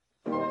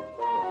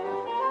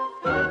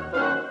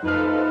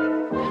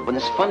when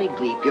this funny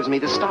gleep gives me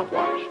this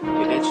stopwatch.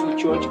 Yeah, that's what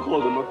George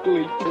called him, a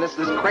gleep. And this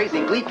crazy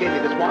gleep gave me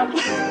this watch.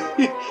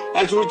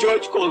 That's what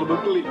George called him,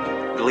 a gleep.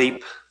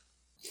 Gleep.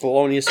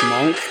 Thelonious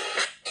Monk.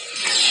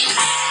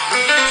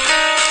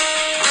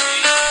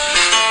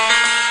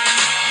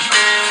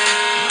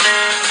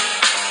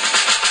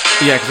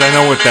 Yeah, because I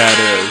know what that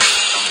is.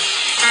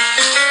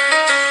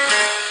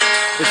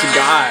 It's a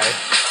guy.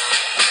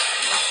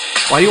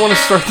 Why do you want to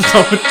start this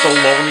off with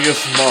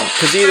Thelonious Monk?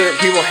 Because either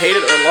people hate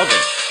it or love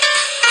it.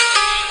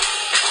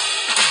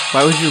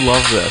 Why would you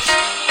love this?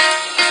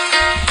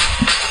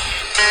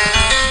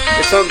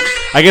 It sounds...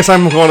 I guess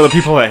I'm one of the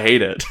people that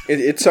hate it.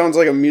 It sounds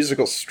like a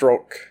musical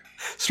stroke.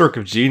 Stroke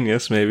of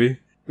genius, maybe.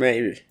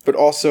 Maybe. But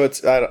also,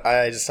 it's... I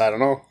don't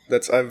know.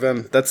 That's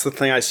the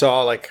thing I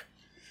saw, like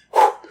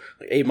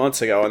 8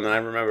 months ago, and then I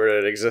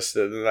remembered it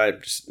existed, and I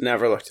just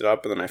never looked it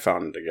up, and then I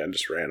found it again,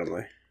 just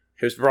randomly.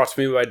 It was brought to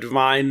me by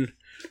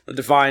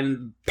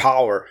divine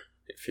power,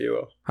 if you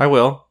will. I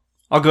will.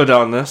 I'll go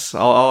down this.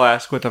 I'll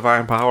ask what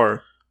divine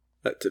power.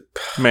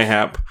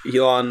 Mayhap.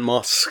 Elon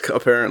Musk,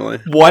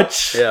 apparently.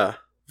 What? Yeah.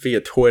 Via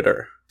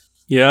Twitter.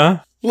 Yeah?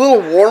 Little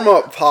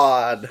warm-up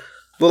pod.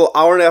 Little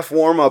hour-and-a-half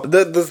warm-up.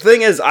 The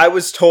thing is, I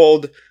was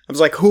told, I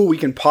was like, we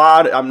can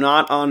pod? I'm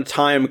not on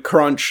time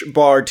crunch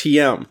bar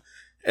TM.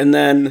 And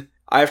then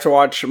I have to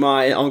watch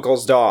my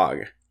uncle's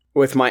dog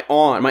with my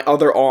aunt, my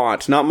other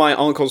aunt. Not my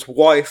uncle's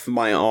wife,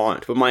 my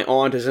aunt. But my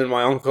aunt is in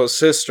my uncle's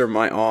sister,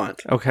 my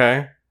aunt.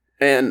 Okay.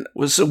 And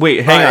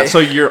wait, hang on. So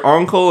your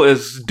uncle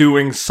is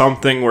doing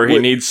something where he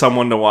needs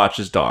someone to watch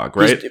his dog,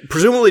 right? He's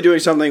presumably doing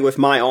something with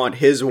my aunt,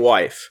 his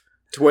wife,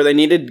 to where they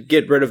needed to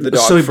get rid of the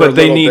dog for a but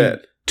they little need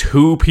bit.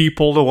 2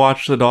 people to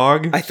watch the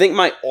dog? I think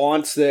my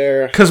aunt's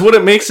there. Because what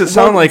it makes it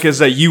sound like is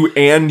that you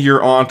and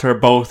your aunt are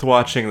both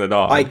watching the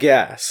dog. I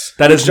guess.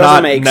 That is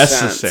not make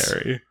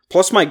necessary. Sense.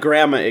 Plus my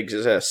grandma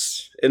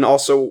exists and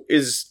also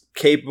is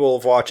capable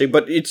of watching,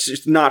 but it's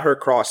just not her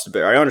cross to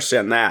bear. I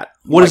understand that.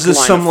 What is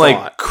this, some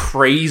like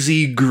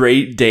crazy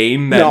Great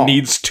Dane that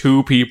needs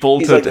 2 people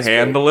to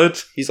handle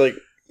it? He's like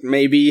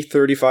maybe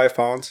 35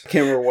 pounds. I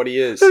can't remember what he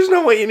is. There's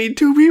no way you need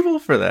 2 people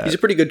for that. He's a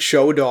pretty good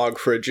show dog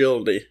for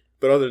agility.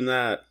 But other than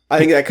that, I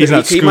think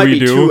that he might be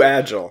too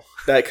agile.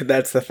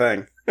 That's the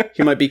thing.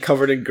 He might be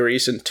covered in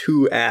grease and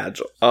too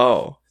agile.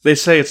 Oh. They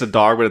say it's a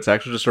dog, but it's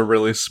actually just a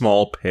really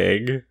small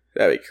pig.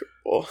 That'd be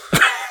cool.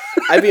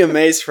 I'd be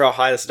amazed for how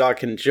high this dog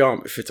can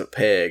jump if it's a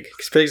pig.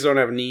 Because pigs don't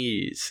have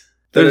knees.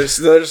 They're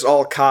just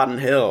all Cotton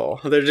Hill.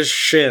 They're just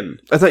shin.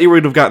 I thought you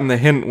would have gotten the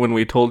hint when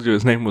we told you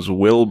his name was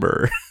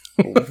Wilbur.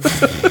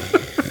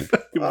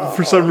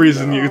 For some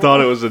reason, you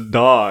thought it was a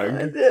dog.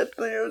 I did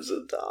think it was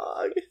a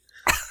dog.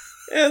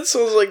 And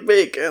so it's like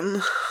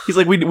bacon. He's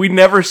like, we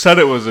never said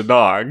it was a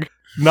dog.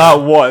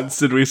 Not once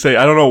did we say,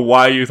 I don't know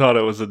why you thought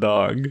it was a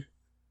dog.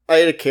 I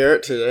ate a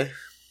carrot today.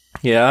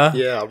 Yeah?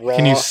 Yeah, raw.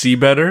 Can you see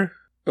better?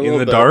 In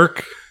the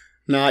dark?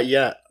 Not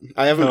yet.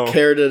 I haven't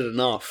carroted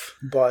enough.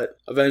 But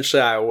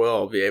eventually I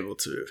will be able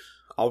to.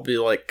 I'll be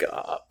like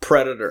a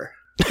Predator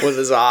with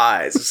his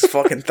eyes. It's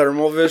fucking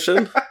thermal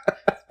vision.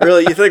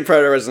 Really, you think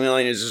Predator as an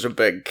alien is just a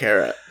big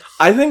carrot?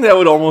 I think that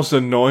would almost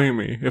annoy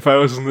me if I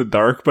was in the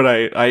dark, but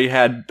I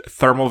had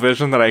thermal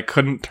vision that I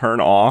couldn't turn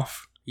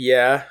off.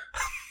 Yeah.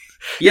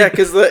 Yeah,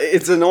 because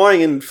it's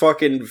annoying in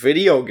fucking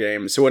video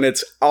games when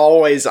it's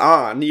always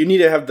on. You need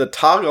to have the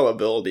toggle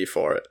ability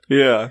for it.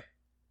 Yeah.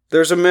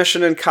 There's a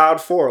mission in COD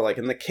 4, like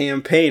in the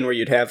campaign, where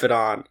you'd have it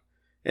on.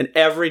 And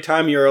every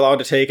time you're allowed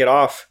to take it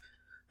off,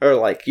 or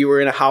like you were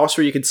in a house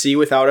where you could see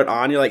without it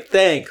on, you're like,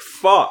 thank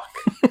fuck.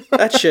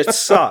 That shit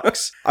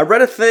sucks. I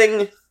read a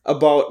thing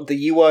about the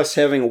US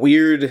having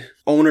weird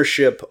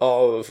ownership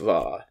of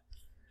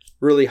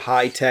really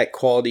high-tech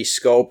quality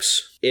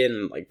scopes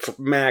in like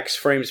max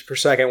frames per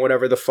second,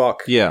 whatever the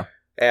fuck. Yeah.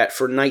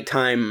 For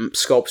nighttime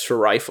scopes for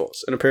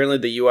rifles. And apparently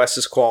the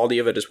US's quality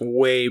of it is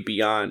way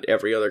beyond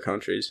every other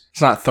country's.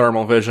 It's not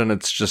thermal vision,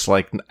 it's just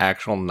like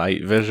actual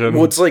night vision.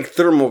 Well, it's like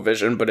thermal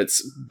vision, but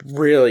it's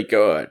really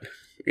good.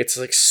 It's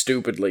like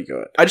stupidly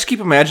good. I just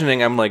keep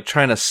imagining I'm like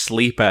trying to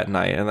sleep at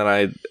night, and then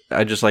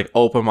I just like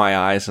open my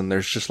eyes and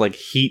there's just like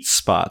heat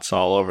spots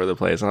all over the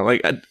place. And I'm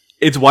like,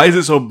 why is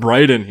it so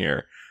bright in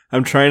here?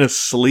 I'm trying to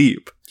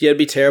sleep. Yeah, it'd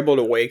be terrible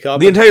to wake up.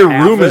 The entire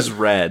room is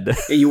red.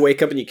 You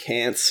wake up and you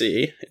can't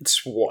see.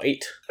 It's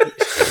white.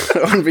 It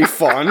wouldn't be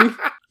fun.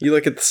 You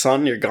look at the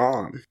sun, you're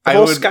gone. The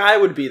whole sky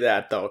would be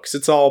that, though, because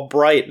it's all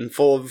bright and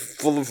full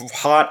of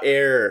hot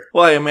air.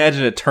 Well, I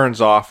imagine it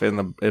turns off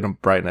in a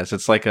brightness.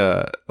 It's like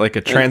a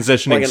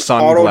transitioning like an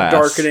sunglass.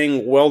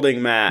 Auto-darkening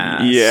welding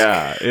mask.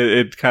 Yeah,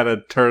 it kind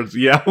of turns...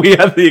 Yeah, we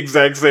have the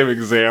exact same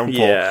example.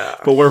 Yeah.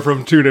 But we're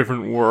from 2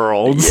 different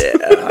worlds.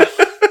 Yeah.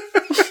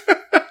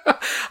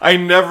 I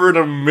never in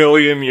a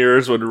million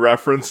years would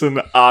reference an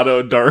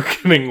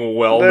auto-darkening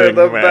welding They're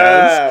the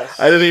mask. best.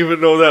 I didn't even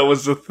know that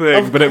was a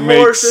thing, Of but it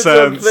makes course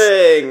sense. it's a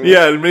thing.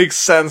 Yeah, it makes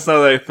sense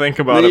now that I think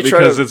about it,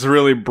 because it's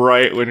really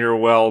bright when you're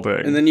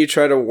welding. And then you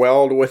try to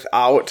weld with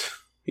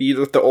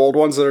the old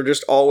ones that are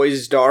just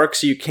always dark,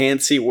 so you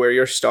can't see where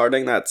you're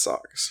starting. That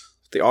sucks.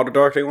 The auto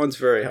darkening one's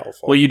very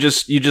helpful. Well, you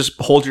just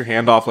hold your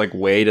hand off like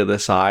way to the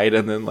side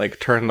and then like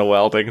turn the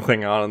welding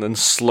thing on and then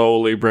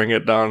slowly bring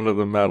it down to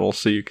the metal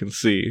so you can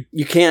see.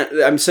 You can't.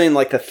 I'm saying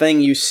like the thing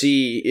you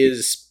see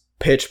is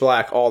pitch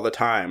black all the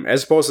time,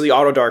 as opposed to the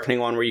auto darkening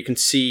one where you can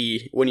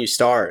see when you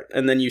start,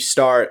 and then you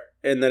start,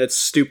 and then it's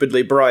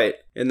stupidly bright,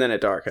 and then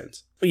it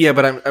darkens. Yeah,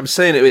 but I'm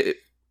saying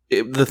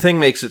the thing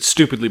makes it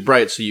stupidly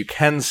bright so you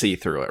can see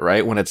through it,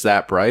 right? When it's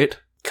that bright.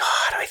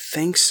 God, I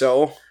think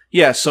so.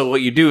 Yeah, so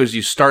what you do is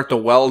you start the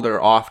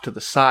welder off to the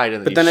side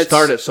and then you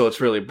start it so it's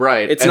really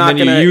bright. It's and not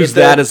then you use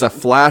that as a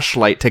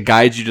flashlight to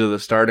guide you to the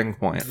starting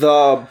point.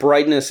 The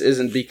brightness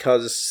isn't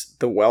because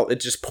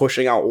it's just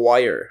pushing out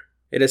wire.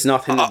 It has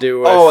nothing to do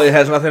with... Oh, it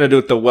has nothing to do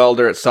with the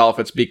welder itself.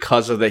 It's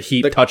because of the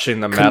heat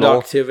touching the metal.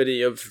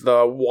 Conductivity of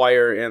the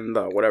wire and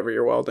the whatever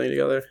you're welding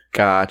together.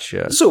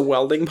 Gotcha. This is a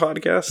welding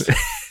podcast?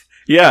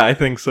 Yeah, I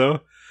think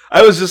so.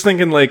 I was just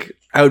thinking, like,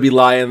 I would be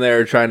lying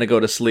there trying to go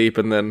to sleep,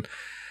 and then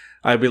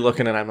I'd be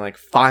looking and I'm like,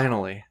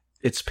 finally,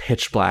 it's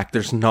pitch black.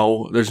 There's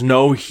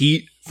no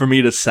heat for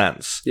me to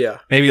sense. Yeah.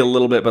 Maybe a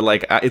little bit, but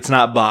like it's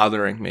not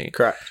bothering me.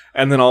 Correct.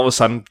 And then all of a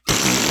sudden,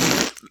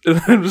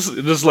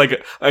 just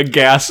like a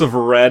gas of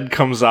red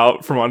comes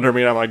out from under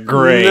me, and I'm like,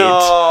 great.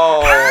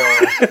 No.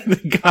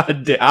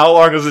 God damn. How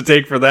long does it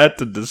take for that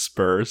to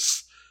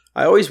disperse?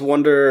 I always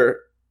wonder,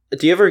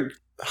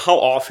 how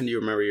often do you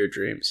remember your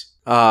dreams?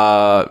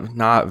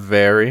 Not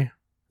very.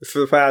 For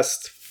the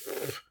past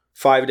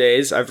 5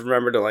 days, I've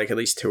remembered like at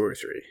least 2 or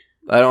 3.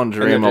 I don't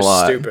dream a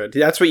lot. Stupid.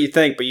 That's what you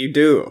think, but you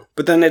do.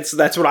 But then that's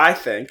what I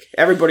think.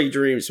 Everybody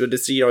dreams, but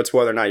it's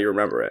whether or not you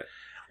remember it.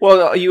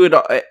 Well, you would.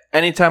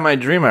 Anytime I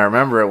dream, I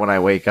remember it when I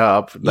wake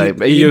up.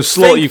 You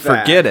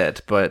forget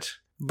it, but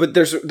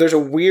there's a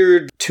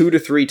weird 2 to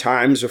 3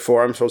 times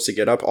before I'm supposed to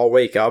get up. I'll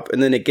wake up,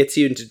 and then it gets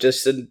you into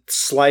just a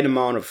slight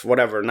amount of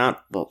whatever,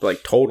 not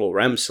like total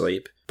REM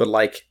sleep, but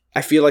like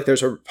I feel like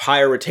there's a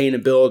higher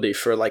retainability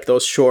for like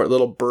those short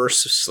little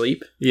bursts of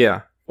sleep.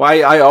 Yeah. Well,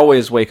 I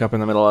always wake up in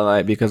the middle of the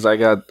night because I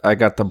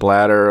got the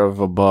bladder of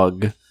a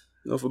bug.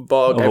 Of a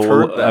bug, I've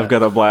heard that. I've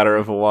got a bladder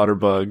of a water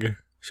bug.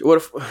 What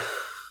if...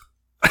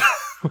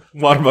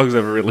 Water bugs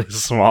have really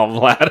small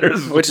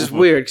bladders. Which is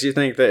weird, because you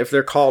think that if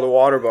they're called a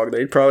water bug,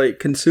 they'd probably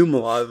consume a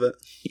lot of it.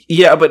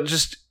 Yeah, but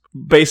just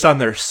based on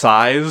their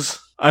size...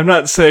 I'm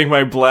not saying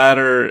my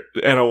bladder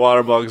and a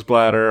water bug's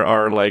bladder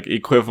are like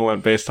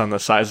equivalent based on the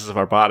sizes of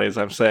our bodies.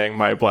 I'm saying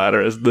my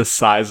bladder is the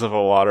size of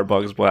a water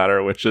bug's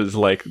bladder, which is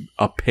like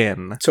a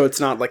pin. So it's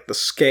not like the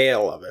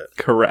scale of it.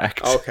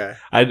 Correct. Okay.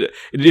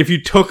 If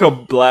you took a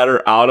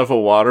bladder out of a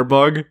water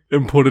bug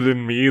and put it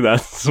in me,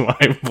 that's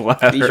my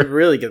bladder. You should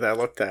really get that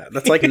looked at.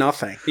 That's like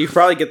nothing. You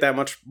probably get that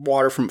much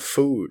water from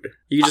food.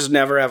 You just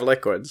never have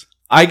liquids.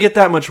 I get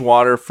that much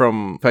water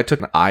from, if I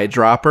took an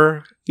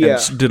eyedropper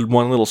and did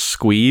one little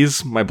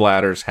squeeze, my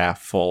bladder's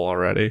half full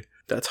already.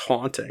 That's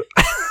haunting.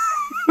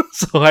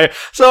 So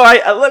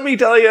let me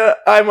tell you,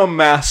 I'm a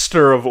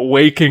master of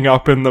waking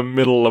up in the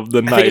middle of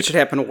the night. I think it should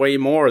happen way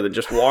more than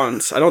just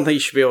once. I don't think you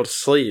should be able to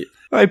sleep.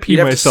 I pee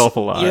myself a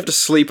lot. You have to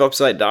sleep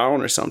upside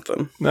down or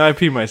something. No, I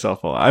pee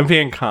myself a lot. I'm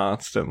peeing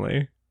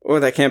constantly. Well,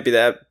 that can't be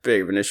that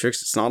big of an issue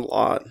because it's not a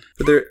lot.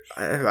 But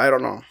I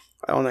don't know.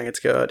 I don't think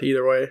it's good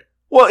either way.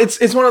 Well,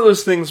 it's one of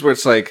those things where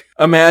it's like,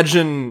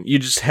 imagine you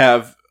just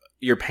have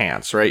your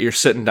pants, right? You're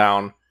sitting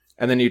down,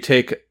 and then you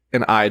take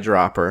an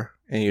eyedropper,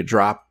 and you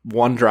drop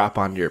one drop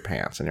onto your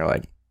pants, and you're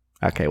like,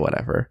 okay,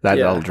 whatever.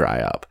 That'll dry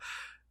up.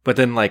 But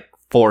then, like,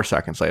 4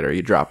 seconds later,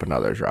 you drop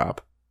another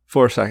drop.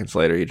 4 seconds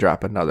later, you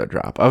drop another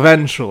drop.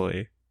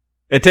 Eventually,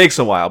 it takes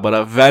a while, but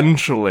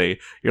eventually,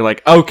 you're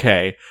like,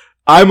 okay,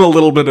 I'm a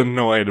little bit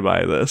annoyed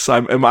by this.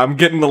 I'm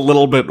getting a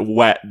little bit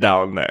wet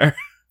down there.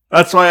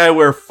 That's why I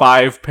wear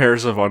 5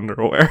 pairs of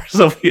underwear,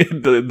 so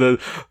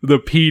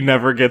the pee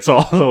never gets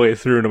all the way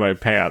through to my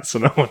pants, so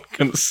no one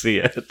can see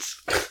it.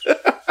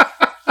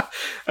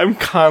 I'm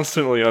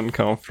constantly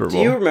uncomfortable. Do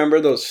you remember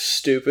those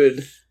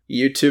stupid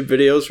YouTube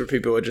videos where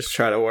people would just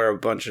try to wear a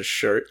bunch of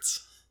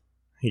shirts?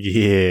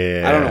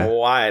 Yeah. I don't know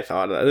why I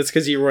thought of that. It's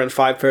because you were wearing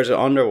 5 pairs of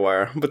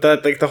underwear. But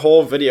that, like, the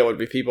whole video would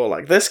be people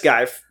like, this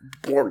guy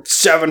wore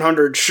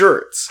 700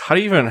 shirts. How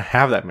do you even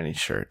have that many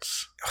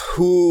shirts?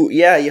 You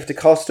have to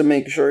custom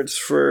make shirts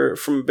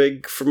from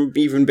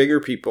even bigger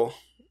people.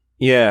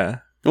 Yeah.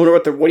 I wonder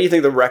what do you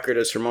think the record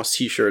is for most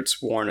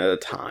t-shirts worn at a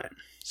time?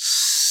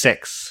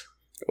 6.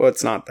 Well,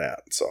 it's not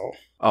that, so.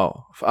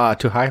 Oh,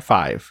 to high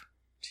 5.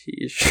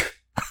 T-shirt.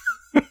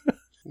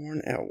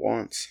 Worn at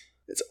once.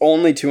 It's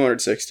only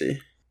 260.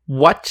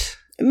 What?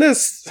 And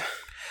this...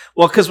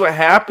 Well, because what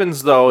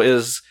happens, though,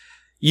 is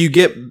you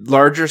get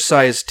larger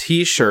sized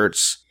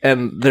t-shirts,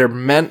 and they're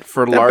meant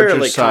for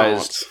larger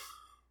sized...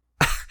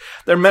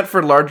 They're meant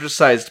for larger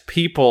sized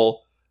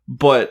people,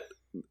 but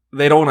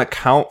they don't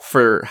account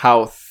for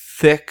how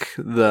thick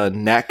the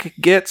neck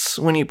gets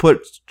when you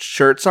put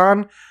shirts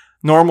on.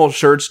 Normal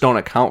shirts don't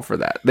account for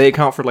that. They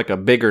account for like a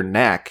bigger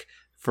neck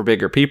for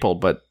bigger people,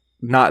 but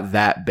not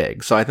that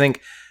big. So I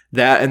think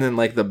That and then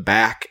like the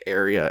back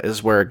area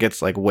is where it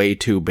gets like way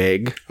too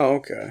big. Oh,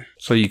 okay.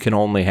 So you can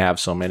only have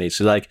so many.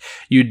 So like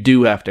you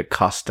do have to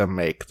custom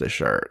make the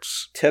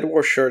shirts. Ted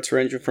wore shirts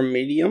ranging from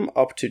medium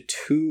up to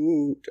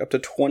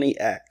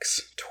 20x.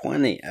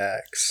 20x.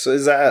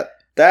 So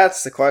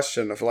that's the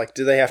question of like,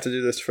 do they have to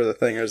do this for the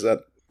thing, or is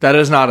that That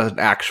is not an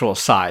actual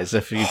size.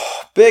 If you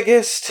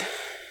biggest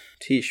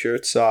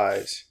t-shirt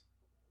size?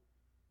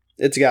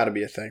 It's got to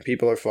be a thing.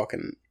 People are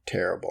fucking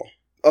terrible.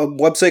 A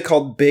website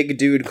called Big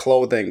Dude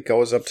Clothing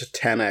goes up to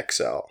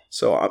 10XL.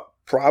 So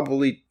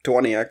probably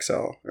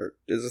 20XL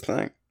is a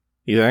thing.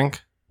 You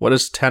think? What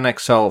does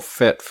 10XL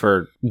fit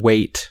for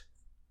weight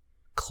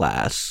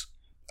class?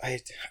 I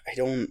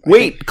don't...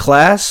 Weight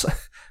class?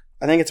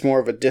 I think it's more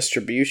of a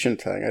distribution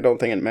thing. I don't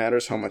think it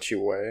matters how much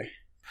you weigh.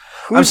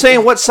 I'm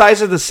saying, what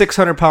size are the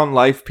 600-pound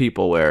life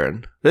people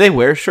wearing? Do they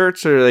wear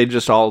shirts, or are they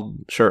just all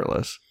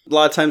shirtless? A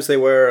lot of times they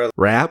wear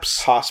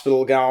wraps,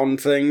 hospital gown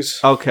things.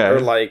 Okay. Or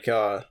like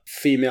a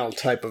female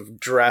type of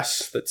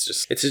dress it's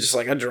just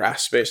like a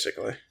dress,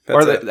 basically.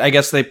 I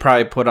guess they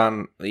probably put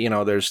on,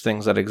 there's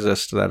things that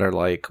exist that are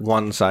like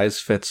one size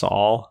fits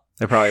all.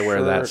 They probably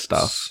wear that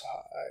stuff.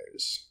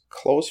 Size.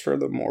 Clothes for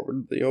the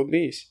morbidly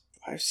obese.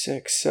 5,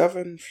 6,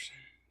 7...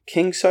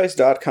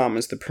 Kingsize.com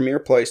is the premier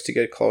place to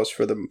get clothes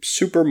for the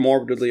super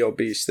morbidly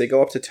obese. They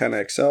go up to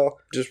 10XL,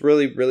 which is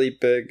really, really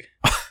big.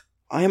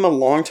 I am a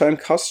longtime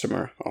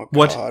customer. Oh,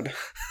 God.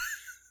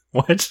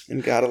 What?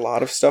 And got a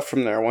lot of stuff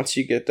from there. Once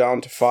you get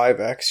down to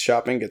 5X,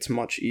 shopping gets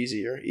much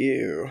easier.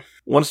 Ew.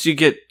 Once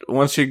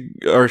you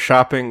are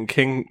shopping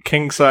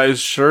king size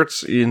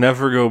shirts, you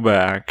never go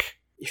back.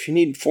 If you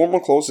need formal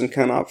clothes and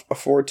cannot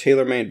afford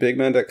tailor-made,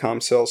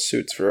 BigMan.com sells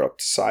suits for up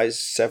to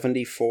size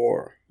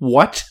 74.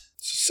 What?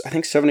 I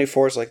think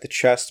 74 is like the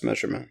chest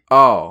measurement.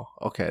 Oh,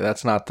 okay.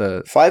 That's not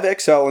the...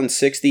 5XL and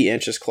 60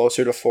 inches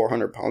closer to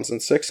 400 pounds than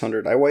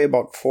 600. I weigh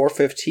about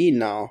 415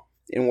 now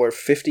and wear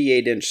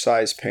 58-inch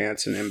size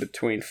pants and in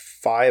between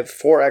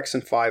 4X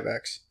and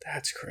 5X.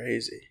 That's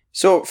crazy.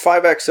 So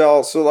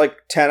 5XL, so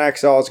like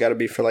 10XL has got to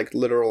be for like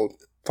literal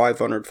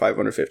 500,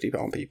 550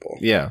 pound people.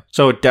 Yeah.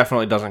 So it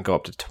definitely doesn't go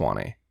up to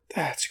 20.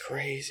 That's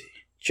crazy.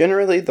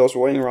 Generally, those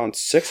weighing around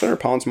 600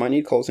 pounds might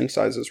need clothing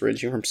sizes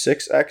ranging from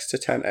 6X to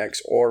 10X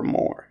or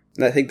more.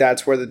 And I think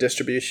that's where the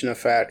distribution of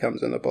fat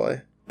comes into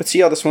play. But see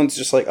how this one's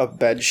just like a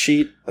bed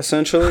sheet,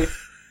 essentially?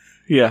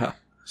 Yeah.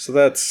 So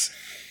that's...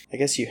 I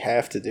guess you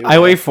have to do I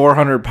weigh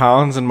 400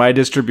 pounds and my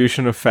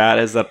distribution of fat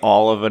is that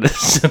all of it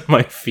is in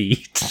my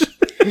feet.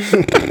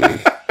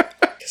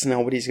 Because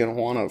nobody's going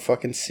to want to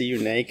fucking see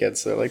you naked,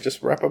 so like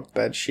just wrap a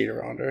bed sheet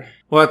around her.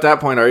 Well, at that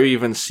point, are you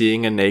even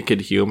seeing a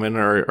naked human,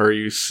 or are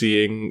you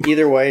seeing...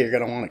 Either way, you're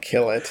going to want to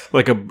kill it.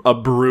 Like a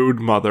brood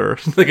mother,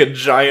 like a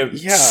giant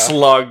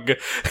slug.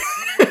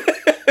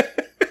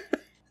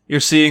 You're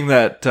seeing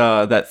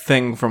that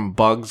thing from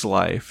Bug's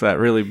Life, that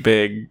really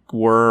big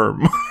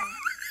worm.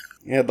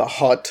 Yeah, the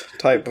hut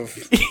type of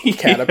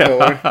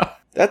caterpillar. Yeah.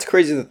 That's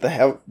crazy that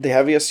the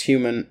heaviest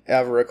human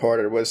ever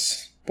recorded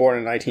was born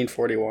in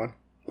 1941.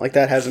 Like,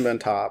 that hasn't been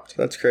topped.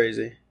 That's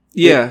crazy.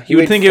 Yeah, you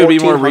would think it would be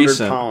more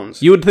recent.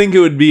 Pounds. You would think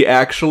it would be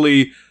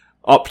actually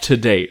up to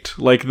date.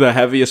 Like, the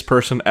heaviest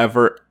person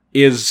ever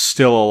is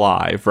still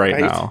alive right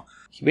now.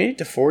 He made it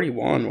to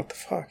 41. What the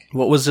fuck?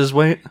 What was his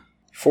weight?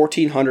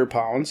 1,400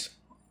 pounds.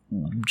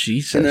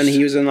 Jesus. And then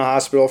he was in the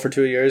hospital for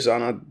 2 years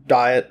on a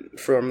diet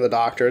from the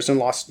doctors and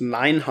lost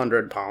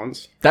 900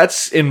 pounds.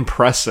 That's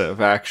impressive,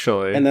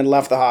 actually. And then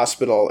left the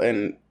hospital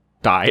and...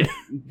 died.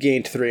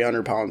 Gained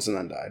 300 pounds and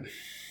then died.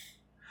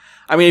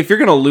 I mean, if you're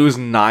going to lose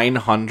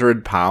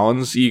 900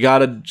 pounds, you got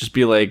to just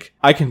be like,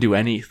 I can do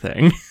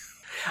anything.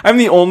 I'm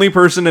the only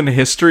person in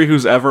history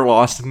who's ever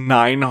lost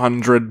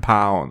 900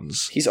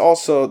 pounds. He's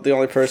also the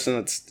only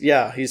person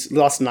he's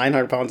lost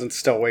 900 pounds and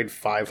still weighed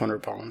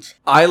 500 pounds.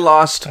 I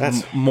lost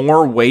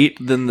more weight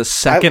than the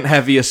second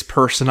heaviest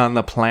person on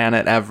the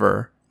planet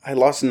ever. I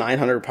lost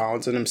 900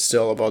 pounds and I'm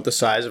still about the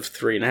size of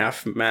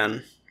 3.5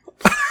 men.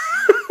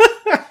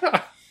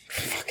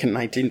 Fucking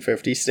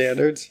 1950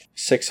 standards.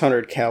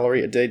 600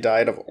 calorie a day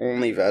diet of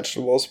only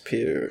vegetables.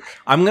 Puke.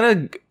 I'm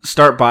gonna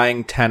start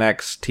buying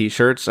 10X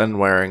t-shirts and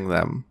wearing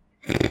them.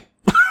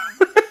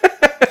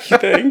 You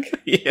think?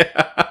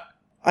 Yeah.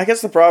 I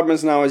guess the problem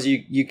is now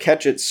you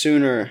catch it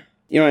sooner.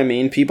 You know what I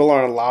mean? People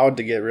aren't allowed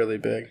to get really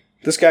big.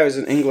 This guy was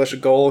an English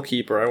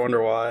goalkeeper. I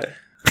wonder why.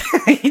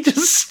 He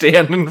just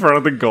stand in front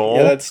of the goal.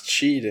 Yeah, that's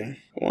cheating.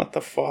 What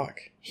the fuck?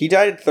 He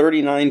died at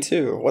 39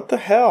 too. What the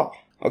hell?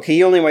 Okay,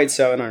 he only weighed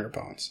 700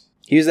 pounds.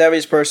 He was the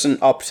heaviest person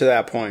up to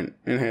that point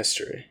in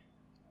history.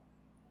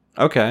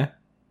 Okay.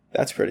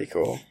 That's pretty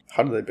cool.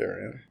 How do they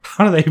bury him?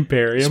 How do they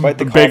bury him?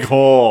 Big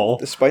hole.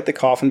 Despite the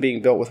coffin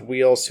being built with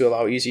wheels to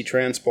allow easy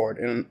transport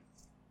and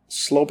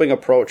sloping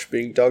approach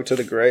being dug to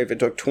the grave, it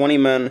took 20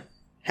 men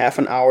half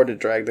an hour to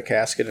drag the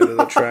casket into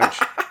the trench.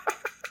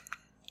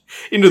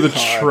 Into the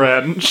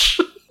trench?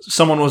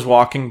 Someone was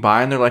walking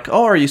by and they're like,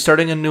 oh, are you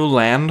starting a new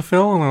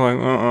landfill? And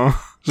they're like,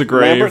 It's a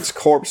grave. Lambert's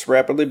corpse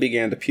rapidly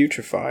began to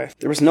putrefy.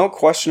 There was no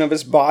question of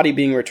his body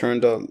being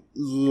returned to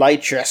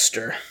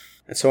Leicester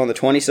And so on the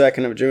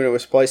 22nd of June, it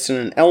was placed in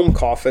an elm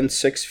coffin,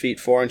 6 feet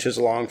 4 inches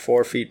long,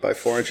 4 feet by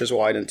 4 inches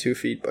wide, and 2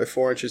 feet by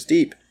 4 inches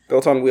deep.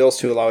 Built on wheels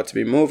to allow it to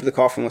be moved, the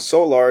coffin was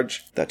so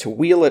large that to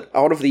wheel it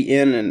out of the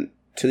inn and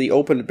to the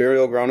open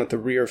burial ground at the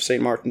rear of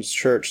St. Martin's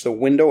Church, the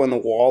window and the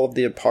wall of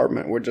the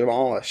apartment were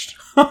demolished.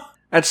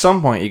 At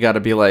some point, you gotta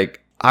be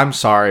like, I'm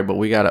sorry, but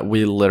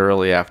we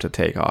literally have to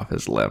take off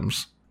his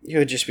limbs. It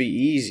would just be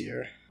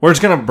easier. We're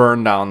just gonna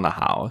burn down the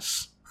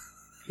house.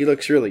 He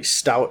looks really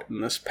stout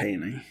in this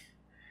painting.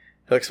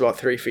 He looks about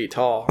 3 feet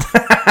tall.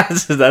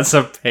 That's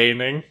a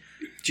painting?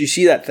 Did you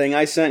see that thing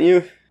I sent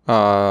you?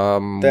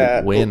 When?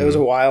 It was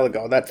a while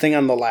ago. That thing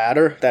on the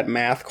ladder, that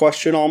math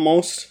question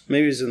almost.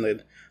 Maybe it's in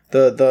the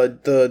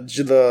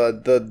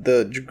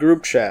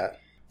group chat.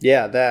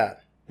 Yeah,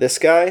 that. This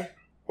guy,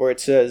 where it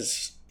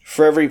says,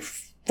 for every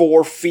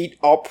 4 feet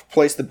up,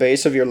 place the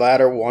base of your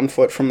ladder 1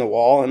 foot from the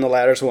wall, and the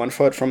ladder's 1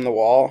 foot from the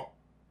wall.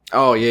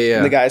 Oh, yeah.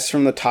 And the guy's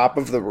from the top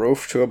of the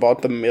roof to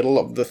about the middle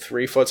of the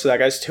 3 foot, so that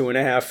guy's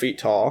 2.5 feet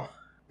tall.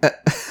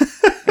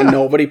 And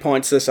nobody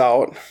points this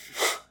out.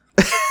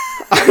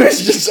 I'm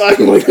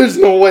like, there's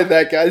no way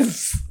that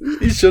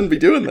he shouldn't be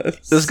doing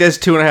this. This guy's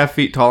 2.5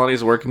 feet tall and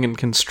he's working in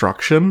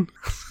construction?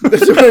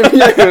 That's what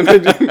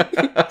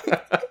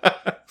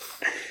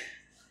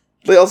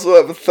They also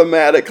have a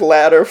thematic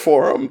ladder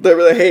for him. They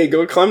were like, hey,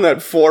 go climb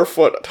that 4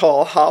 foot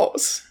tall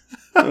house.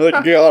 I'm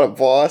like, got it,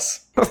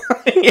 boss.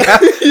 Yeah.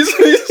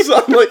 He's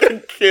on like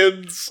a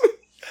kid's.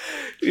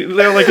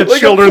 They're like a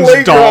children's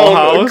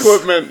dollhouse.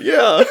 Equipment,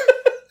 yeah.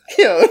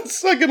 Yeah,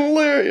 that's fucking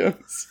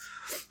hilarious.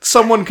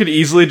 Someone could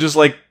easily just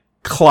like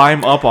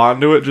climb up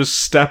onto it,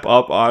 just step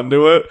up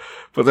onto it,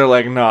 but they're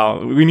like, no,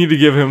 we need to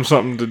give him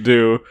something to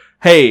do.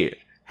 Hey,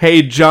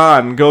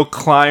 John, go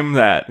climb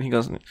that. And he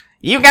goes,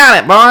 you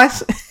got it,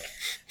 boss.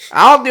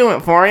 I'll do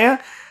it for you.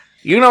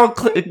 You know,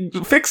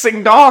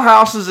 fixing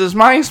dollhouses is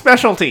my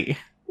specialty.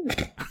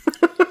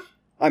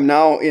 I'm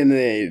now in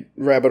a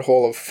rabbit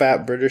hole of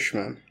fat British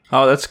men.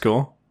 Oh, that's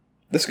cool.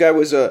 This guy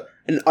was an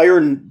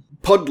iron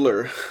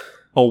puddler.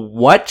 A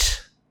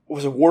what?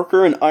 Was a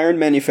worker in iron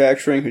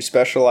manufacturing who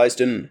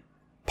specialized in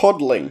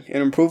puddling,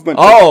 an improvement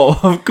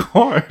of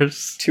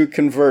course, to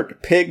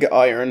convert pig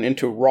iron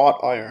into wrought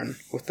iron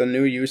with the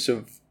new use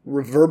of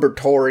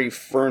reverberatory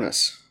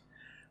furnace.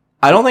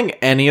 I don't think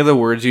any of the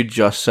words you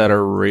just said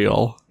are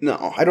real.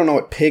 No, I don't know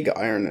what pig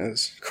iron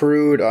is.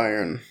 Crude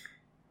iron.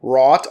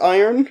 Wrought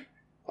iron?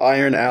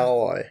 Iron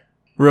alloy.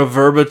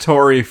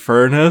 Reverberatory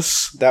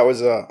furnace? That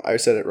was I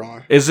said it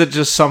wrong. Is it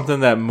just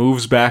something that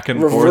moves back and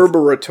forth?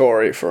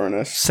 Reverberatory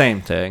furnace. Same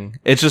thing.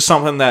 It's just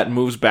something that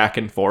moves back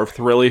and forth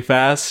really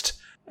fast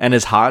and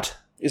is hot.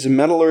 Is a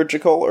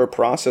metallurgical or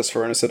process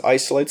furnace that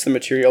isolates the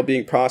material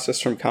being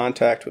processed from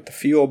contact with the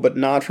fuel, but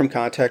not from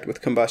contact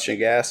with combustion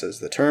gases.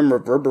 The term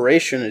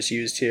reverberation is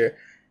used here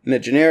in the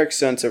generic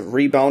sense of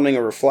rebounding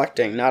or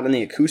reflecting, not in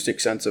the acoustic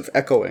sense of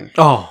echoing.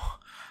 Oh,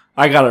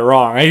 I got it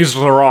wrong. I used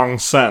the wrong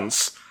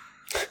sense.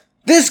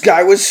 This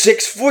guy was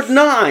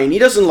 6'9". He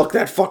doesn't look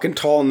that fucking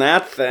tall in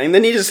that thing.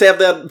 Then you just have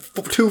that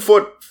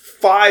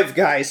 2'5"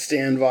 guy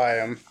stand by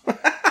him.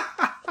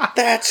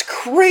 That's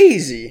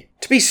crazy.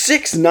 To be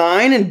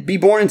 6'9" and be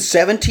born in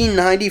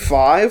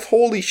 1795?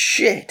 Holy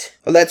shit.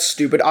 Oh, that's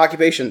stupid.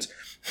 Occupations.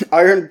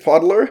 Iron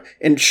puddler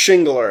and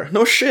shingler.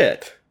 No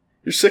shit.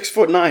 You're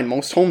 6'9".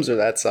 Most homes are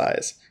that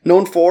size.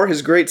 Known for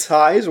his great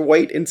size,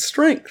 weight, and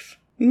strength.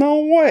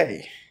 No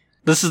way.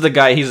 This is the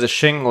guy, he's a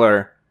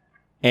shingler.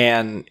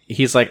 And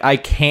he's like, I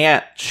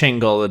can't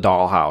shingle the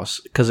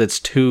dollhouse because it's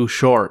too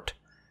short.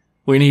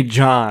 We need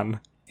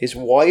John. His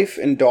wife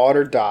and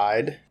daughter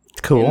died.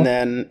 Cool. And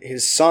then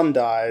his son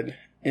died.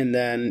 And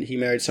then he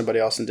married somebody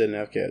else and didn't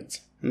have kids.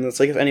 And it's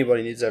like, if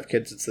anybody needs to have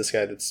kids, it's this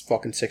guy that's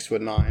fucking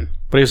 6'9".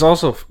 But he's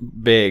also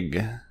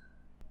big.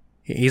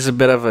 He's a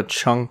bit of a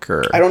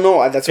chunker. I don't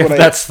know.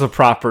 That's the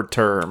proper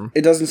term.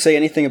 It doesn't say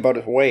anything about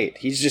his weight.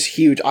 He's just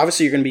huge.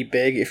 Obviously, you're going to be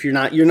big. If you're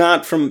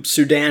not from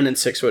Sudan and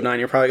 6'9",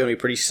 you're probably going to be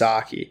pretty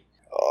stocky.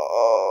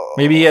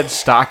 Maybe he had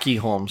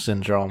Stockholm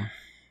syndrome.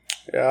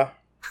 Yeah.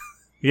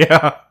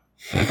 Yeah.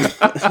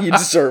 You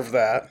deserve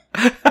that.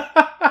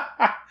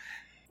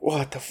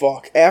 What the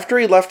fuck? After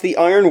he left the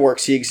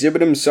ironworks, he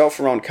exhibited himself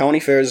around county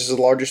fairs as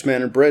the largest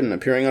man in Britain,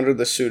 appearing under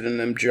the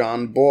pseudonym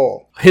John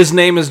Bull. His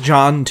name is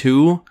John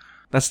too?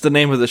 That's the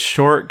name of the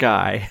short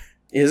guy.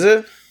 Is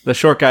it? The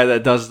short guy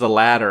that does the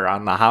ladder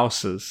on the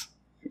houses.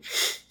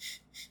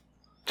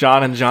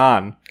 John and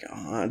John.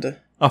 God.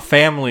 A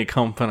family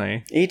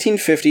company.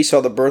 1850 saw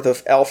the birth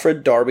of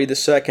Alfred Darby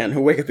II,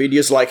 who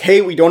Wikipedia's like,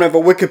 hey, we don't have a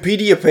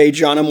Wikipedia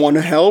page on him, want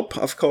to help?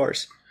 Of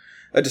course.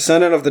 A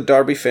descendant of the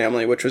Darby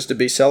family, which was to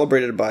be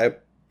celebrated by a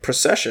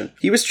procession.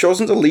 He was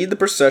chosen to lead the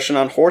procession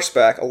on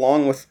horseback,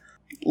 along with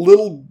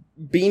Little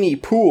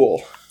Beanie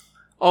Pool.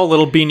 Oh,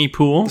 Little Beanie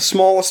Pool? The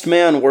smallest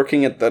man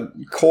working at the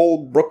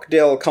Cole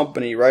Brookdale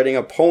Company riding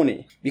a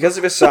pony. Because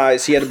of his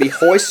size, he had to be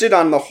hoisted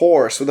on the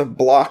horse with a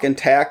block and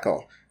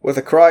tackle, with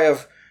a cry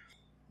of,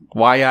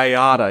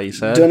 Why-I-yada, he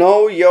said.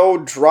 Dunno, yo,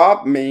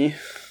 drop me.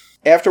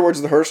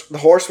 Afterwards, the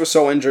horse was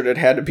so injured it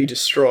had to be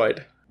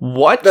destroyed.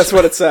 What? That's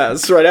what it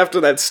says, right after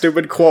that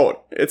stupid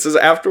quote. It says,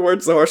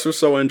 afterwards, the horse was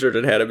so injured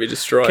it had to be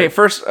destroyed. Okay,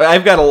 first,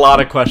 I've got a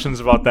lot of questions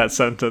about that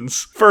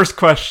sentence. First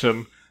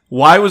question,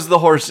 why was the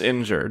horse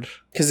injured?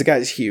 Because the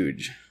guy's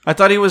huge. I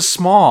thought he was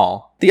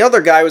small. The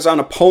other guy was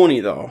on a pony,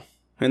 though.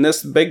 And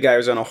this big guy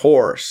was on a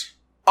horse.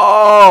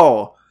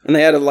 Oh! And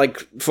they had to, like,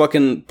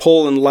 fucking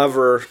pull and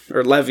lever,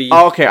 or levy.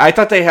 Oh, okay, I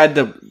thought I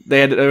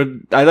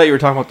thought you were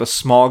talking about the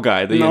small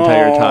guy the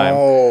entire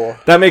time.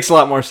 That makes a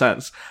lot more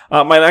sense.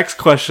 My next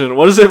question,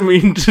 what does it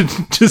mean to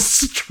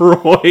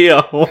destroy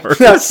a horse?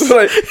 That's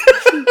what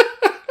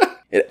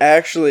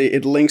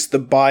it links the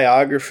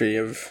biography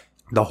of...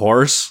 The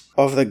horse?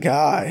 Of the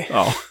guy.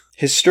 Oh.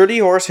 His sturdy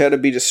horse had to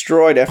be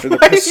destroyed after the...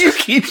 Why do you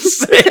keep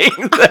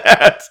saying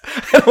that?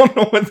 I don't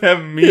know what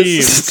that means.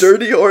 His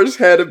sturdy horse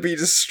had to be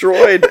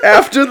destroyed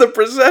after the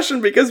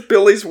procession because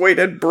Billy's weight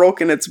had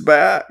broken its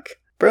back.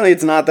 Apparently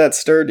it's not that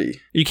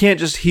sturdy. You can't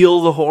just heal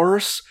the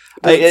horse?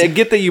 I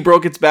get that you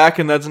broke its back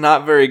and that's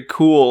not very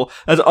cool.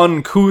 That's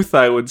uncouth,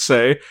 I would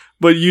say.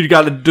 But you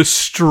gotta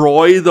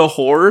destroy the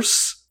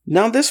horse?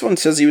 Now this one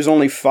says he was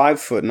only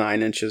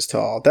 5'9"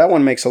 tall. That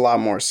one makes a lot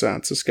more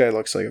sense. This guy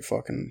looks like a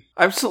fucking...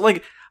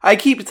 I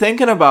keep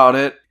thinking about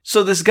it.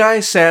 So this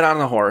guy sat on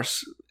the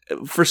horse.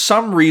 For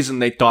some reason,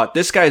 they thought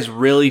this guy's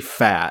really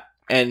fat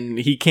and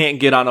he can't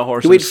get on a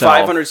horse himself.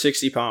 He weighed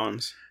 560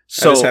 pounds.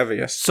 At his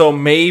heaviest. So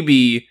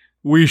maybe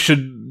we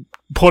should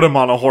put him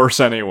on a horse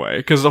anyway,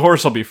 because the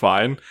horse will be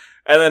fine.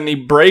 And then he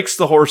breaks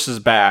the horse's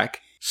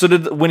back. So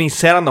when he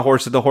sat on the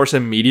horse, did the horse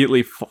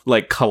immediately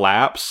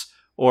collapse,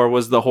 or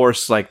was the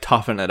horse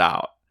toughen it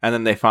out? And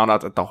then they found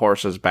out that the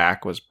horse's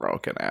back was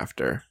broken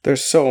after.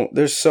 There's so...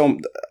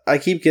 I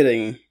keep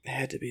getting... It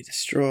had to be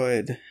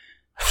destroyed.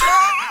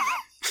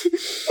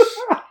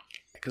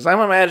 Because I'm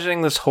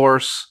imagining this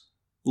horse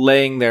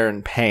laying there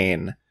in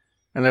pain.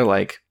 And they're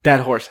like,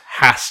 that horse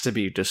has to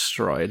be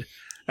destroyed.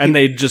 And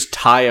they just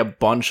tie a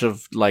bunch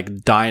of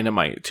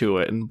dynamite to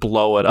it and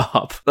blow it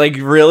up.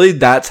 Really?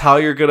 That's how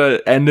you're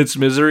gonna end its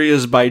misery,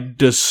 is by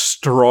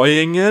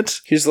destroying it?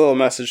 Here's a little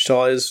message to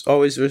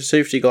always wear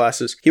safety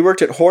glasses. He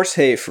worked at horse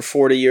hay for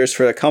 40 years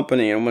for the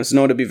company and was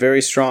known to be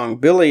very strong.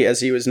 Billy,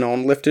 as he was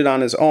known, lifted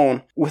on his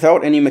own,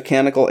 without any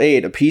mechanical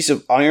aid, a piece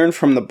of iron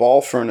from the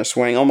ball furnace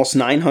weighing almost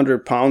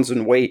 900 pounds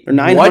in weight. Or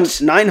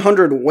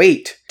 900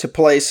 weight to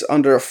place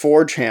under a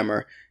forge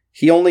hammer.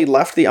 He only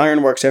left the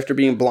ironworks after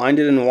being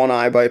blinded in one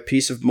eye by a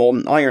piece of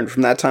molten iron.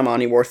 From that time on,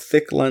 he wore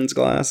thick lens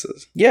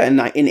glasses. Yeah, in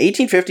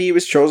 1850, he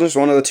was chosen as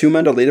one of the 2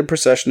 men to lead a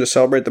procession to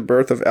celebrate the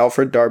birth of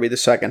Alfred Darby II.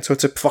 So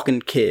it's a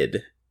fucking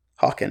kid.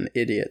 Fucking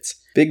idiots.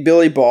 Big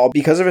Billy Ball,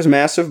 because of his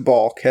massive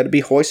bulk, had to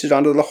be hoisted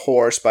onto the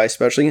horse by a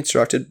specially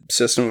constructed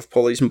system of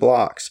pulleys and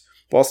blocks.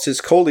 Whilst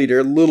his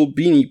co-leader, Little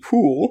Beanie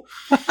Pool...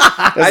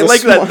 I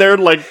like that they're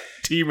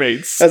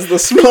teammates. As the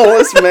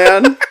smallest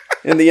man...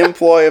 in the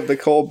employ of the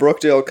Cole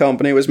Brookdale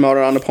Company, was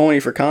mounted on a pony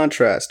for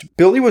contrast.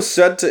 Billy was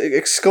said to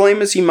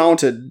exclaim as he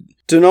mounted,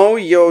 "Dunno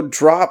yo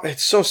drop..."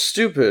 It's so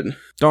stupid.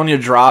 Don't you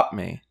drop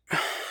me.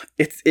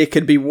 It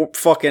could be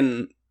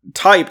fucking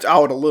typed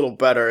out a little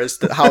better as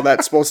to how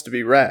that's supposed to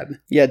be read.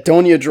 Yeah,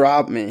 don't you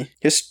drop me.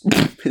 His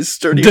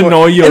sturdy horse.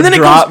 Dunno yo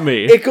drop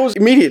me. It goes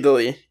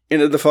immediately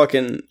into the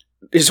fucking...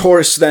 His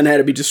horse then had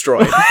to be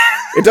destroyed.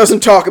 It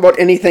doesn't talk about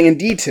anything in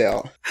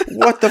detail.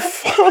 What the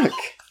fuck?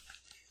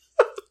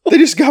 They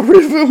just got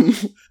rid of him.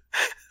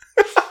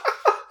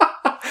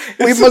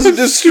 We must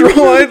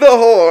destroy the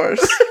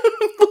horse.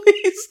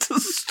 Please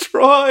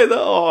destroy the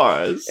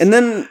horse. And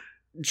then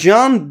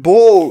John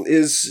Bull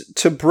is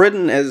to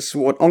Britain as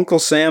what Uncle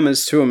Sam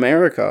is to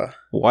America.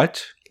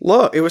 What?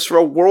 Look, it was for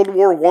a World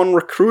War I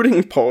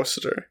recruiting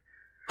poster.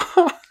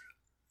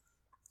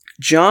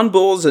 John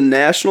Bull is a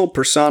national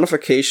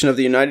personification of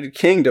the United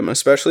Kingdom,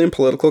 especially in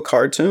political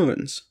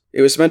cartoons.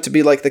 It was meant to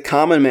be like the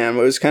common man,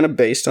 but it was kind of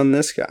based on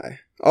this guy.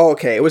 Oh,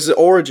 okay, it was the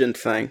origin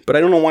thing, but I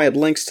don't know why it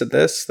links to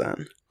this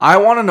then. I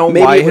want to know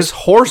why his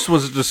horse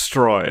was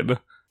destroyed.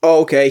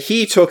 Oh, okay,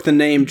 he took the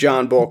name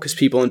John Bull because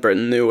people in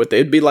Britain knew it.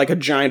 It'd be like a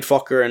giant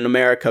fucker in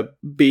America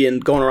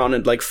going around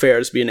in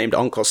fairs being named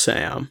Uncle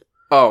Sam.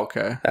 Oh,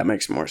 okay. That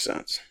makes more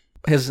sense.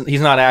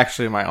 He's not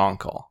actually my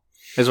uncle,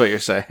 is what you're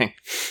saying.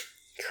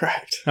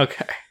 Correct.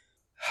 Okay.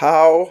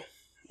 How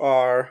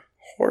are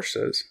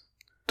horses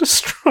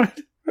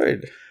destroyed?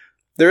 Right.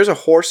 There is a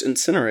horse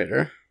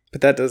incinerator. But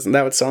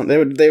that would sound... They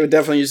would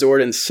definitely use the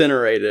word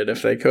incinerated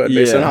if they could,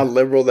 based on how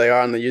liberal they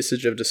are in the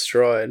usage of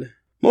destroyed.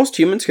 Most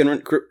humans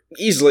can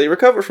easily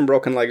recover from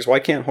broken legs. Why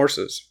can't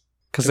horses?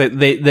 Because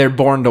they're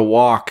born to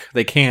walk.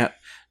 They can't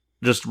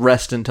just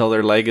rest until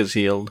their leg is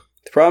healed.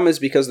 The problem is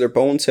because their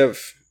bones have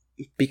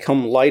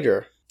become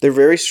lighter. They're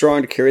very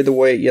strong to carry the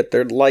weight, yet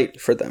they're light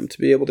for them to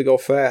be able to go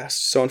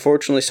fast. So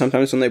unfortunately,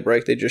 sometimes when they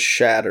break, they just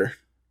shatter.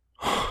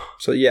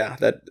 So yeah,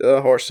 that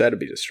horse had to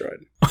be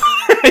destroyed.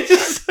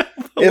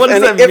 What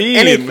does that mean?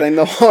 If anything,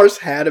 the horse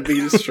had to be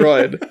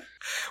destroyed.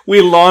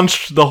 We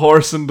launched the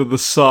horse into the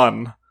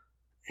sun.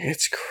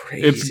 It's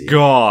crazy. It's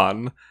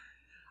gone.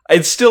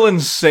 It's still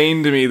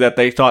insane to me that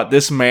they thought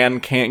this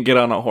man can't get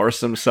on a horse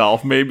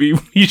himself. Maybe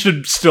he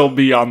should still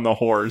be on the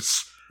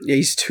horse. Yeah,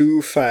 he's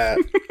too fat.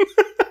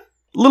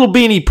 Little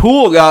Beanie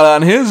Pool got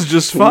on his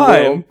just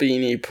fine. Little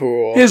Beanie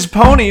Pool. His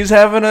pony's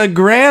having a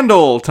grand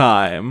old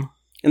time.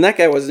 And that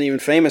guy wasn't even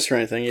famous for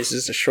anything. He's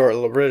just a short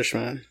little British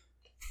man.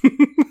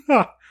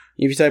 If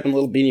you type in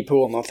Little Beanie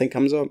Pool, nothing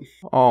comes up.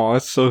 Oh,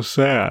 that's so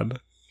sad.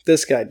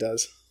 This guy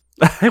does.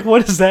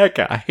 What is that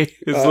guy? His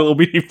Little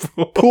Beanie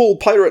Pool. Pool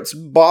Pirates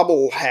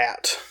Bobble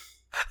Hat.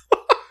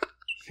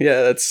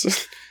 Yeah,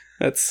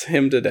 that's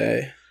him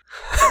today.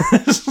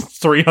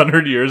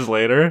 300 years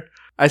later.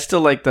 I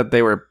still like that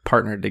they were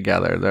partnered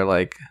together.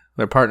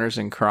 They're partners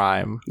in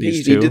crime.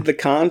 These two. He did the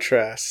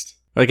contrast.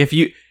 Like if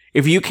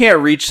you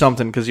can't reach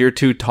something because you're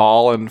too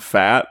tall and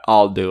fat,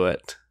 I'll do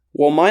it.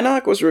 Well,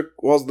 Minock was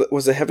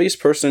the heaviest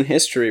person in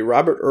history.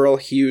 Robert Earl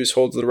Hughes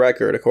holds the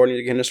record, according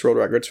to Guinness World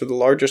Records, for the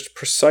largest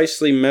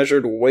precisely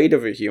measured weight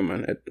of a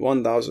human at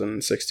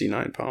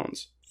 1,069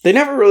 pounds. They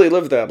never really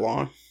lived that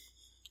long.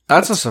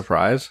 That's a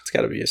surprise. It's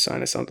got to be a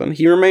sign of something.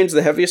 He remains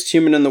the heaviest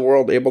human in the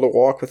world, able to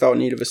walk without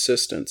need of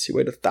assistance. He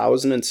weighed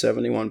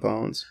 1,071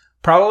 pounds.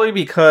 Probably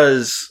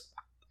because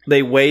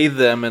they weigh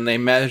them and they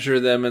measure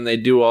them and they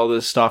do all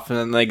this stuff and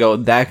then they go,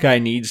 that guy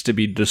needs to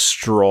be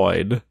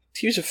destroyed.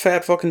 He was a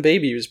fat fucking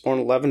baby. He was born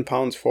 11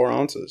 pounds, 4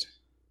 ounces.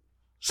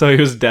 So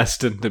he was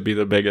destined to be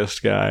the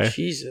biggest guy.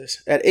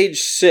 Jesus. At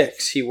age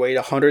 6, he weighed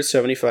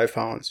 175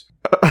 pounds.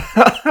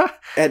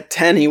 At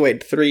 10, he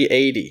weighed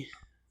 380.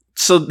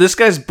 So this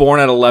guy's born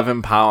at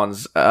 11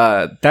 pounds.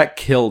 That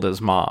killed his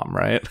mom,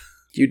 right?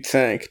 You'd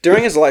think.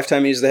 During his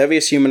lifetime, he was the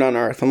heaviest human on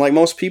Earth. Unlike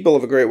most people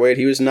of a great weight,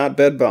 he was not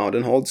bedbound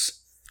and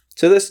holds,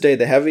 to this day,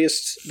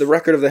 the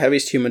record of the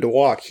heaviest human to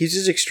walk.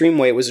 His extreme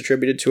weight was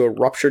attributed to a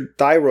ruptured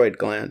thyroid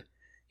gland.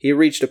 He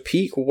reached a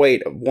peak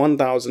weight of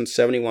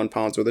 1,071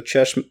 pounds with a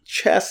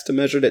chest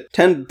measured at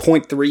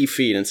 10.3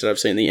 feet instead of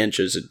saying the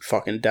inches at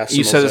fucking decimals.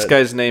 You said this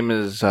guy's name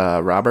is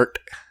Robert?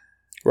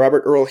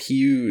 Robert Earl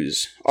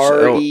Hughes.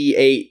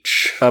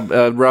 R-E-H.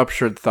 A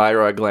ruptured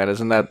thyroid gland.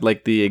 Isn't that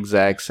like the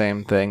exact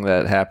same thing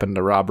that happened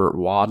to Robert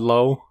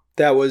Wadlow?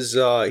 That was,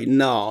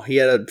 no. He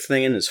had a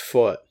thing in his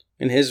foot.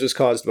 And his was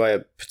caused by a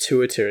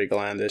pituitary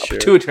gland issue.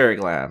 Pituitary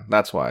gland.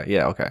 That's why.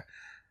 Yeah, okay.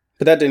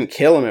 But that didn't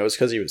kill him. It was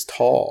because he was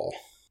tall.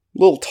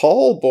 Little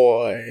tall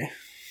boy.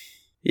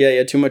 Yeah, he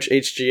had too much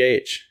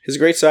HGH. His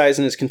great size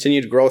and his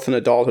continued growth in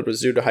adulthood was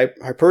due to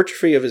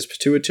hypertrophy of his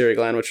pituitary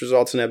gland, which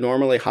results in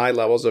abnormally high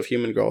levels of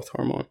human growth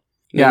hormone.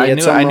 Yeah,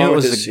 I knew it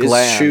was a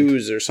gland. His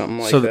shoes or something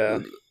like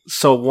that.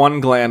 So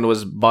one gland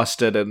was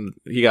busted and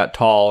he got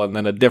tall, and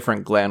then a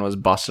different gland was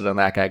busted and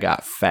that guy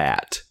got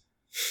fat.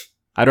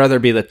 I'd rather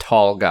be the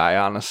tall guy,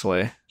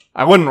 honestly.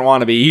 I wouldn't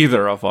want to be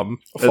either of them.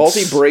 A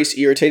faulty brace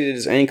irritated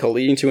his ankle,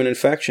 leading to an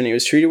infection. He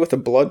was treated with a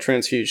blood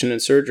transfusion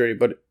and surgery,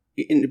 but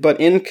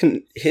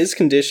his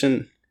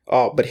condition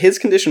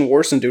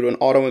worsened due to an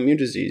autoimmune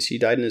disease. He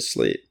died in his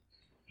sleep.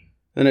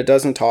 Then it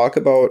doesn't talk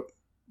about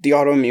the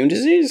autoimmune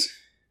disease?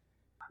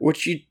 Well,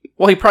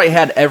 he probably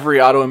had every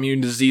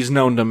autoimmune disease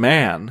known to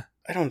man.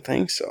 I don't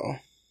think so.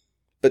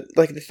 But,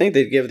 I think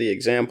they'd give the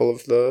example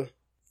of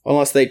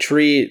unless they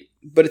treat...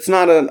 But it's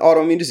not an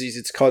autoimmune disease.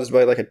 It's caused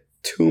by, a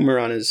tumor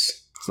on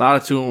his... It's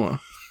not a tumor.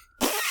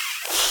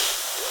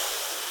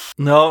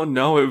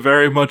 No, it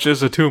very much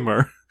is a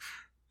tumor.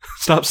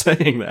 Stop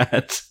saying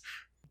that.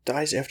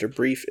 Dies after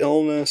brief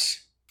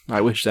illness.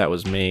 I wish that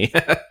was me.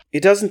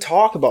 It doesn't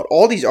talk about...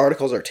 All these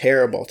articles are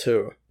terrible,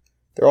 too.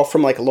 They're all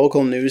from,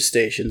 local news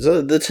stations.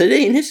 The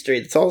Today in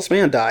History, that's all this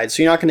man died,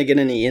 so you're not going to get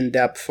any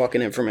in-depth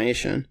fucking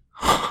information.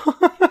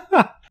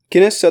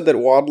 Guinness said that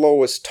Wadlow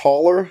was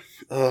taller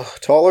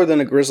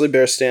than a grizzly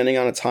bear standing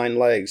on its hind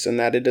legs, and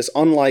that it is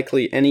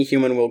unlikely any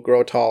human will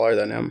grow taller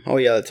than him. Oh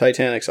yeah, the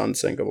Titanic's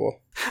unsinkable.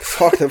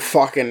 Fuck the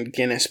fucking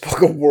Guinness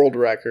Book of World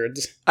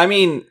Records. I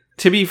mean,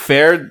 to be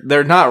fair,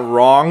 they're not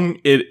wrong.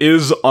 It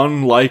is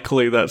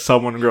unlikely that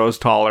someone grows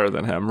taller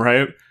than him,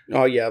 right?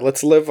 Oh yeah,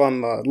 let's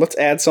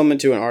add something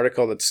to an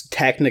article that's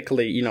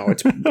technically,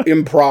 it's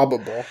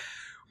improbable.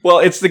 Well,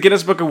 it's the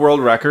Guinness Book of World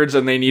Records,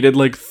 and they needed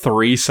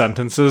 3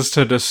 sentences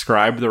to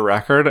describe the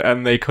record,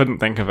 and they couldn't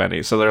think of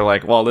any. So they're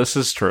like, well, this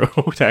is true,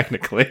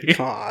 technically.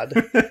 God.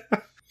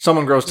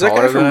 Someone grows taller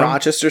than him. Is that guy from him?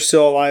 Rochester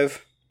still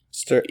alive?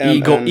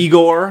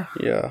 Igor?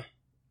 Yeah.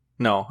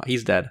 No,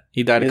 he's dead.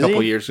 He died a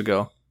couple years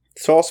ago.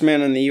 Tallest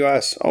man in the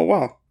U.S. Oh,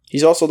 wow.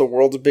 He's also the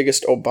world's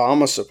biggest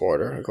Obama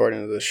supporter,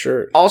 according to this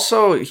shirt.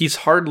 Also, he's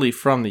hardly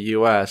from the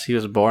U.S. He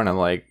was born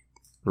in,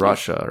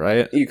 Russia,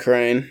 right?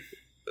 Ukraine.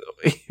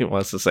 It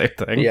was the same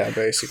thing. Yeah,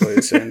 basically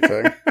the same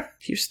thing.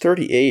 He was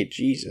 38,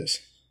 Jesus.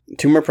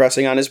 Tumor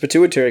pressing on his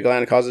pituitary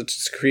gland caused it to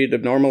secrete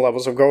abnormal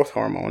levels of growth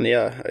hormone,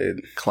 yeah.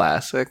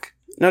 Classic.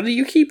 Now, do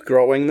you keep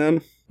growing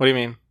then? What do you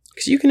mean?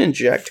 Because you can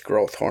inject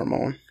growth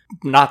hormone.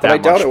 Not that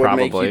much, probably. I doubt it would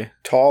make you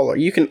taller.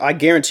 I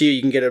guarantee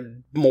you can get a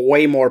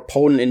way more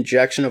potent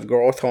injection of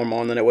growth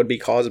hormone than it would be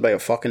caused by a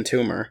fucking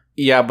tumor.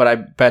 Yeah, but I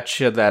bet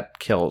you that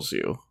kills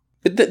you.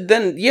 But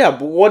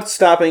but what's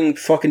stopping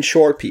fucking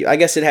short people? I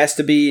guess it has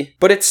to be...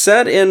 But it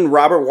said in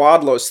Robert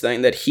Wadlow's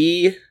thing that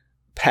he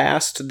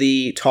passed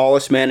the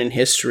tallest man in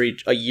history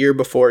a year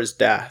before his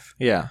death.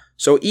 Yeah.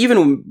 So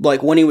even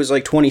like when he was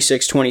like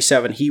 26,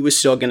 27, he was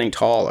still getting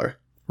taller.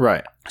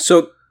 Right.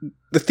 So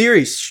the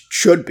theory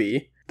should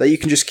be that you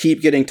can just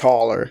keep getting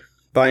taller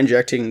by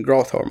injecting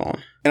growth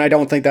hormone. And I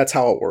don't think that's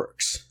how it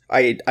works.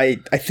 I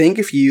think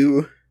if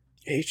you...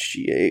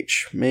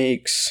 HGH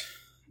makes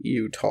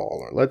you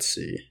taller. Let's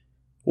see.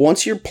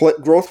 Once your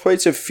growth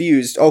plates have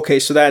fused... Okay,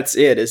 so that's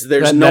it.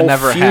 There's no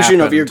fusion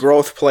happened. Of your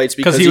growth plates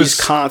because he's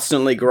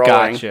constantly growing.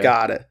 Gotcha.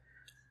 Got it.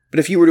 But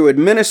if you were to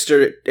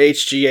administer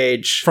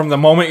HGH... From the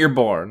moment you're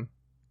born.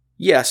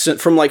 Yes,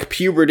 from like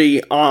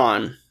puberty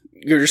on,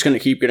 you're just going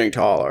to keep getting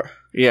taller.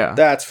 Yeah.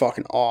 That's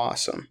fucking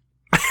awesome.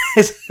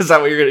 Is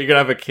that what you're gonna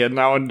have a kid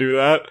now and do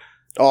that?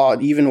 Oh,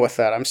 even with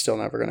that, I'm still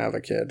never going to have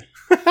a kid.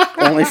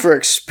 Only for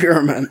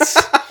experiments.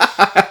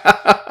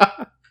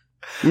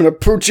 I'm going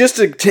to just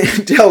to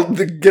tell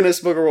the Guinness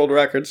Book of World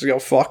Records to go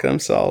fuck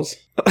themselves.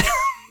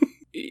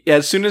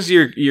 As soon as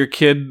your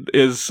kid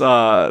is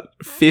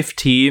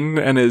 15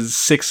 and is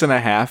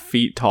 6.5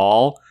 feet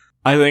tall,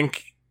 I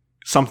think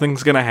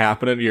something's going to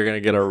happen and you're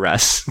going to get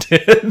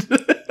arrested.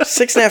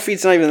 6.5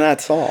 feet's not even that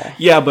tall.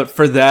 Yeah, but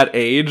for that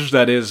age,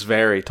 that is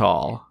very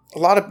tall.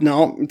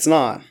 No, it's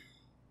not.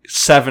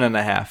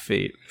 7.5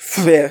 feet.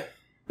 Yeah.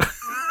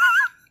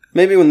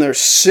 Maybe when they're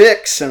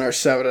 6 and are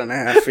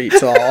 7.5 feet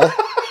tall.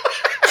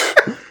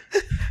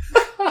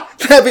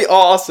 That'd be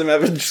awesome,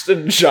 having just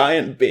a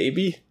giant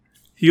baby.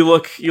 You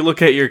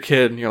look at your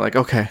kid and you're like,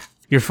 okay,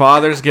 your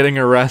father's getting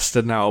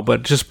arrested now,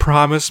 but just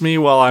promise me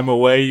while I'm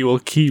away you will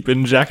keep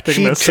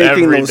injecting this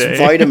every day. Keep taking those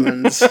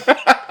vitamins.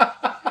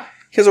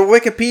 He has a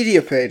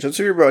Wikipedia page. Let's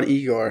hear about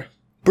Igor.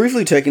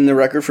 Briefly taking the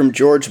record from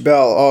George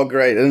Bell. Oh,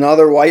 great.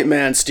 Another white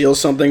man steals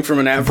something from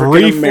an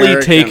African-American.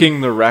 Briefly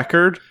taking the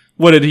record?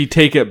 What, did he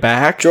take it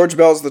back? George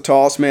Bell's the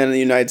tallest man in the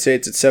United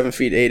States at 7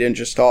 feet 8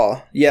 inches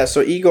tall. Yeah,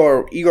 so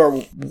Igor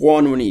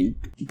won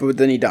but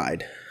then he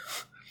died.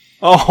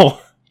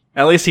 Oh,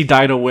 at least he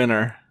died a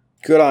winner.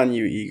 Good on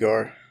you,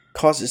 Igor.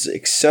 Causes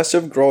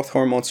excessive growth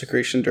hormone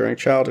secretion during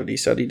childhood. He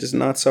said he does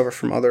not suffer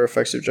from other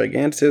effects of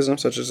gigantism,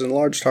 such as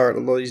enlarged heart,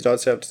 although he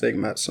does have to take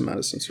some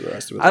medicines for the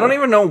rest of his life. I don't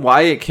even know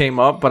why it came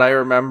up, but I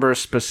remember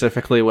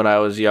specifically when I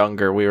was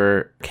younger, we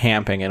were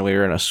camping and we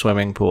were in a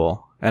swimming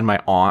pool, and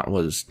my aunt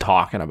was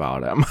talking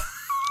about him. I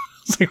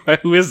was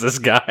like, who is this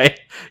guy?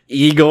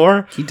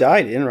 Igor? He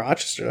died in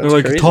Rochester. That's They're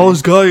like, crazy. the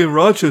tallest guy in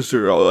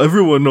Rochester.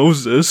 Everyone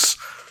knows this.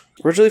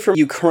 Originally from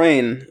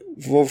Ukraine,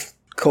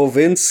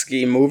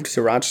 Kovinsky moved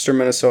to Rochester,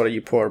 Minnesota,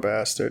 you poor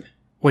bastard.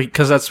 Wait,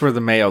 because that's where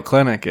the Mayo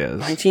Clinic is.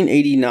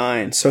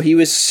 1989. So he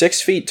was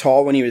 6 feet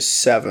tall when he was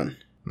 7.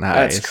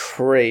 Nice. That's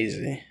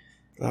crazy.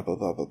 Blah, blah,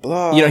 blah, blah,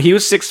 blah. You know, he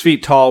was 6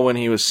 feet tall when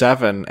he was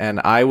 7,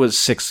 and I was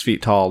 6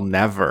 feet tall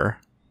never.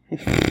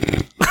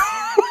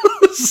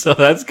 So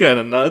that's kind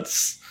of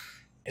nuts.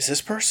 Is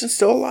this person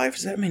still alive?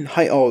 Does that mean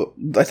height? Oh,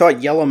 I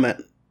thought yellow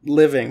meant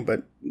living,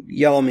 but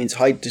yellow means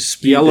height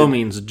disputed. Yellow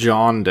means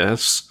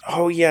jaundice.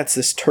 Oh, yeah, it's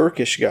this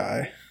Turkish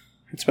guy.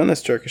 It's been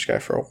this Turkish guy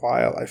for a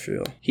while, I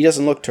feel. He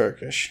doesn't look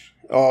Turkish.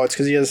 Oh, it's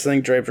because he has this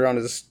thing draped around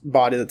his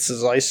body that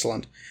says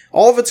Iceland.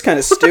 All of it's kind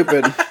of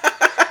stupid.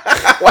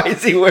 Why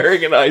is he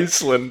wearing an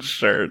Iceland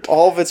shirt?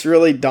 All of it's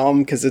really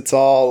dumb because it's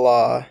all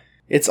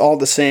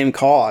the same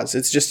cause.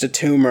 It's just a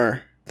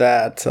tumor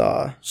that...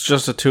 it's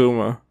just a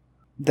tumor.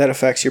 That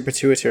affects your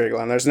pituitary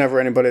gland. There's never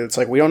anybody that's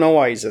like, we don't know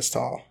why he's this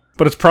tall.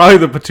 But it's probably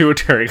the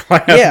pituitary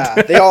gland.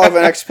 Yeah, they all have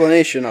an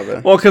explanation of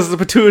it. Well, because the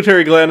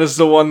pituitary gland is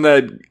the one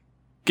that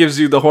gives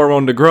you the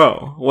hormone to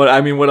grow. What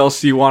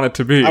else do you want it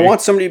to be? I want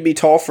somebody to be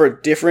tall for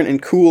a different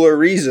and cooler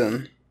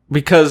reason.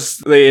 Because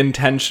they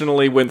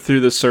intentionally went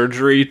through the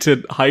surgery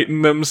to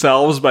heighten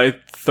themselves by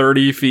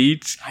 30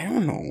 feet? I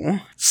don't know.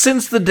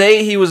 Since the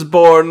day he was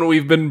born,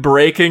 we've been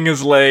breaking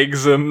his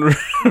legs and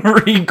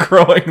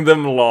regrowing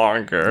them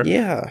longer.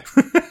 Yeah.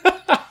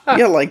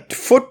 Yeah, like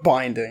foot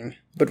binding,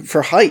 but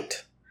for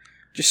height.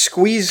 Just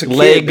squeeze a kid,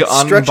 leg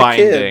stretch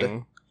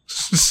unbinding.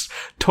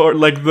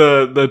 Like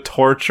the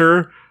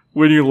torture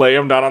when you lay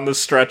him down on the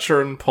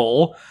stretcher and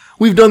pull.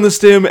 We've done this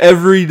to him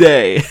every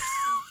day.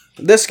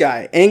 This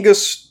guy,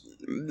 Angus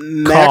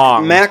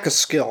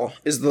Macaskill,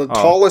 is the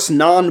tallest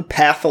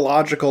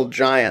non-pathological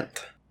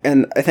giant.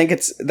 And I think I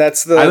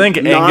think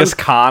Angus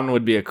Khan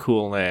would be a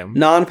cool name.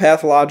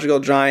 Non-pathological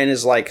giant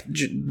is like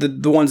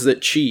the ones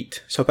that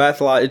cheat. So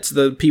it's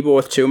the people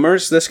with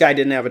tumors. This guy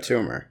didn't have a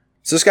tumor.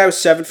 So this guy was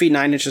 7 feet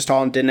 9 inches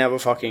tall and didn't have a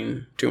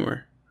fucking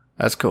tumor.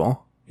 That's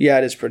cool. Yeah,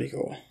 it is pretty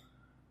cool.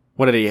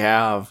 What did he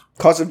have?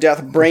 Cause of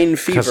death, brain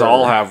fever. Because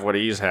I'll have what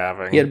he's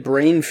having. He had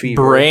brain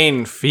fever.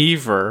 Brain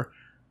fever?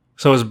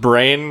 So his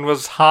brain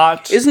was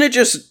hot?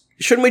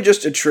 Shouldn't we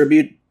just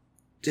attribute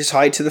his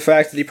height to the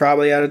fact that he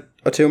probably had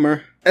a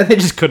tumor? And they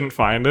just couldn't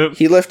find it?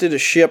 He lifted a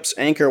ship's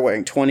anchor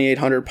weighing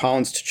 2,800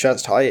 pounds to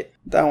chest height.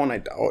 That one I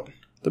doubt.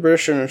 The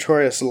British are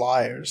notorious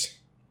liars.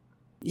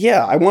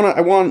 Yeah, I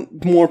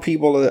want more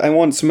people I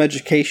want some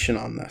education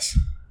on this.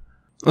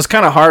 It's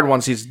kind of hard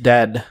once he's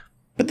dead.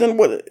 But then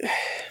what...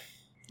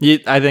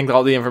 I think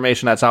all the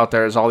information that's out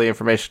there is all the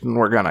information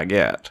we're gonna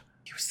get.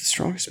 He was the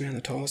strongest man, the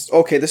tallest.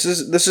 Okay, this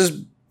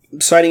is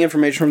citing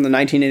information from the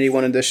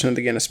 1981 edition of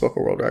the Guinness Book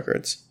of World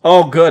Records.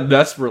 Oh, good.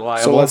 That's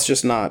reliable. So let's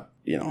just not,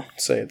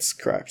 say it's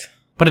correct.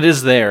 But it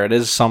is there. It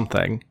is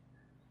something.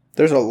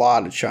 There's a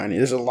lot of Chinese.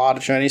 There's a lot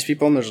of Chinese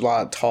people, and there's a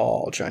lot of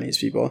tall Chinese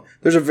people.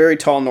 There's a very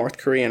tall North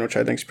Korean, which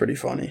I think is pretty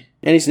funny.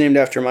 And he's named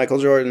after Michael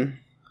Jordan.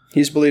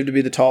 He's believed to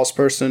be the tallest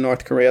person in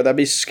North Korea. That'd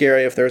be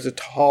scary if there was a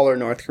taller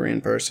North Korean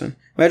person.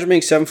 Imagine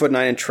being 7'9"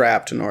 and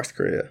trapped in North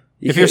Korea.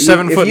 If you're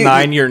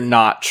 7'9", you're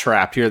not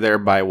trapped. You're there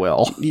by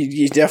will.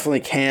 You definitely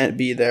can't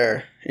be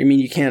there. I mean,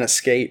 you can't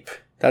escape.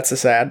 That's the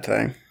sad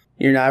thing.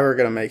 You're never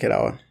gonna make it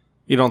out.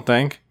 You don't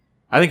think?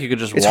 I think you could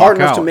just It's walk hard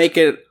enough out. to make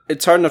it.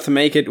 It's hard enough to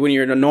make it when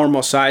you're in a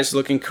normal size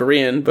looking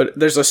Korean, but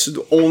there's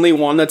only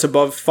one that's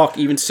above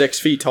even 6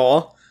 feet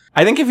tall.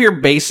 I think if you're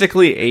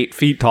basically 8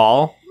 feet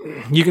tall,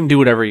 you can do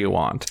whatever you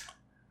want.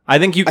 I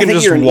think you can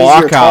just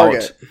walk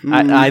out.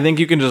 I think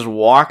you can just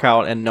walk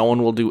out and no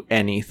one will do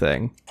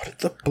anything. What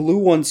do the blue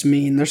ones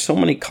mean? There's so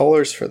many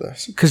colors for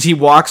this. Because he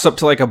walks up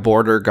to like a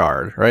border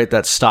guard, right?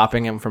 That's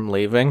stopping him from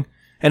leaving.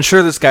 And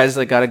sure, this guy's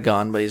like got a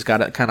gun, but he's got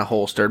it kind of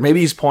holstered.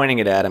 Maybe he's pointing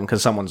it at him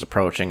because someone's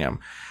approaching him.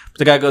 But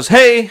the guy goes,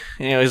 hey!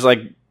 He's like,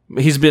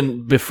 he's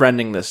been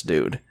befriending this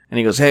dude. And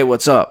he goes, hey,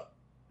 what's up?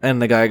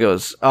 And the guy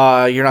goes,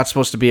 you're not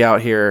supposed to be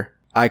out here.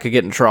 I could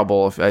get in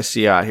trouble if I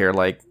see you out here.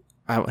 Like,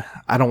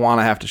 I don't want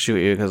to have to shoot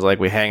you because, like,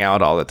 we hang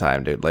out all the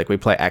time, dude. Like, we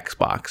play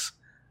Xbox.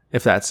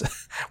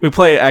 We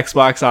play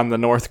Xbox on the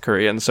North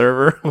Korean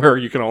server where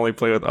you can only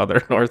play with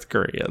other North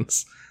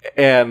Koreans.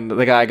 And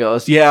the guy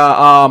goes,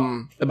 yeah,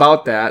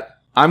 about that,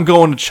 I'm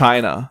going to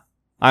China.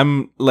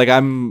 I'm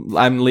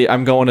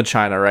going to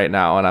China right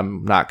now and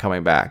I'm not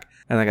coming back.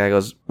 And the guy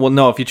goes, well,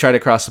 no, if you try to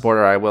cross the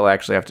border, I will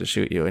actually have to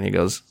shoot you. And he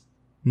goes,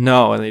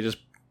 no. And he just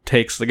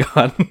takes the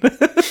gun.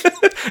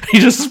 He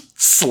just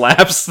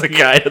slaps the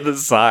guy to the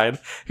side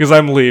because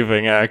I'm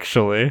leaving,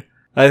 actually.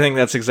 I think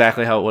that's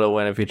exactly how it would have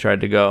went if he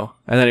tried to go.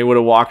 And then he would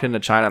have walked into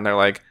China and they're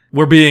like,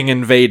 we're being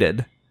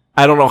invaded.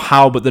 I don't know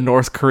how, but the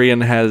North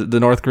Koreans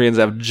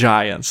have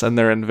giants and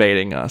they're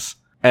invading us.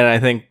 And I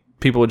think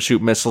people would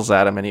shoot missiles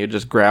at him and he would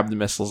just grab the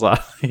missiles out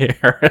of the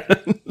air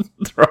and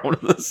throw them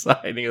to the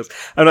side. And he goes,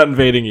 I'm not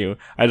invading you.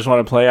 I just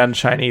want to play on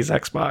Chinese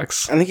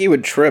Xbox. I think he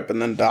would trip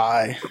and then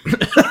die.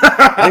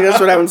 I think that's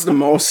what happens to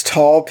most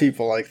tall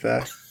people like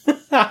that.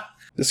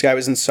 This guy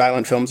was in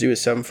silent films. He was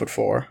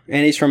 7'4",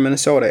 and he's from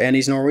Minnesota, and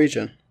he's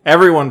Norwegian.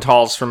 Everyone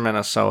tall's from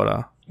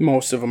Minnesota.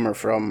 Most of them are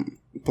from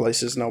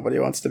places nobody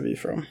wants to be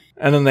from.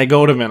 And then they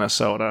go to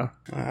Minnesota.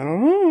 I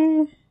don't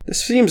know.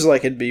 This seems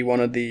like it'd be one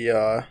of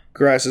the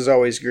grass is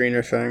always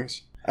greener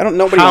things.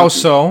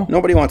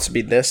 Nobody wants to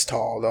be this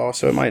tall, though,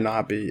 so it might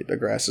not be the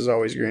grass is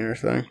always greener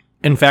thing.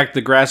 In fact,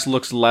 the grass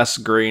looks less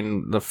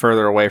green the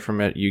further away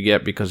from it you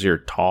get because you're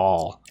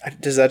tall.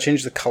 Does that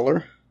change the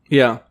color?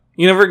 Yeah.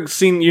 You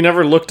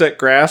never looked at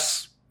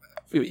grass?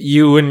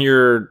 You and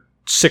your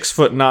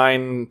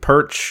 6'9"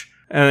 perch,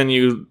 and then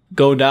you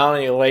go down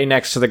and you lay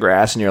next to the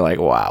grass and you're like,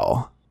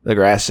 wow, the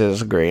grass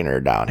is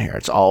greener down here.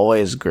 It's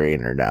always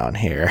greener down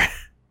here.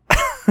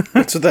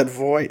 What's with that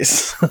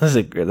voice?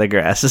 The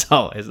grass is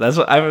always. That's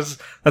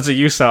what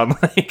you sound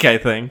like, I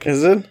think.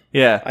 Is it?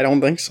 Yeah. I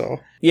don't think so.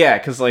 Yeah,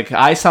 because like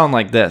I sound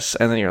like this,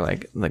 and then you're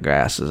like, the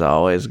grass is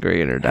always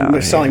greener down here.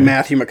 They're sounding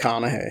Matthew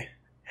McConaughey.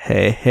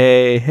 Hey,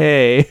 hey,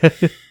 hey.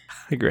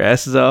 The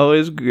grass is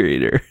always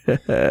greener.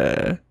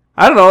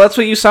 I don't know. That's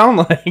what you sound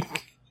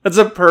like. That's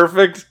a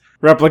perfect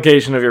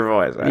replication of your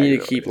voice. You need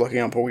to keep looking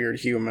up Weird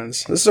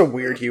Humans. This is a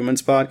Weird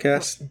Humans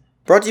podcast.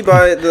 Brought to you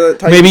by the...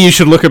 Maybe you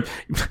should look up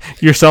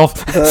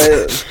yourself.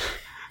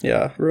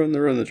 Yeah, ruin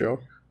the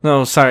joke.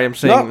 No, sorry, I'm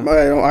saying... No,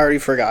 I already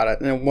forgot it,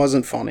 and it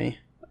wasn't funny.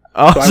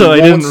 Oh, so I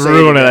didn't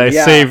ruin it. I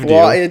saved you.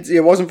 Well,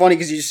 it wasn't funny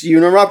because you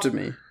interrupted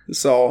me.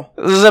 So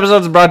this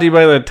episode's brought to you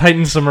by the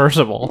Titan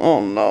Submersible.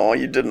 Oh no,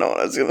 you didn't know what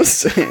I was gonna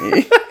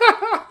say.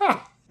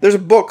 There's a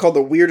book called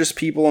The Weirdest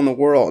People in the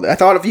World. I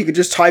thought if you could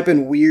just type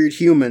in weird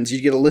humans,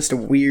 you'd get a list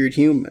of weird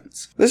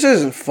humans. This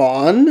isn't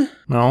fun.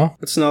 No?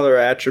 That's another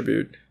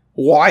attribute.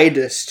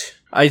 Widest.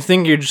 I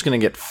think you're just gonna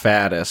get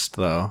fattest,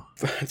 though.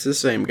 It's the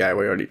same guy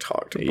we already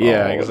talked about.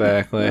 Yeah,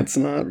 exactly. That's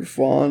not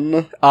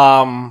fun.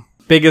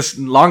 Biggest,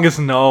 longest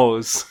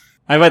nose.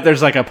 I bet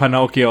there's like a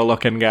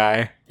Pinocchio-looking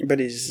guy. But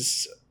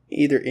he's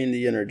either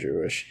Indian or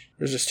Jewish.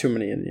 There's just too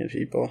many Indian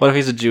people. What if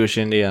he's a Jewish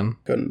Indian?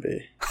 Couldn't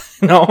be.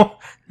 No?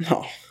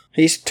 No.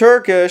 He's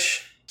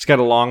Turkish. He's got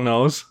a long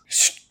nose.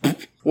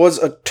 Was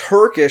a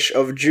Turkish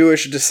of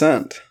Jewish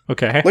descent.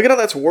 Okay. Look at how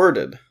that's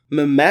worded.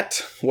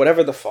 Mehmet,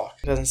 whatever the fuck.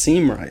 It doesn't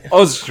seem right.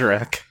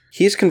 Ozrek.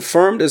 He's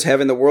confirmed as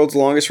having the world's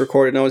longest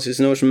recorded nose. His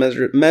nose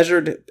measured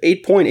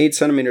 8.8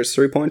 centimeters,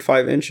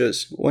 3.5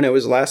 inches, when it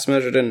was last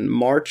measured in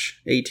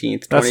March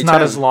 18th, 2010. That's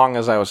not as long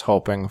as I was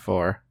hoping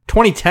for.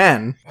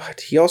 2010?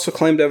 What? He also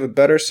claimed to have a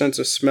better sense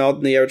of smell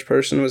than the average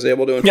person was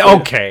able to... Yeah,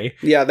 okay.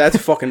 Yeah, that's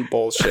fucking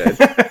bullshit.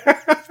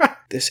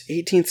 This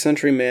 18th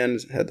century man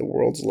had the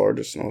world's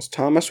largest nose.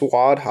 Thomas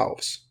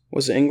Wadhouse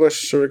was an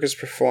English circus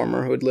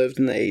performer who had lived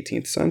in the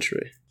 18th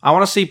century. I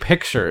want to see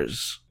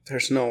pictures.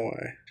 There's no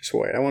way. Just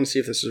wait. I want to see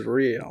if this is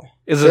real.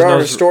 Is There his are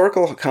nose-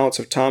 historical accounts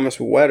of Thomas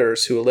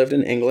Wetters, who lived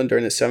in England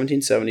during the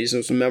 1770s and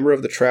was a member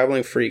of the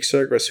traveling freak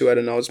circus who had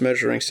a nose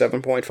measuring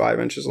 7.5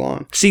 inches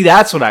long. See,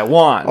 that's what I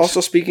want.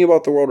 Also, speaking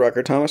about the world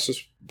record, Thomas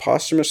was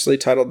posthumously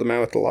titled the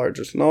man with the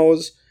largest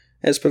nose.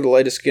 As per the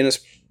latest Guinness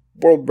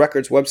World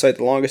Records website,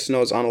 the longest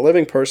nose on a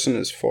living person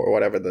is for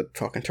whatever the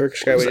fucking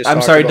Turkish guy we just I'm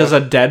talked sorry, about. does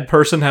a dead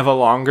person have a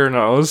longer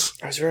nose?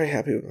 I was very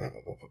happy with blah,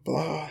 blah, blah, blah,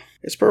 blah.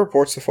 As per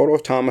reports, the photo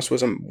of Thomas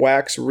was a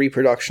wax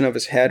reproduction of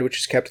his head, which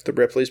is kept at the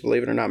Ripley's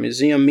Believe It or Not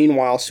Museum.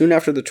 Meanwhile, soon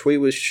after the tweet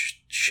was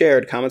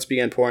shared, comments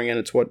began pouring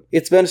in.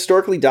 It's been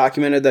historically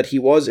documented that he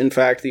was, in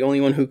fact, the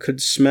only one who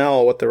could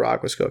smell what The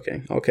Rock was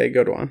cooking. Okay,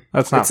 good one.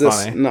 That's not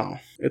funny. No,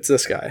 it's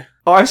this guy.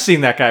 Oh, I've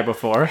seen that guy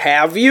before.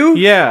 Have you?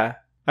 Yeah,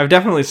 I've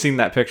definitely seen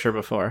that picture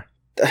before.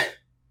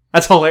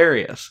 That's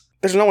hilarious.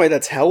 There's no way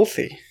that's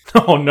healthy.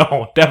 Oh,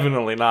 no,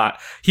 definitely not.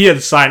 He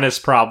had sinus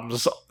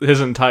problems his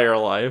entire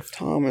life.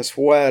 Thomas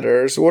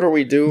Wetters, what are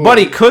we doing? But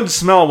he could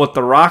smell what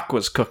The Rock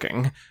was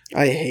cooking.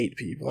 I hate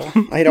people.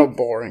 I hate how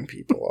boring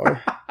people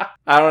are.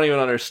 I don't even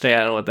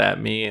understand what that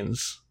means.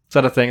 Is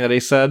that a thing that he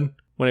said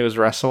when he was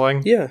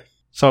wrestling? Yeah.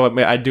 So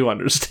I do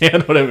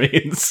understand what it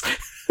means.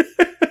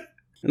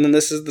 And then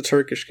this is the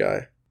Turkish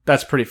guy.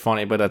 That's pretty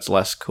funny, but that's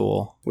less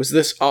cool. Was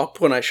this up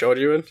when I showed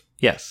you it?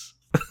 Yes.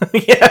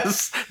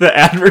 Yes, the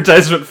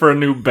advertisement for a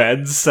new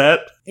bed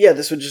set. Yeah,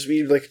 this would just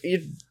be like,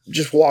 you'd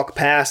just walk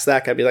past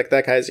that guy, be like,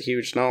 that guy has a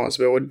huge nose,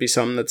 but it would be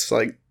something that's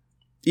like,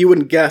 you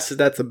wouldn't guess that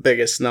that's the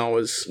biggest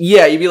nose.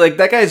 Yeah, you'd be like,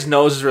 that guy's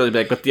nose is really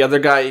big, but the other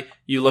guy,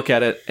 you look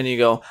at it and you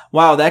go,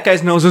 wow, that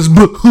guy's nose is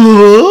No,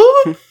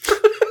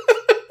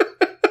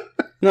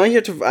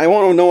 I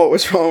want to know what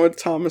was wrong with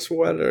Thomas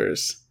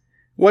Wetters.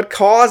 What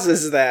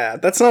causes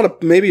that? That's not a,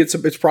 maybe it's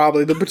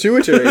probably the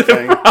pituitary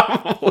thing.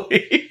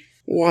 Probably.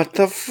 What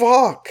the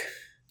fuck?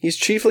 He's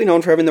chiefly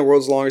known for having the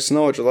world's longest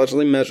nose, which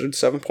allegedly measured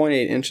 7.8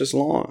 inches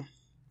long.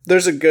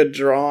 There's a good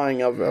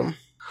drawing of him.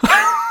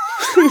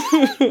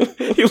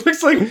 He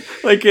looks like a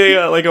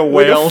whale like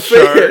a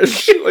shark.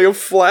 fish, like a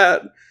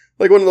flat,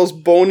 like one of those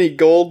bony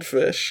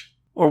goldfish.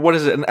 Or what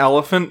is it, an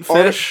elephant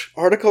fish?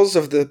 Articles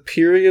of the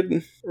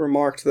period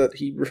remarked that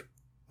he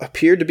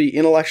appeared to be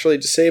intellectually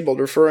disabled,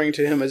 referring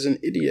to him as an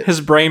idiot. His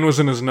brain was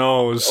in his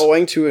nose.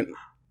 Owing to an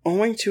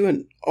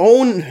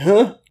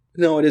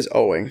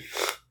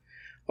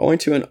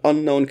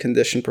unknown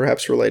condition,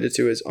 perhaps related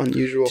to his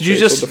unusual Did you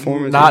facial just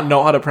deformity. not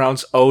know how to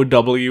pronounce Owing?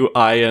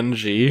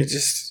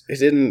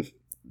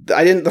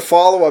 The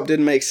follow-up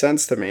didn't make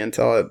sense to me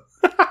until it...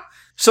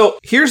 So,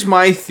 here's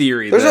my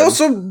theory. There's then.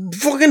 also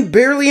fucking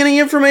barely any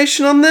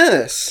information on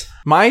this.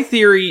 My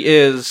theory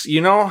is,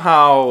 you know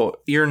how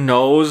your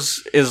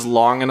nose is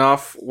long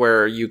enough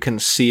where you can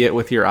see it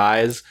with your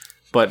eyes,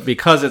 but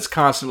because it's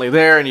constantly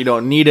there and you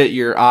don't need it,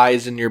 your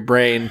eyes and your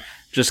brain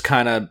just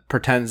kind of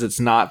pretends it's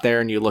not there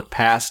and you look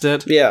past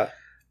it? Yeah.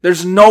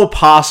 There's no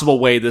possible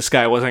way this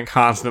guy wasn't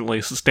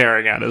constantly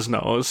staring at his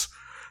nose.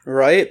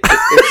 Right?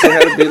 It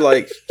had to be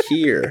like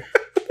here.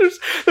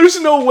 There's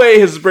no way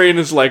his brain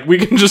is like, we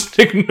can just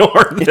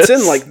ignore this. It's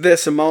in like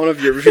this amount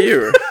of your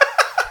view.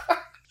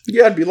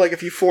 Yeah, it'd be like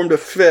if you formed a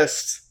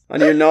fist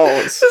on your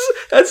nose.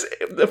 That's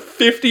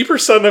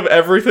 50% of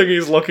everything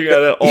he's looking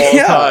at all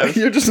times.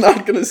 You're just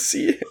not gonna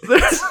see it.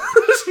 There's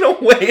no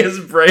way his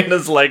brain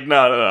is like,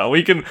 no.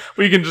 We can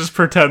just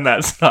pretend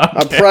that's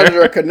not A there.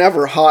 predator could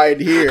never hide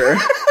here.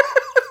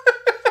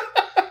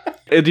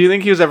 Do you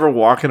think he was ever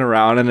walking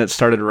around and it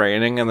started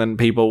raining and then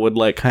people would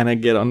like kind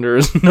of get under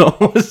his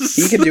nose?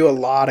 He could do a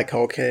lot of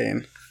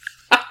cocaine.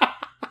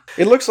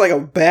 It looks like a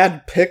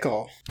bad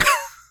pickle.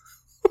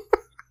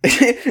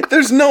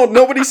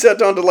 Nobody sat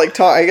down to like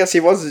talk. I guess he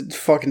wasn't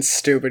fucking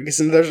stupid because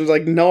there's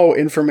like no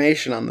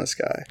information on this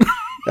guy.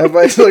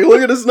 Everybody's like,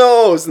 look at his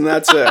nose, and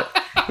that's it.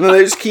 And then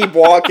they just keep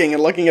walking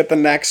and looking at the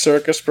next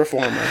circus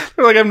performer.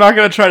 They're like, I'm not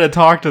going to try to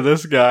talk to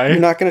this guy. You're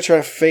not going to try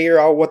to figure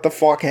out what the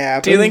fuck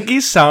happened. Do you think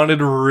he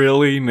sounded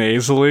really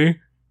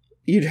nasally?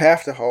 You'd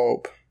have to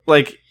hope.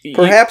 Like,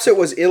 perhaps it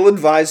was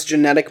ill-advised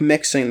genetic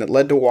mixing that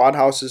led to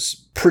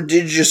Wadhouse's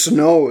prodigious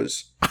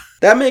nose.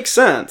 That makes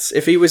sense.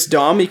 If he was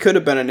dumb, he could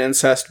have been an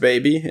incest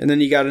baby, and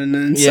then you got an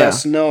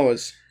incest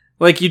nose.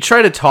 Like, you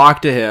try to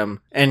talk to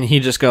him, and he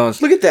just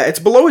goes, Look at that, it's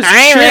below his chin.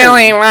 I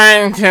really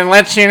want to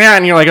let you know.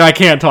 And you're like, I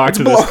can't talk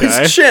to Below this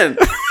guy. his chin.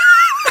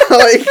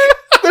 Like,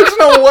 there's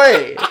no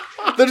way.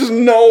 There's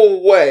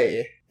no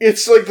way.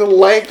 It's like the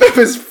length of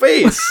his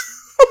face.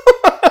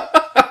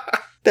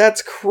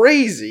 That's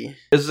crazy.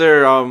 Is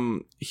there,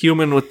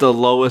 human with the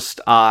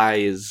lowest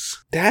eyes?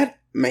 That,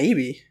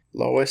 maybe.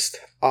 Lowest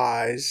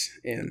eyes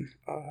in,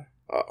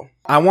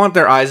 I want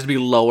their eyes to be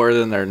lower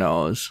than their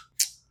nose.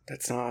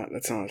 That's not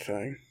a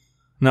thing.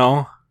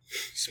 No?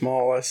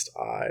 Smallest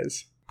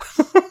eyes.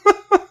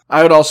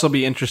 I would also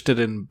be interested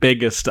in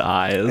biggest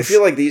eyes. I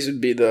feel like these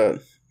would be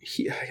the,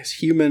 I guess,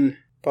 human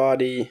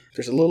body.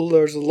 There's a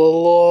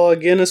little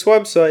Guinness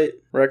website.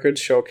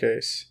 Records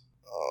showcase.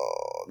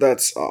 Oh,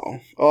 that's,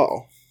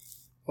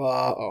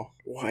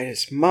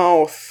 Whitest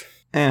mouth.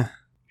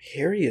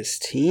 Hairiest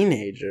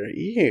teenager.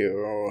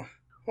 Ew.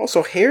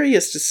 Also, hairy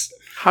is just...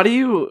 How do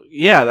you...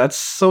 Yeah, that's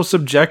so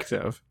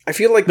subjective. I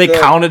feel like they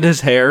counted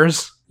his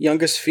hairs.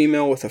 Youngest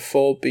female with a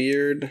full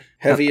beard.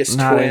 Heaviest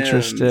not twins.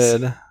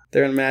 Interested.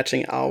 They're in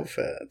matching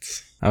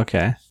outfits.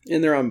 Okay.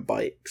 And they're on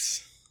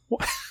bikes.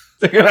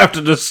 They're going to have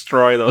to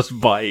destroy those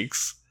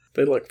bikes.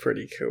 They look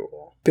pretty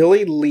cool.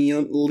 Billy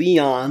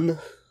Leon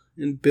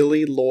and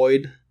Billy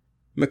Lloyd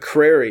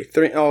McCrary.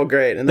 Oh,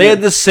 great. And they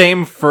had the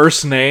same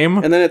first name?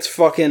 And then it's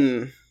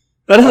fucking...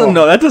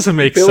 That doesn't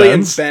make Billy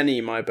sense. Billy and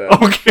Benny, my bad.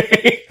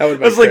 Okay. That would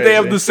be It's like they crazy.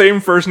 have the same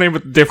first name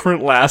with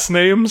different last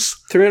names.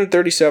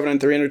 337 and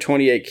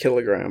 328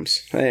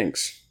 kilograms.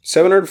 Thanks.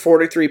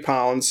 743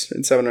 pounds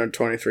and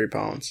 723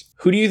 pounds.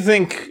 Who do you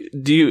think...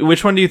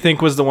 Which one do you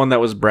think was the one that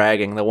was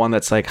bragging? The one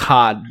that's like,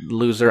 ha,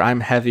 loser,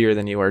 I'm heavier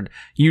than you. Or,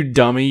 you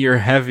dummy, you're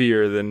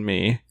heavier than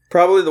me.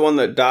 Probably the one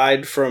that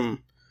died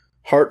from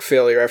heart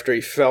failure after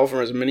he fell from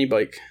his mini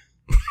bike.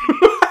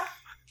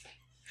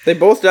 They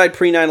both died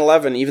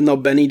pre-9/11, even though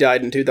Benny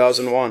died in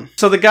 2001.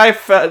 So the guy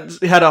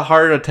had a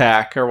heart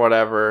attack or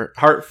whatever.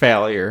 Heart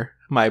failure.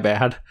 My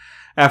bad.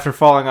 After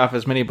falling off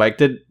his mini bike.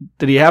 Did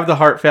he have the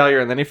heart failure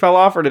and then he fell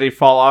off? Or did he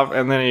fall off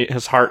and then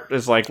his heart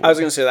is like... I was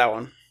going to say that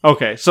one.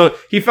 Okay, so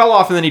he fell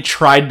off and then he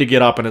tried to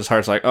get up and his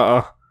heart's like,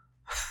 Yeah,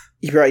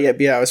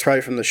 it was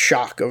probably from the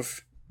shock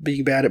of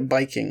being bad at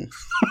biking.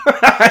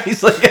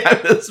 He's like,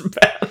 I'm this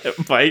bad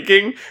at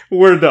biking?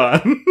 We're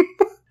done.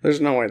 There's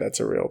no way that's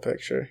a real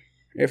picture.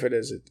 If it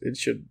is, it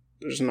should...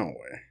 There's no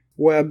way.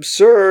 Web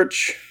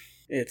search.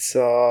 It's,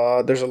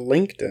 there's a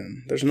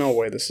LinkedIn. There's no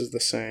way this is the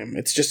same.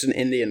 It's just an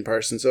Indian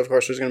person, so of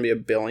course there's going to be a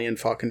billion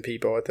fucking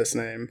people with this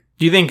name.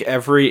 Do you think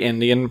every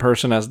Indian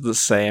person has the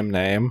same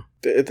name?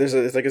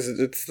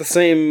 It's the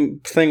same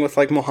thing with,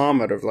 like,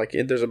 Muhammad, of, like,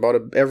 there's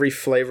about every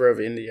flavor of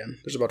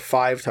Indian. There's about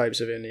 5 types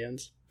of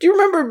Indians. Do you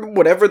remember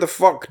whatever the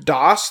fuck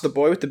Das, the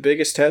boy with the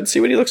biggest head? See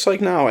what he looks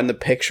like now, and the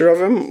picture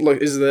of him,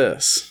 look, is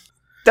this.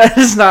 That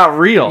is not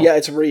real. Yeah,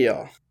 it's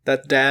real.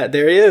 That dad,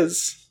 there he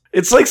is.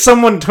 It's like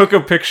someone took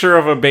a picture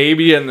of a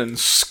baby and then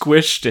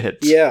squished it.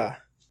 Yeah.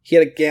 He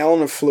had a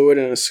gallon of fluid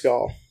in his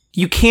skull.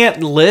 You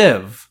can't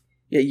live.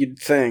 Yeah, you'd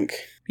think.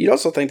 You'd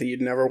also think that you'd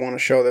never want to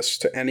show this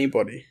to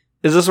anybody.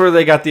 Is this where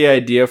they got the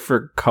idea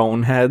for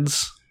cone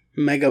heads?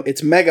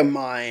 It's Mega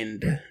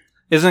Mind.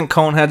 Isn't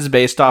cone heads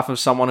based off of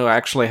someone who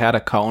actually had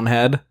a cone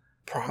head?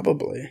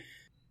 Probably.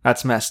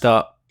 That's messed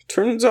up.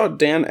 Turns out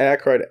Dan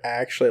Aykroyd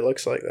actually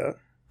looks like that.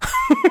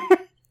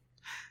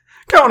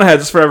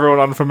 Coneheads, for everyone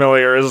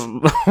unfamiliar, is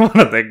one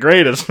of the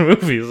greatest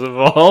movies of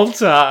all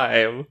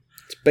time.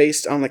 It's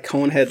based on the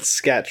Conehead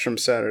sketch from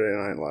Saturday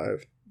Night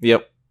Live.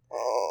 Yep.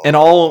 And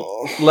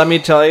let me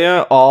tell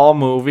you, all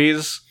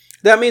movies...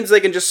 That means they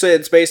can just say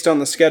it's based on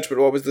the sketch, but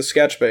what was the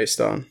sketch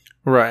based on?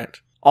 Right.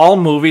 All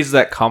movies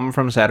that come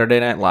from Saturday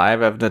Night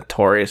Live have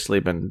notoriously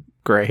been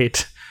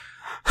great.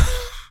 I'm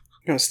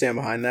going to stand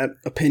behind that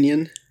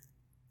opinion.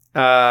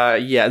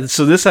 Yeah,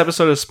 so this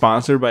episode is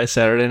sponsored by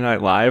Saturday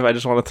Night Live. I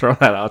just want to throw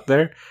that out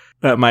there.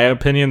 That my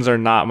opinions are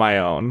not my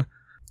own.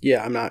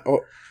 Yeah, I'm not... Oh,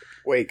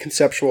 wait,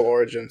 conceptual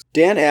origins.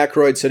 Dan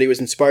Aykroyd said he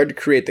was inspired to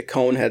create the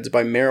Coneheads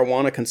by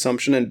marijuana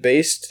consumption and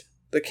based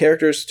the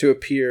characters to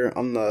appear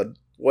on the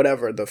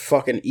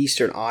fucking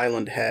Eastern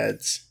Island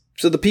heads.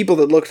 So the people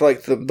that looked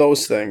like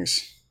those things,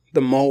 the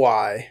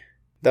Moai,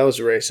 those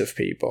race of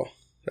people,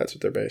 that's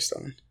what they're based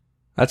on.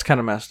 That's kind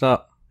of messed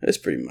up. It's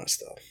pretty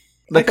messed up.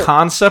 The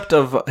concept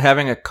of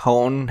having a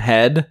cone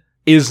head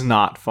is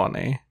not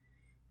funny.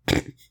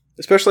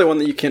 Especially one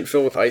that you can't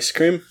fill with ice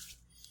cream.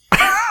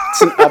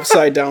 It's an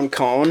upside down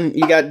cone.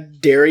 You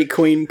got Dairy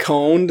Queen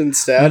coned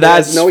instead.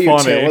 That's it has no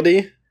funny.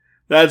 utility.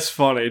 That's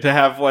funny, to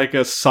have like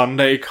a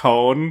sundae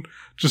cone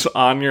just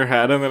on your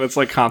head and then it's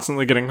like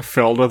constantly getting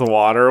filled with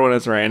water when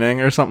it's raining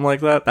or something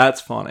like that.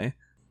 That's funny.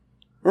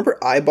 Remember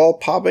eyeball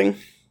popping?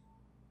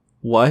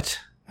 What?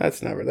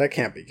 That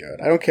can't be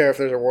good. I don't care if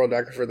there's a world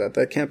record for that.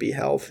 That can't be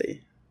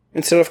healthy.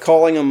 Instead of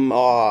calling them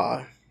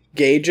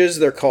gauges,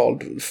 they're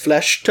called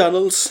flesh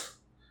tunnels.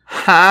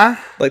 Huh?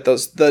 Like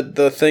those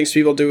the things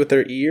people do with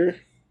their ear.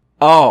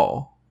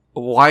 Oh.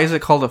 Why is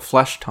it called a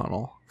flesh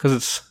tunnel? Because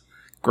it's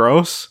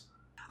gross?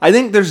 I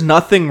think there's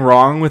nothing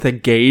wrong with a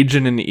gauge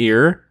in an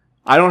ear.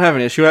 I don't have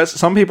an issue with it.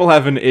 Some people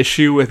have an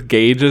issue with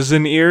gauges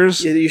in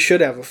ears. Yeah, you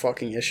should have a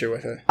fucking issue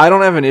with it. I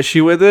don't have an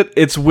issue with it.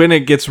 It's when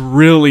it gets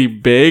really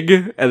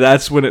big, and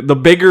that's when the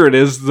bigger it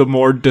is, the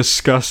more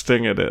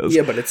disgusting it is.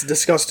 Yeah, but it's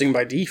disgusting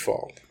by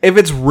default. If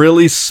it's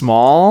really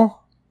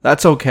small,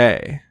 that's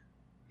okay.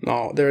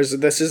 No,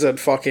 this is a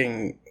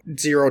fucking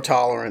zero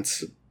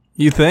tolerance.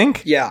 You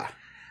think? Yeah.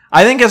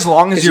 I think as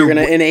long as you're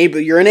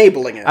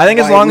enabling it. I think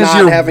as long as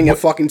you're having a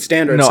fucking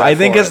standard. No, I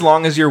think as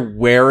long as you're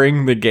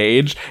wearing the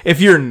gauge.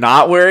 If you're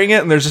not wearing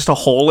it and there's just a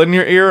hole in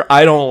your ear,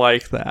 I don't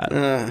like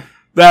that.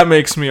 That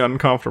makes me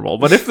uncomfortable.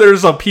 But if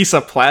there's a piece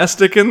of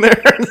plastic in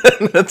there,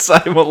 then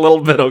I'm a little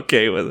bit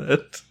okay with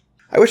it.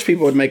 I wish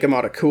people would make them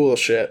out of cool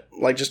shit,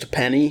 like just a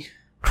penny.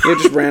 You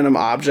know, just random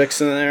objects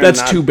in there.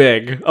 That's too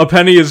big. A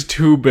penny is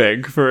too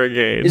big for a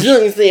gauge. As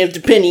long as they have the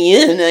penny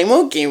in, I'm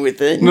okay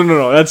with it.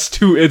 No. It's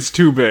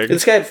too big.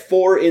 This guy had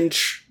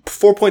 4-inch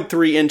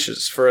 4.3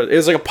 inches for it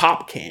was like a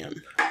pop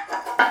can.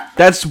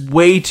 That's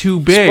way too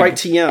big. Sprite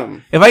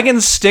TM. If I can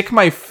stick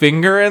my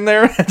finger in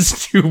there,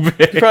 that's too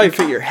big. You probably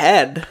fit your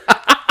head.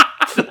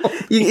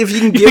 If you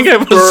can You think I give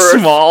have birth, a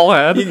small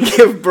head? you can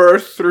give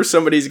birth through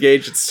somebody's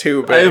gauge. It's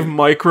too big. I have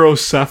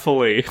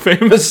microcephaly,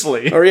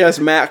 famously. Or yes,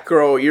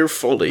 macro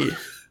earfully.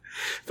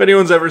 If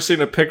anyone's ever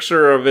seen a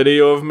picture or a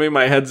video of me,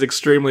 my head's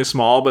extremely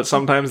small, but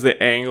sometimes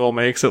the angle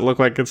makes it look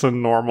like it's a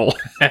normal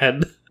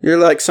head. You're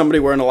like somebody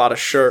wearing a lot of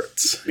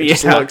shirts. It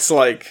just looks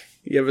like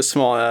you have a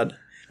small head.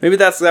 Maybe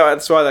that's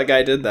why that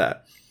guy did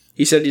that.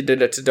 He said he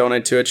did it to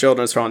donate to a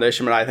children's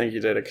foundation, but I think he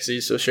did it because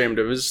he's ashamed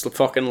of his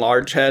fucking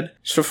large head.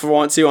 So for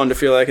once he wanted to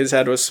feel like his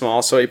head was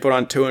small, so he put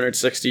on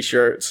 260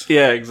 shirts.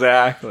 Yeah,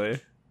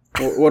 exactly.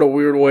 What a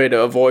weird way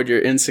to avoid your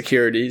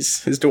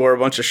insecurities, is to wear a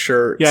bunch of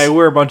shirts. Yeah, I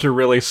wear a bunch of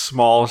really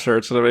small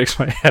shirts and it makes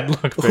my head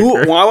look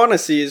bigger. What I want to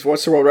see is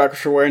what's the world record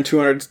for wearing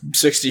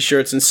 260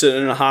 shirts and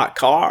sitting in a hot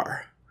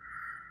car?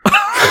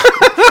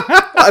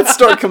 Let's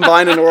start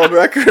combining world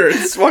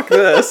records. Fuck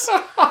this.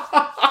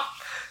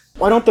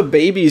 Why don't the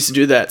babies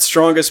do that?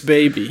 Strongest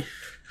baby.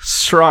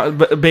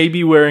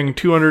 Baby wearing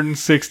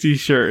 260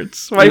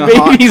 shirts. My In a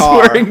hot baby's car.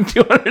 wearing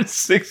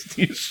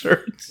 260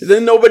 shirts.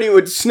 Then nobody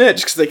would snitch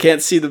because they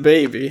can't see the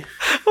baby.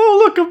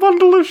 Oh, look, a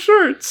bundle of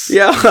shirts.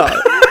 Yeah.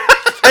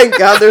 Thank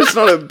God there's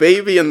not a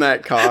baby in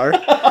that car.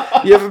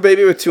 You have a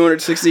baby with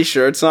 260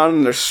 shirts on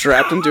and they're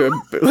strapped into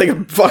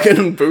a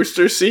fucking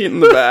booster seat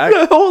in the back.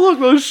 Oh, look,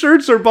 those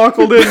shirts are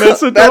buckled in.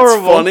 That's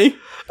adorable. That's funny.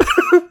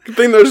 Good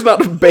thing there's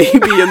not a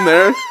baby in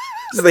there.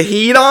 Is the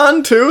heat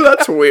on too?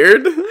 That's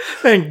weird.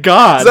 Thank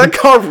God. Is that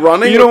car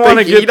running? You don't want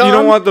want to to get. You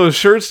don't want those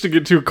shirts to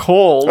get too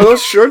cold. Are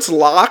those shirts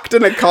locked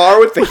in a car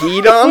with the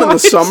heat on in the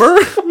summer?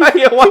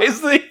 Why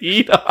is the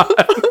heat on?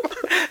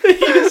 The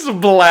heat is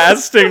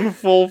blasting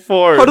full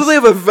force. How do they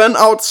have a vent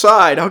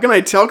outside? How can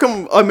I tell? How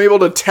come I'm able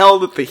to tell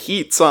that the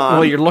heat's on?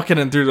 Well, you're looking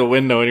in through the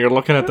window and you're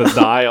looking at the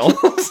dial.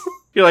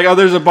 You're like, oh,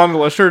 there's a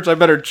bundle of shirts. I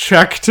better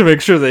check to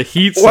make sure the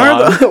heat's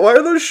on. Why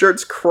are those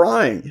shirts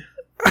crying?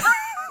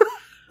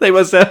 They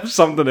must have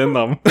something in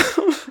them,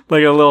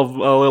 like a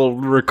little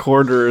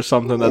recorder or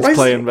something that's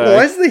playing back.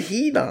 Why is the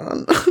heat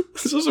on?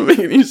 This doesn't make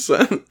any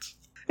sense.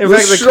 In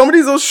fact,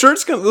 those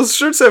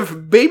shirts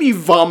have baby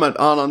vomit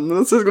on them.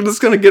 This is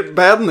going to get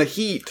bad in the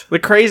heat. the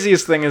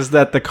craziest thing is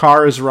that the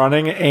car is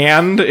running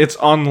and it's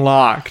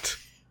unlocked.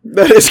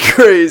 That is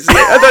crazy.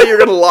 I thought you were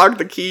going to lock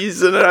the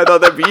keys in it. I thought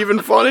that'd be even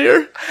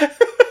funnier.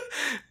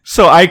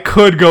 So I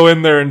could go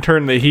in there and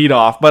turn the heat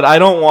off, but I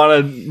don't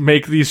want to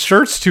make these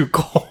shirts too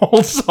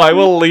cold, so I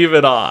will leave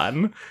it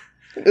on.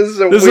 This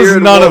is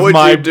none of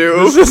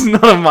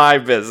my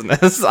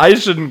business. I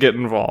shouldn't get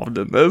involved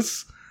in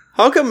this.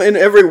 How come in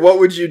every What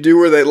Would You Do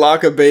where they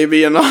lock a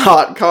baby in a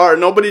hot car,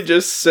 nobody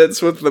just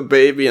sits with the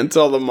baby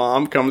until the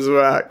mom comes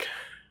back?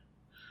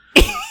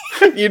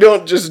 You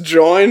don't just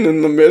join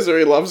in the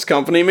misery loves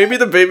company. Maybe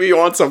the baby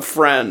wants a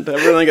friend.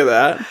 Ever think of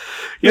that?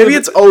 Maybe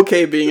it's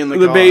okay being in the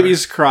car. The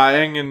baby's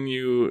crying and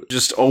you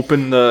just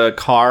open the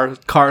car.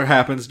 Car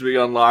happens to be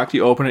unlocked.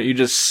 You open it. You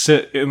just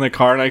sit in the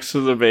car next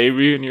to the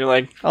baby and you're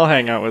like, I'll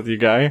hang out with you,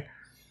 guy.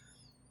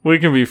 We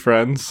can be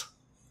friends.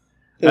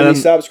 And then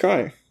he stops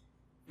crying.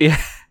 Yeah.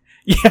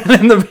 Yeah, and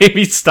then the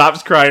baby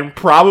stops crying.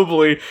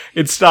 Probably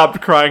it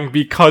stopped crying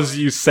because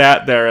you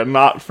sat there and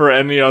not for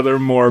any other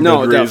morbid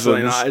reasons. No,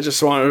 definitely not. I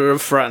just wanted a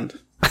friend.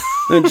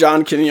 And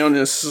John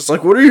Quinones is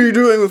like, what are you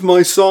doing with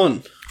my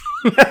son?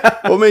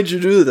 What made you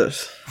do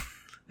this?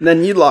 And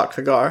then you lock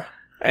the car.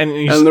 And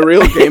the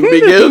real game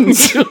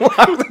begins. You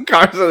lock the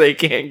car so they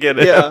can't get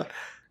in. Yeah.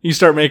 You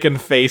start making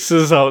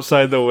faces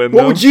outside the window.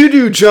 What would you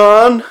do,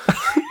 John?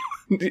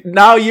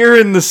 Now you're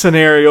in the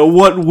scenario.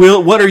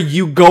 What are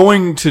you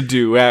going to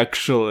do,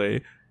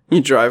 actually?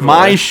 You drive away.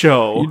 My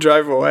show. You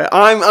drive away.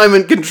 I'm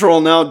in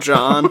control now,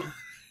 John.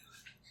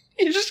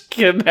 You just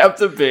kidnap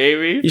the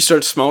baby. You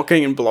start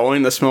smoking and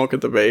blowing the smoke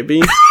at the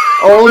baby.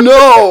 Oh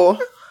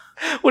no!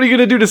 What are you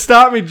gonna do to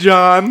stop me,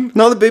 John?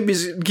 Now the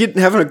baby's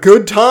having a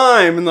good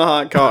time in the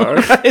hot car.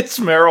 It's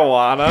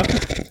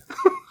marijuana.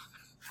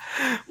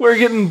 We're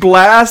getting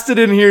blasted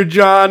in here,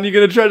 John. You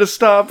gonna try to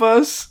stop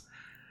us?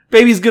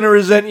 Baby's gonna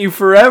resent you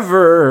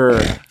forever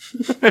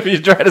if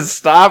you try to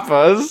stop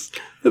us.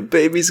 The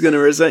baby's gonna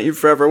resent you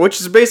forever, which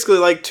is basically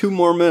like 2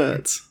 more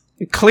minutes.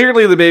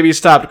 Clearly the baby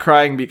stopped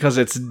crying because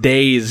it's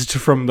dazed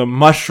from the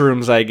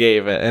mushrooms I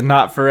gave it, and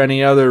not for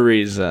any other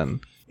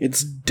reason.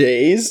 It's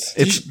dazed?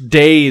 It's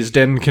dazed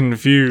and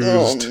confused.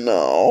 Oh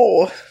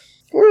no.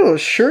 What are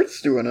those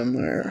shirts doing in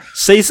there?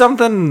 Say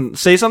something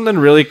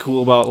really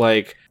cool about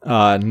like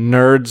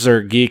nerds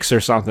or geeks or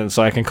something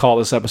so I can call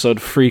this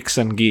episode Freaks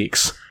and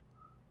Geeks.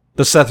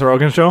 The Seth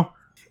Rogen show?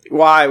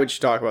 Why would you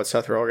talk about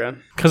Seth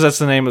Rogen? Because that's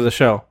the name of the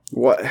show.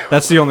 What?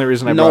 That's the only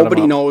reason I brought him up.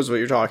 Nobody knows what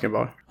you're talking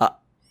about.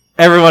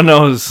 Everyone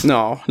knows.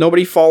 No.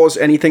 Nobody follows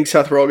anything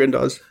Seth Rogen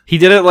does. He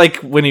did it like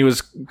when he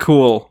was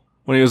cool.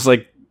 When he was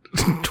like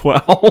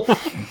 12.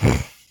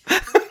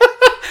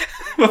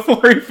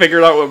 Before he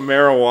figured out what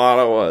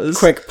marijuana was.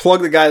 Quick,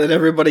 plug the guy that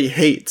everybody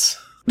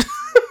hates.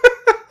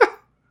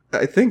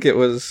 I think it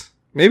was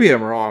Maybe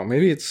I'm wrong.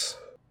 Maybe it's...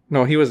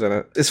 No, he was in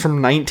it. It's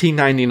from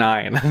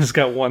 1999. It's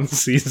got one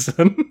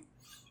season.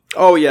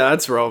 Oh, yeah,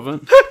 that's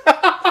relevant.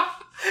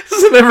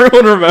 Doesn't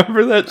everyone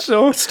remember that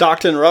show?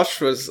 Stockton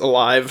Rush was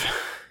alive.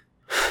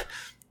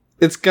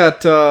 It's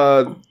got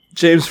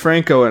James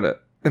Franco in it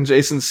and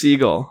Jason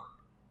Segel.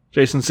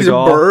 Jason Segel. He's a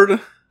bird?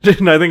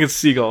 No, I think it's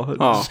Segel.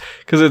 Oh.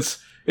 Because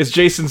it's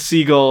Jason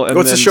Segel and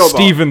What's then the show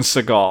Steven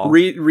Seagal.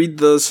 Read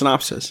the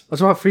synopsis.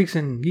 It's about freaks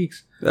and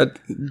geeks.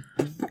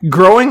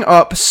 Growing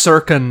up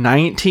circa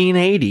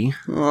 1980.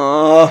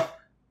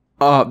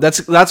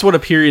 That's what a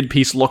period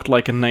piece looked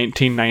like in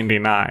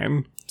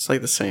 1999. It's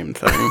like the same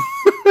thing.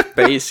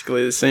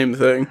 Basically the same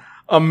thing.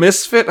 A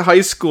misfit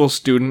high school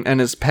student and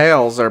his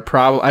pals are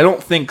probably... I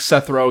don't think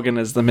Seth Rogen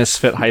is the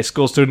misfit high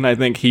school student. I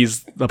think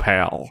he's the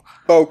pal.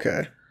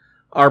 Okay.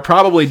 Are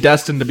probably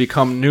destined to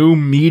become new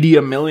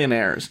media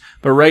millionaires,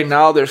 but right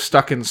now they're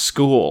stuck in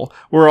school,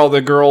 where all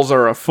the girls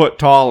are a foot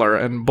taller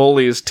and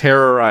bullies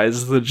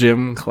terrorize the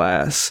gym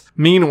class.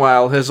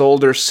 Meanwhile, his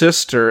older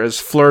sister is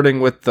flirting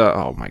with the...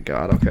 Oh my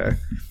god, okay.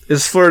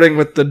 Is flirting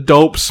with the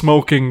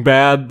dope-smoking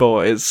bad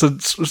boys. So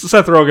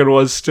Seth Rogen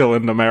was still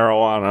into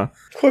marijuana.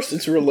 Of course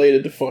it's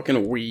related to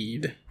fucking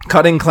weed.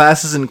 Cutting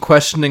classes and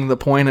questioning the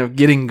point of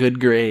getting good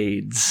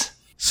grades.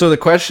 So the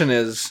question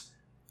is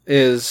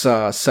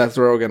Seth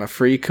Rogen a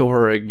freak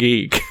or a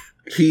geek?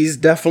 He's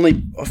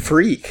definitely a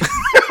freak.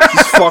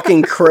 He's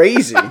fucking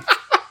crazy.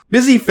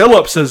 Busy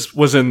Phillips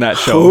was in that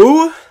show.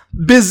 Who?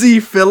 Busy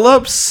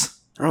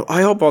Phillips?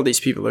 I hope all these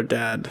people are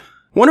dead.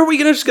 When are we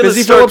gonna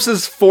Busy Phillips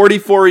is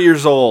 44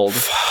 years old.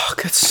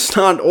 Fuck, it's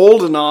not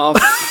old enough.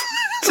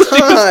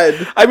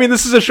 God. I mean,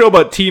 this is a show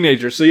about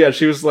teenagers, so yeah,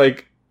 she was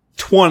like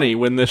 20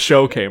 when this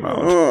show came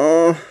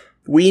out.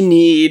 We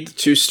need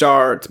to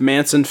start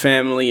Manson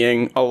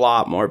familying a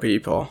lot more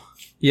people.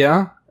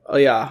 Yeah?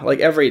 Yeah,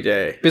 like every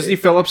day. Busy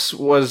Phillips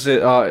was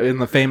in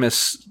the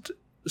famous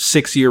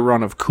 6-year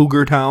run of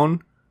Cougar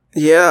Town.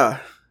 Yeah.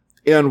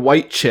 And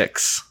White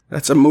Chicks.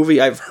 That's a movie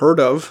I've heard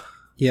of.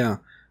 Yeah.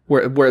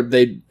 Where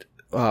they...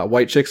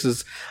 White Chicks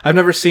is... I've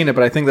never seen it,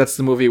 but I think that's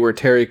the movie where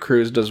Terry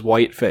Crews does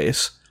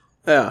Whiteface.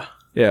 Yeah.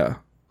 Yeah.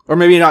 Or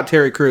maybe not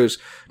Terry Crews.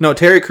 No,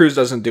 Terry Crews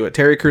doesn't do it.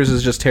 Terry Crews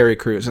is just Terry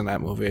Crews in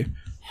that movie.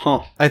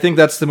 Huh. I think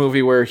that's the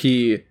movie where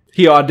he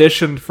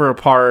auditioned for a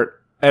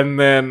part, and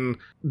then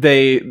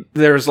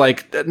there's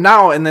like,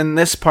 now and then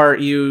this part,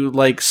 you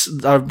like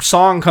a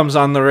song comes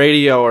on the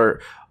radio,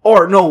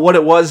 or no, what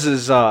it was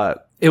is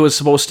it was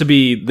supposed to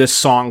be this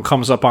song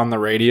comes up on the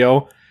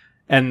radio,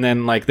 and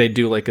then like they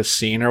do like a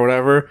scene or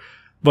whatever,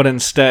 but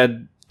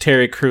instead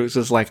Terry Crews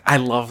is like, I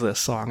love this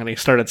song, and he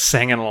started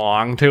singing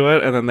along to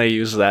it, and then they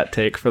used that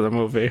take for the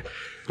movie.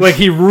 Like,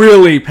 he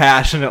really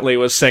passionately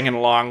was singing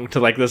along to,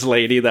 like, this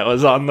lady that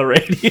was on the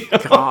radio.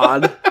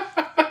 God.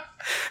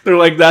 They're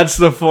like, that's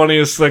the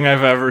funniest thing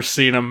I've ever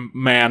seen a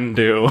man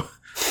do.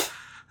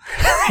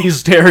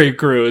 He's Terry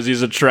Crews.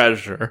 He's a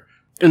treasure.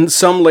 And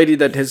some lady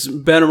that has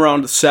been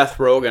around Seth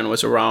Rogen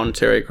was around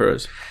Terry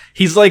Crews.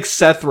 He's like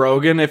Seth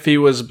Rogen if he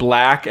was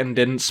black and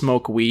didn't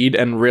smoke weed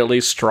and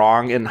really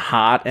strong and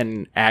hot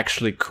and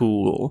actually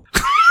cool.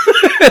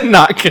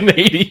 Not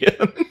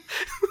Canadian.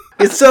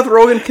 Is Seth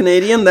Rogen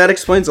Canadian? That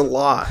explains a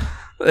lot.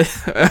 I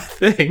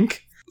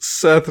think.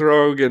 Seth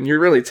Rogen. You're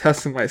really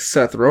testing my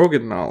Seth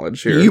Rogen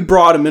knowledge here. You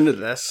brought him into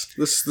this.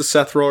 This is the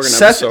Seth Rogen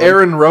Seth episode.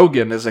 Aaron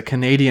Rogen is a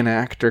Canadian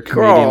actor,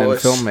 comedian, and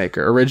Gross. filmmaker.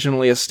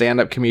 Originally a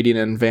stand-up comedian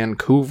in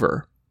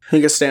Vancouver.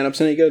 Think his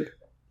stand-up's any good?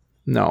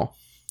 No.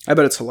 I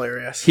bet it's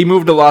hilarious. He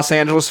moved to Los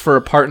Angeles for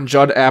a part in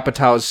Judd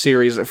Apatow's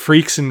series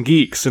Freaks and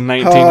Geeks in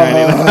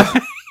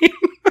 1999.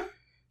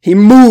 He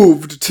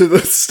moved to the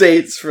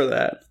States for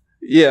that.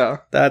 Yeah.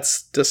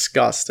 That's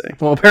disgusting.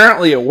 Well,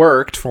 apparently it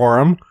worked for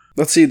him.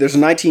 Let's see, there's a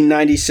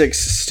 1996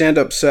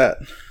 stand-up set.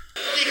 Big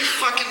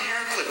fucking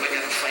hair clip I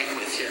gotta fight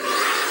with here.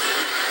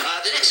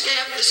 The next guy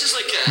up, this is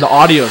like a... The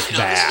audio's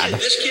bad.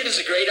 This kid is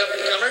a great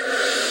up-and-comer.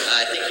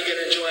 I think you're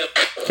gonna enjoy him.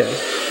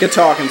 Okay, get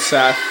talking,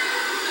 Seth.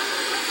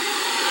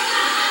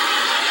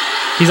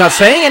 He's not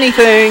saying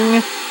anything.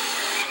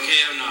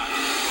 Okay, I'm not.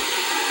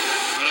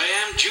 But I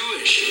am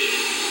Jewish.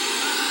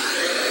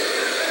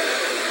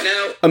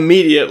 Now...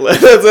 Immediately.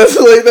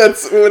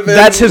 that's within,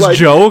 That's his like,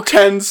 joke?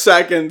 10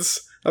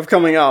 seconds of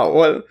coming out.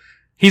 What?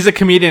 He's a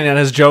comedian and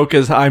his joke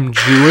is, I'm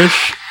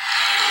Jewish.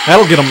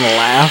 That'll get him to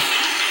laugh.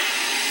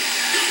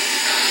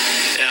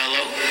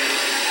 Hello.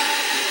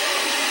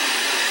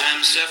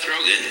 I'm Seth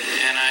Rogen,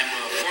 and I'm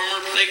a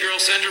former Playgirl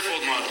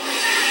centerfold model.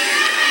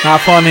 Not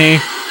funny.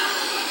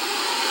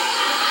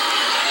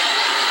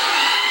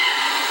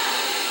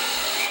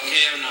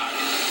 Okay, I'm not.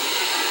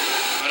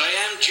 But I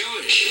am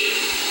Jewish.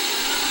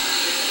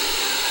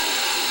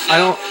 I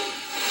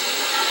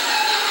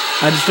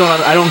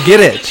don't get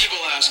it. People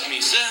ask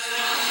me, Seth,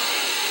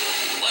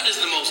 what is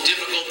the most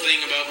difficult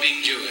thing about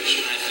being Jewish?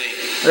 And I think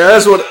Yeah,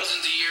 that's what...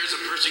 thousands of years of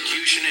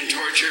persecution and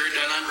torture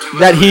done unto us.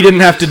 That he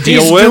didn't have to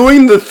deal He's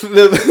with.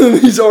 doing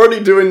he's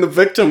already doing the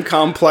victim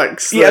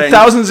complex thing. Yeah,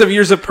 thousands of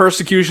years of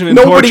persecution and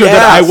Nobody torture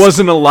that I asked.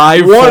 wasn't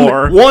alive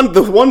for.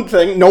 The one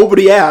thing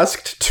nobody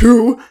asked.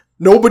 2,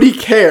 nobody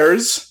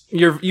cares.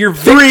 You're 3,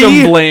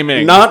 victim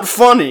blaming. not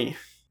funny.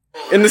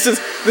 And this is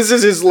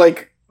his,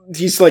 like,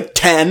 he's like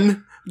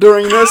 10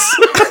 during this.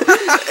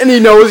 And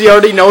he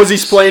already knows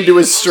he's playing to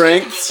his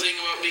strengths. The thing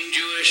about being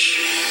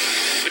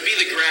Jewish would be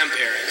the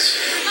grandparents.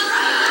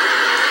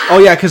 Oh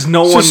yeah, because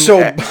no one.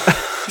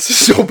 This is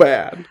so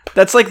bad.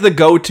 That's like the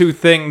go-to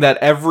thing that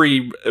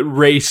every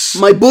race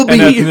My booby.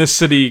 and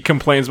ethnicity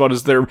complains about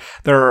is their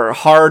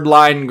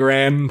hardline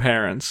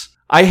grandparents.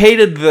 I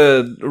hated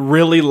the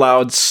really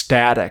loud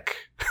static.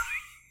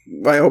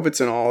 I hope it's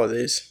in all of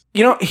these.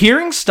 You know,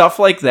 hearing stuff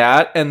like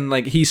that and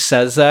like he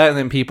says that and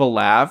then people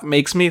laugh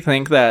makes me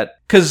think that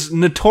because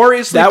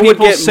notoriously That would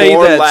people get say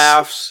more that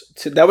laughs.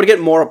 That would get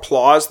more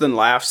applause than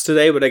laughs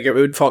today, but it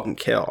would fucking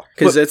kill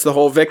because it's the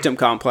whole victim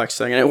complex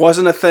thing, and it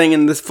wasn't a thing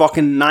in the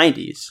fucking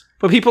 90s.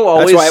 But people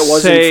always why it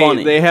wasn't say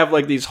funny. they have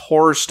like these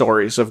horror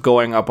stories of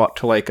going up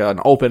to like an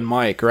open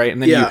mic, right?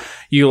 And then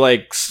you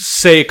like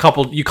say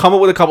you come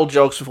up with a couple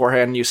jokes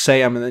beforehand and you say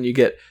them and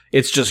then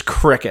it's just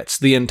crickets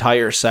the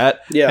entire set.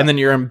 Yeah. And then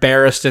you're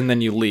embarrassed and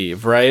then you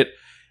leave, right?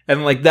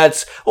 And like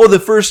that's, the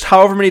first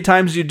however many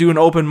times you do an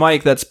open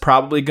mic, that's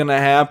probably going to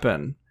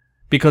happen.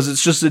 Because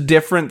it's just a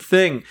different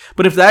thing.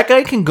 But if that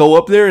guy can go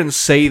up there and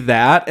say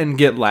that and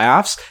get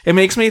laughs, it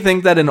makes me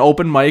think that an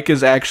open mic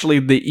is actually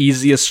the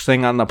easiest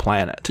thing on the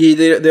planet. Yeah,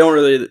 they don't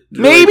really...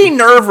 Maybe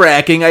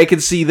nerve-wracking, I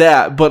could see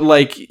that. But,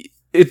 like,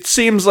 it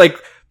seems like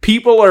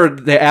people are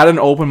at an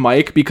open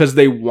mic because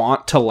they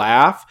want to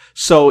laugh.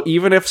 So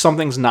even if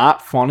something's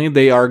not funny,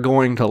 they are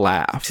going to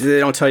laugh.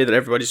 They don't tell you that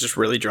everybody's just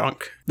really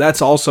drunk.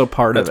 That's also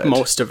part of it. That's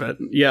most of it.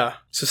 Yeah.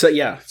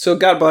 So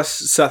God bless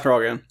Seth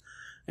Rogen.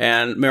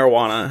 And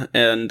marijuana,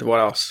 and what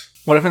else?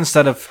 What if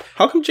instead of...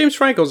 How come James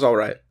Franco's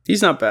alright?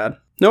 He's not bad.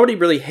 Nobody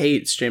really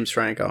hates James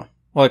Franco.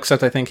 Well,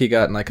 except I think he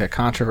got in like a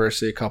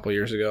controversy a couple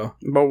years ago.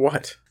 About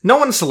what? No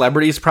one's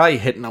celebrity. He's probably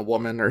hitting a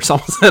woman or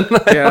something.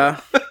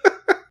 Yeah.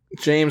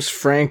 James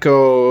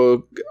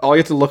Franco, all you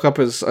have to look up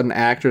is an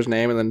actor's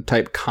name and then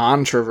type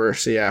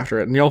controversy after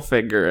it, and you'll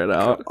figure it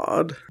out.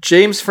 God.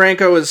 James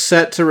Franco is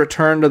set to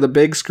return to the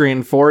big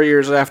screen 4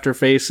 years after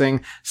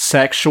facing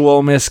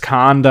sexual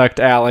misconduct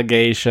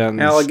allegations.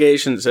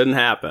 Allegations didn't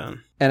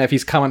happen. And if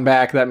he's coming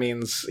back, that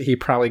means he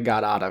probably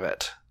got out of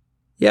it.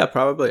 Yeah,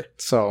 probably.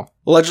 So,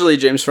 allegedly,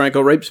 James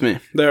Franco rapes me.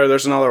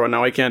 There's another one.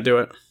 Now I can't do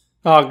it.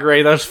 oh,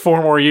 great. That's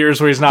 4 more years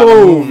where he's not in the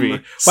Boom.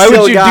 movie. Why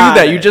Still would you do got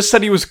that? it. You just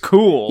said he was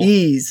cool.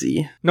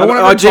 Easy. No one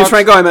ever James talks-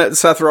 Franco, I met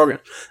Seth Rogen.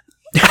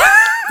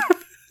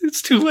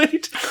 It's too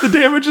late. The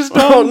damage is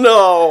done. Oh,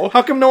 no.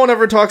 How come no one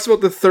ever talks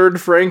about the third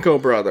Franco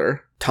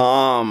brother?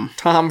 Tom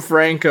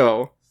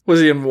Franco. Was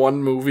he in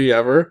one movie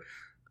ever?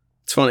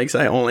 It's funny because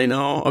I only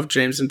know of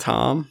James and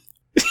Tom.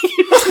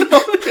 You don't know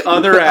the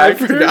other I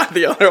actor? forgot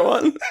the other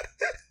one.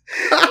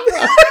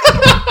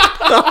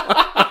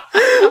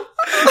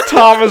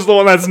 Tom is the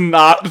one that's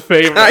not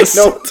famous.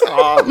 I know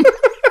Tom.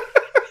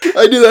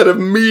 I do that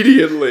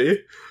immediately.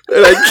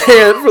 And I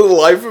can't for the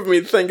life of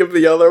me think of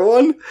the other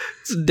one.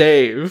 It's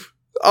Dave.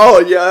 Oh,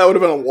 yeah, that would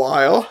have been a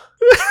while.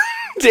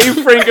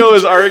 Dave Franco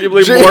is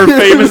arguably more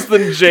famous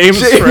than James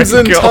James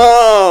and Franco.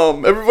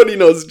 Tom. Everybody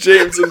knows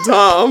James and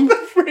Tom.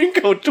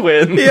 Franco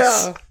twins.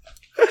 Yeah.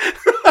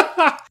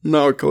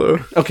 No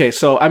clue. Okay,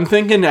 so I'm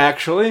thinking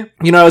actually,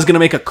 I was going to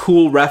make a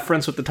cool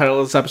reference with the title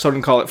of this episode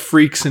and call it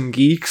Freaks and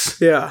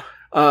Geeks. Yeah.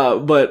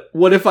 But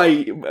what if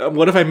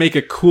I make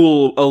a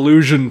cool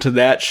allusion to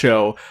that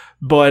show,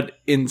 but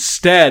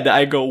instead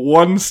I go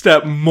one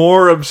step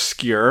more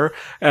obscure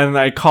and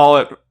I call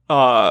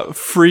it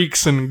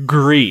Freaks and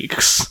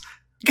Greeks?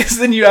 Because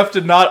then you have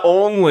to not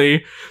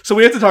only... So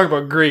we have to talk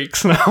about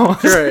Greeks now.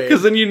 Right.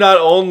 Because then you not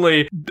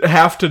only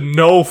have to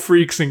know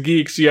Freaks and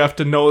Geeks, you have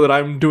to know that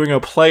I'm doing a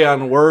play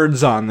on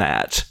words on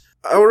that.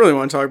 I really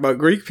want to talk about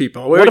Greek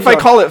people. What if I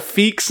call it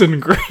Feaks and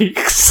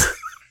Greeks?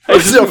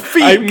 What's a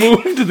feek? I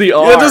moved the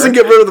R. That doesn't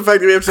get rid of the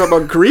fact that we have to talk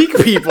about Greek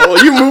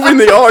people. You moving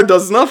the R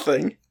does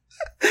nothing.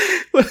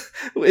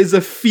 Is a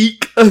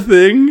feek a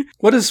thing?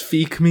 What does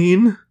feek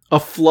mean? A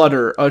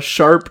flutter, a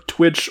sharp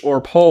twitch or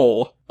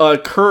pull, a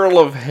curl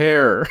of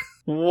hair.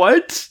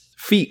 What?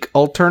 Feek,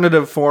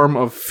 alternative form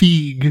of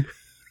feeg.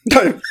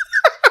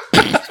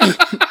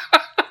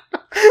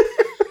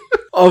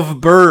 Of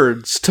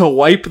birds, to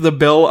wipe the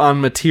bill on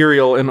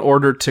material in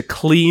order to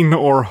clean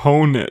or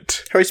hone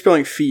it. How are you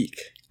spelling feek?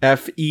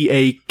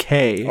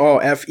 F-E-A-K. Oh,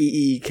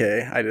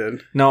 F-E-E-K. I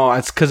did. No,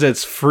 it's because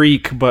it's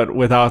freak, but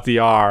without the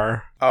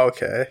R.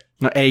 Okay.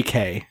 No,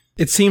 A-K.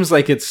 It seems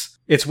like it's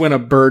when a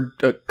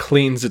bird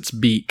cleans its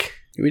beak.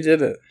 We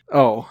did it.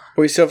 Oh.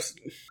 We still have...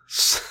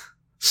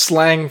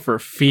 Slang for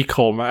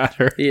fecal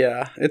matter.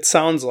 Yeah, it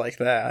sounds like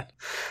that.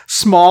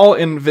 Small,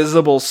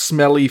 invisible,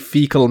 smelly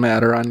fecal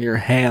matter on your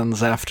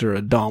hands after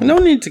a dump. No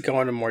need to go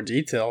into more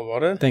detail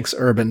about it. Thanks,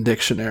 Urban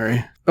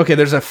Dictionary. Okay,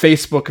 there's a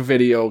Facebook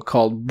video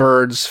called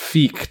Birds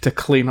Feek to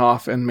clean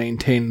off and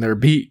maintain their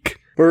beak.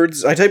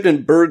 Birds... I typed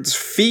in birds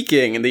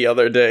feeking the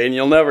other day, and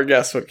you'll never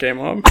guess what came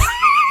up.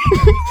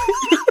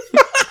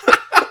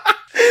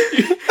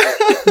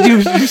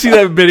 Did you see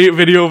that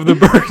video of the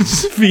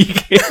birds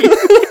feeking?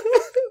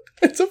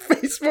 It's a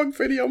Facebook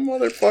video,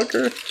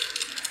 motherfucker.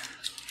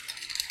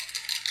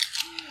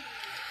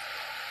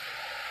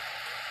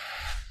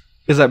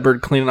 Is that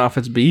bird cleaning off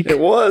its beak? It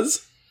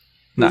was.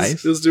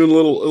 Nice. It was doing a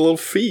little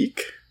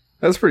feak.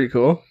 That's pretty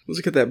cool. Let's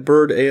look at that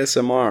bird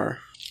ASMR.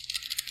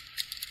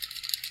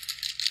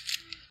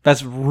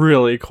 That's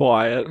really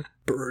quiet.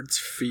 Birds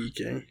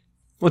feaking.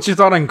 What's your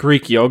thought on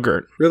Greek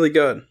yogurt? Really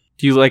good.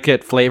 Do you like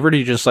it flavored or do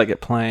you just like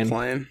it plain?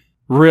 Plain.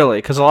 Really?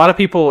 Because a lot of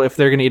people, if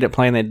they're going to eat it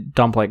plain, they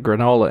dump like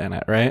granola in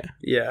it, right?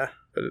 Yeah,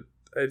 but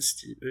I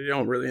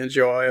don't really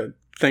enjoy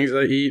things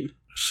I eat.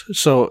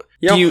 So,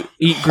 do you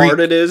eat how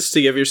hard it is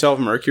to give yourself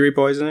mercury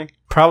poisoning?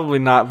 Probably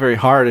not very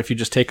hard if you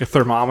just take a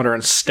thermometer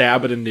and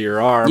stab it into your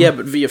arm. Yeah,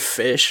 but via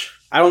fish.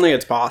 I don't think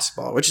it's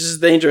possible, which is a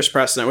dangerous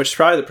precedent, which is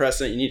probably the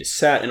precedent you need to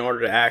set in order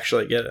to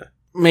actually get it.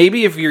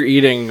 Maybe if you're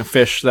eating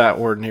fish that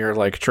were near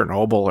like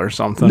Chernobyl or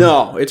something.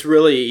 No, it's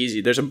really easy.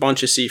 There's a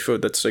bunch of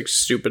seafood that's like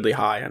stupidly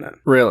high in it.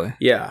 Really?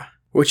 Yeah.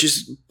 Which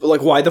is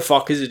like, why the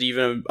fuck is it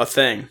even a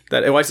thing?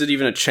 Why is it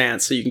even a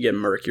chance that you can get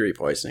mercury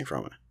poisoning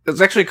from it?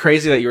 It's actually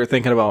crazy that you were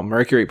thinking about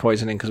mercury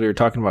poisoning because we were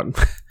talking about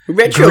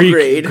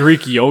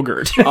Greek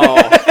yogurt. Oh.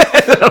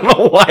 I don't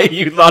know why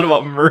you thought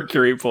about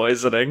mercury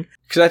poisoning.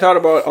 Because I thought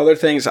about other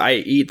things I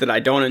eat that I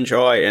don't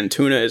enjoy, and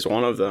tuna is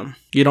one of them.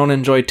 You don't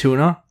enjoy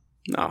tuna?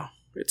 No.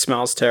 It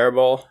smells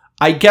terrible.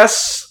 I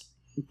guess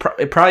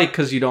probably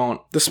because you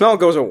don't... The smell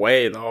goes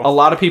away, though. A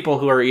lot of people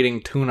who are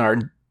eating tuna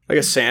are... Like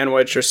a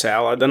sandwich or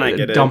salad, then I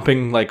get it.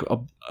 Dumping like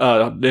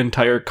an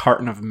entire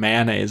carton of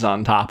mayonnaise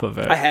on top of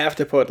it. I have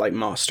to put like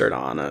mustard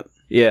on it.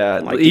 Yeah,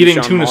 like eating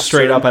Dijon tuna mustard.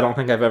 straight up, I don't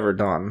think I've ever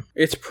done.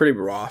 It's pretty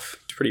rough.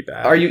 It's pretty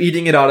bad. Are you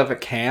eating it out of a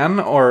can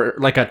or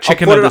like a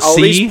chicken I'll of the sea? I'll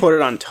at least put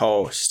it on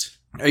toast.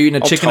 Are you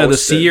eating a chicken of the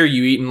toast sea, it. or are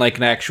you eating like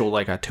an actual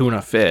like a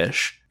tuna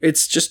fish?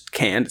 It's just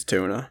canned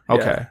tuna.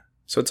 Okay. Yeah.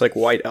 So it's like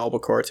white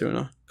albacore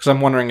tuna. Because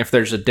I'm wondering if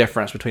there's a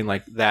difference between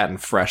like that and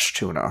fresh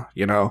tuna,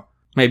 you know?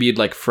 Maybe you'd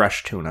like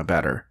fresh tuna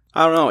better.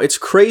 I don't know. It's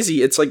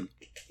crazy. It's like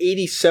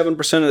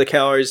 87% of the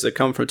calories that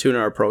come from tuna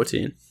are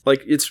protein.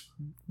 Like, it's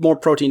more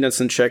protein dense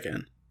than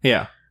chicken.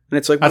 Yeah. And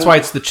it's like... That's why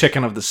it's the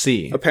chicken of the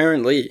sea.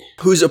 Apparently.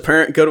 Who's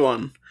apparent good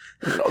one?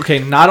 Okay,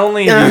 not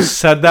only have you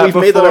said that We've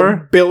before... made that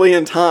a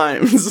billion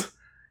times.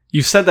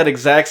 You've said that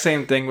exact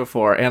same thing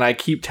before, and I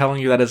keep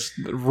telling you that is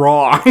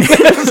wrong.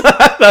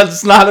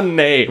 That's not a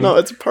name. No,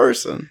 it's a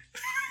person.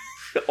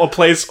 A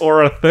place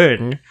or a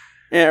thing.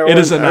 Yeah, it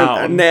is a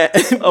noun.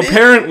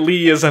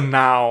 Apparently is a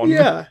noun.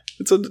 Yeah.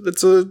 It's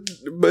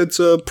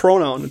a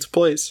pronoun. It's a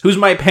place. Who's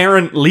my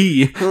parent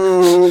Lee?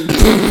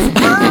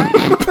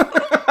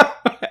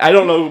 I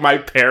don't know who my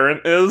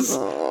parent is.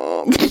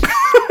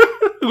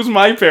 Who's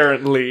my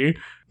parent Lee?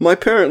 My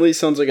parent Lee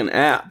sounds like an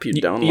app you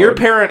download. Your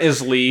parent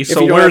is Lee,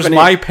 so where's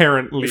my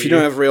parent Lee? If you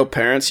don't have real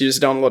parents, you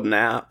just download an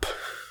app.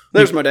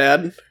 There's my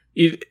dad.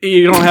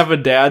 You don't have a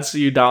dad, so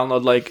you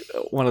download like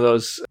one of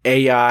those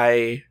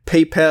AI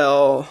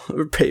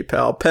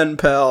PayPal, pen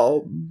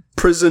pal,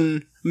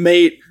 prison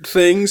mate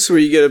things where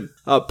you get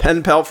a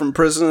pen pal from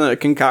prison that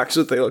concocts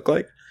what they look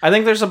like. I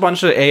think there's a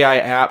bunch of AI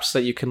apps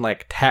that you can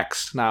like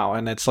text now,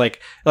 and it's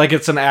like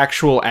it's an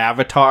actual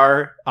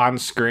avatar on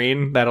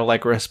screen that'll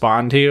like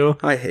respond to you.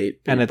 I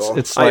hate people. And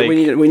it's like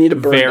we need to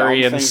burn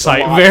very down things a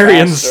lot very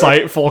faster.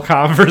 insightful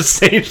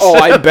conversation. Oh,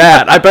 I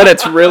bet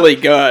it's really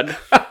good.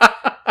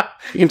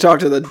 You can talk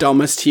to the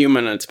dumbest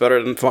human, and it's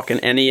better than fucking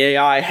any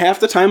AI. Half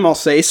the time I'll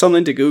say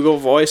something to Google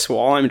Voice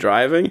while I'm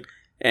driving,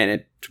 and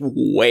it's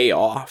way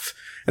off.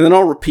 And then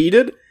I'll repeat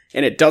it,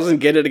 and it doesn't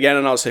get it again,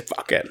 and I'll say,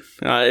 fuck it.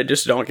 I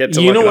just don't get to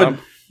look it up.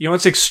 You know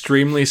what's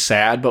extremely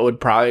sad, but would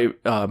probably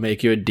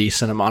make you a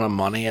decent amount of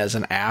money as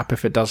an app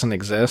if it doesn't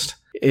exist,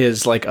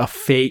 is like a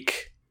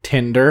fake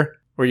Tinder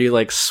where you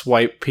like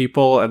swipe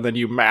people and then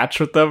you match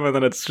with them, and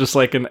then it's just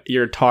like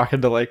you're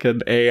talking to like an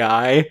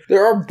AI.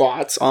 There are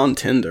bots on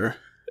Tinder.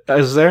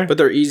 Is there? But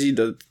they're easy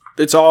to...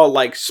 It's all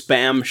like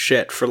spam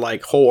shit for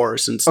like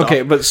whores and stuff.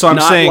 Okay, but so I'm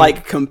not saying... Not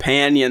like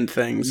companion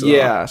things. Though.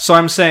 Yeah, so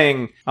I'm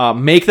saying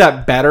make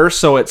that better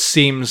so it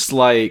seems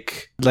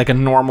like a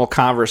normal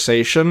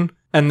conversation,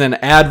 and then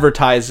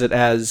advertise it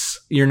as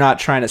you're not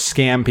trying to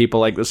scam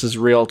people like this is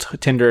real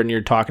Tinder and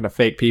you're talking to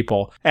fake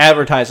people.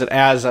 Advertise it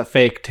as a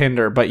fake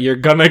Tinder, but you're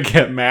gonna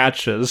get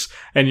matches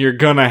and you're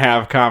gonna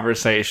have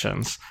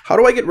conversations. How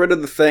do I get rid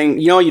of the thing?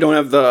 You know, you don't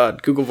have the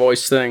Google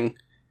Voice thing.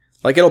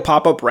 Like, it'll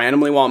pop up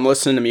randomly while I'm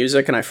listening to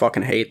music, and I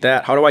fucking hate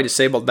that. How do I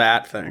disable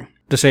that thing?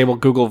 Disable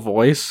Google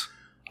Voice?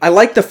 I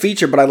like the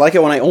feature, but I like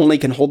it when I only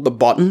can hold the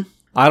button.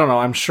 I don't know.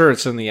 I'm sure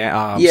it's in the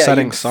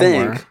settings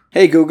somewhere. Think.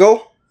 Hey,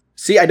 Google.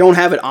 See, I don't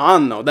have it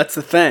on, though. That's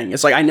the thing.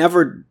 It's like I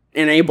never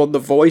enabled the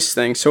voice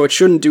thing, so it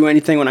shouldn't do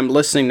anything when I'm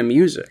listening to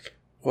music.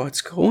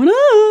 What's going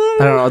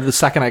on? I don't know. The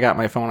second I got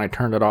my phone, I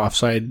turned it off,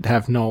 so I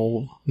have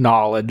no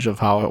knowledge of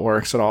how it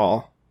works at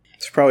all.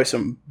 It's probably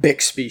some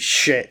Bixby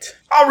shit.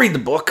 I'll read the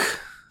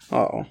book.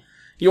 Uh-oh.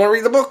 You want to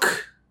read the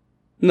book?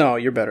 No,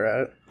 you're better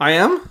at it. I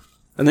am?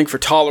 I think for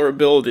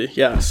tolerability,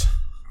 yes.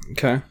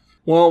 Okay.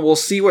 Well, we'll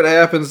see what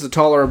happens to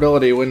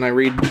tolerability when I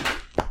read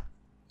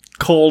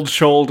Cold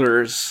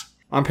Shoulders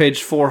on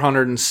page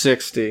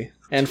 460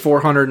 and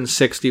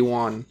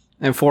 461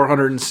 and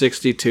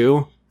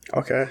 462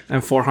 Okay.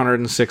 and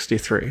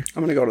 463.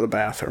 I'm gonna go to the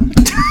bathroom.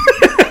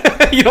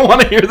 You don't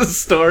want to hear the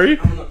story?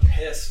 I'm gonna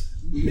piss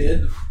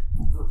mid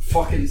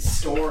fucking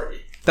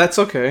story. That's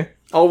okay.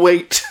 I'll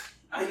wait.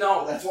 I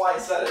know, that's why I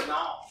said it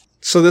now.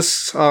 So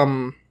this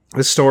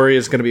story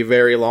is going to be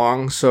very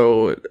long,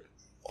 so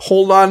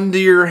hold on to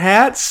your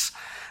hats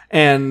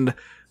and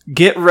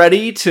get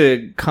ready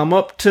to come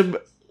up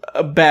to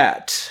a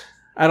bat.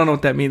 I don't know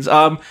what that means.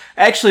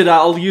 Actually,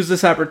 I'll use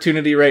this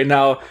opportunity right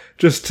now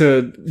just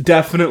to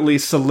definitely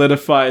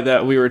solidify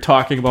that we were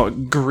talking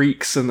about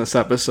Greeks in this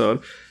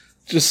episode,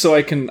 just so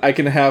I can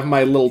have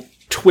my little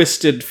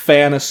twisted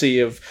fantasy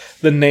of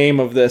the name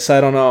of this.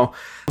 I don't know.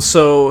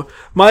 So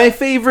my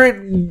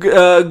favorite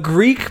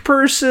Greek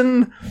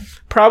person,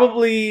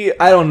 probably,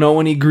 I don't know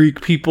any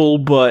Greek people,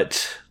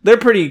 but they're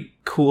pretty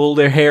cool.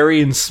 They're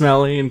hairy and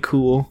smelly and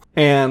cool,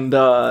 and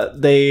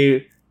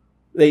they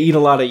eat a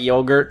lot of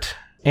yogurt,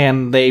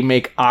 and they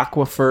make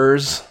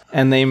aquifers,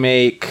 and they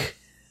make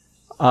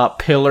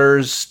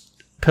pillars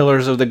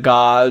of the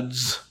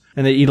gods,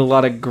 and they eat a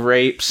lot of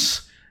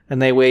grapes,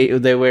 and they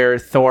wear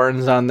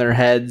thorns on their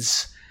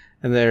heads,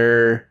 and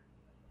they're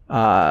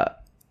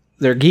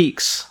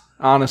geeks,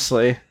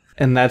 honestly.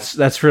 And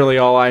that's really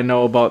all I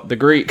know about the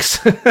Greeks.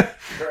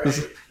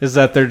 is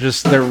that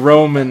they're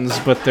Romans,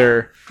 but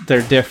they're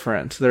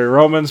different. They're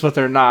Romans, but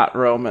they're not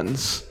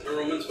Romans. They're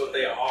Romans, but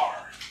they are.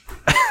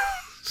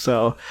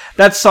 So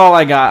that's all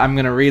I got. I'm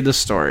gonna read the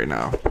story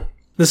now.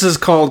 This is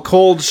called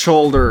Cold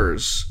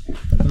Shoulders,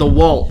 The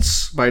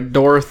Waltz by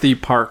Dorothy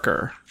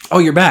Parker. Oh,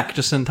 you're back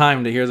just in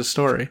time to hear the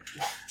story.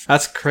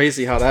 That's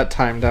crazy how that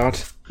timed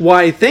out.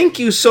 Why, thank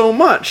you so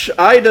much.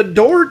 I'd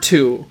adore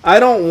to. I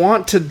don't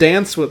want to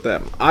dance with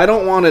them. I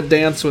don't want to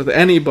dance with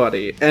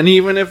anybody. And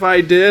even if I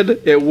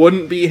did, it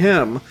wouldn't be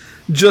him.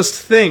 Just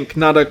think,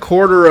 not a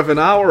quarter of an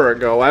hour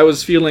ago, I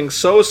was feeling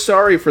so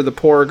sorry for the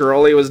poor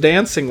girl he was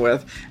dancing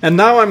with. And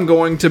now I'm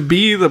going to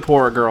be the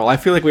poor girl. I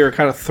feel like we were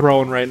kind of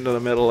thrown right into the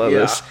middle of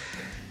this.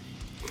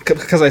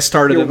 Because I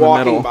started in the middle.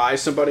 You're walking by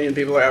somebody and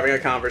people are having a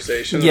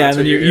conversation. Yeah, and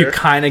then you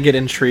kind of get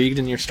intrigued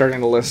and you're starting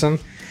to listen.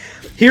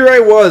 Here I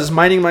was,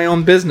 minding my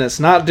own business,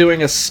 not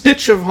doing a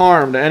stitch of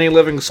harm to any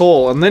living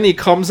soul, and then he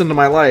comes into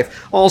my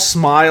life, all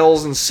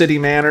smiles and city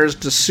manners,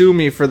 to sue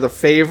me for the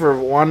favor of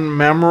one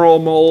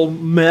memorable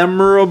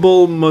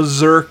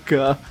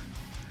mazurka.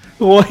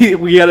 Well,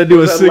 we gotta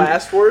do that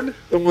last word?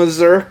 The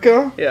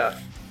mazurka? Yeah.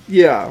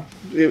 Yeah,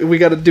 we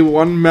gotta do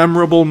one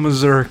memorable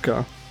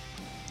mazurka.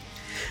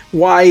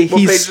 Why, what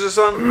page is this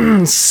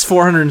on?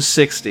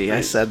 460,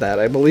 I said that,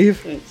 I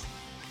believe.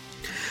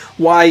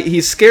 Why,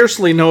 he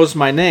scarcely knows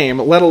my name,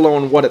 let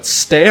alone what it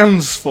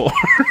stands for.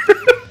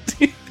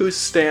 Who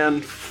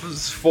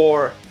stands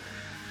for?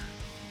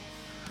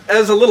 It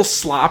was a little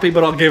sloppy,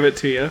 but I'll give it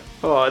to you.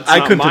 Oh, it's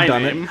not my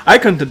name. I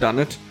couldn't have done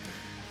it.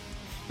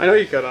 I know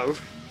you could have.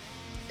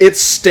 It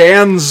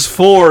stands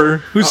for...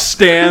 Who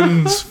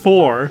stands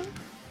for?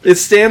 It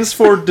stands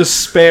for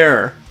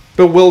despair,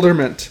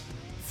 bewilderment,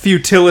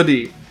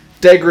 futility,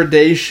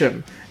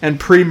 degradation, and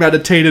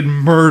premeditated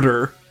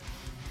murder.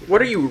 What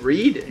are you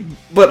reading?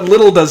 But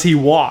little does he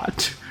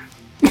wot.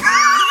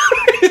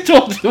 I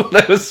told you what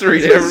I was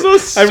reading.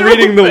 I'm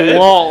reading the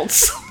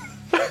waltz.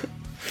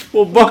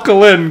 Well,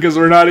 buckle in, because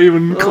we're not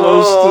even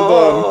close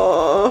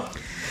to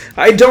done.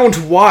 I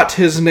don't wot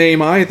his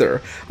name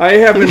either. I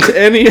haven't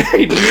any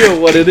idea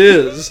what it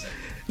is.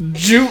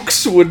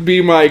 Jukes would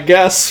be my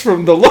guess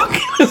from the look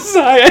in his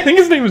eye. I think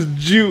his name is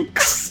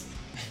Jukes.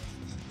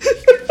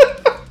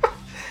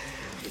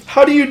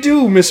 How do you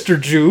do, Mr.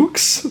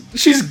 Jukes?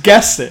 She's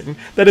guessing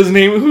that his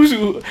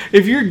name...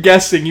 If you're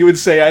guessing, you would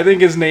say, I think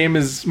his name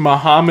is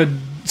Muhammad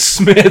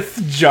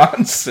Smith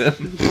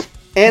Johnson.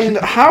 And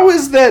how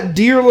is that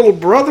dear little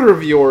brother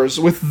of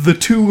yours with the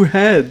two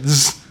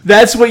heads?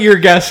 That's what you're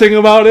guessing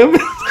about him?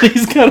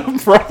 He's got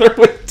a brother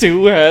with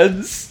two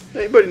heads?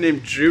 Anybody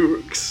named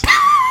Jukes?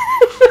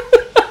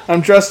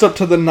 I'm dressed up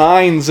to the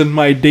nines in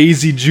my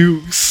Daisy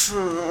Jukes.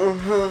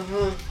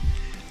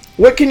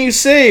 What can you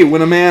say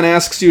when a man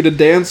asks you to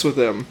dance with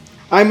him?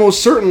 I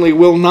most certainly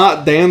will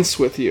not dance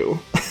with you.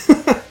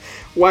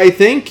 Why,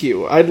 thank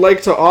you. I'd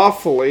like to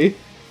awfully,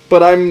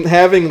 but I'm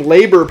having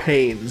labor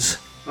pains.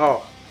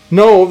 Oh.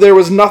 No, there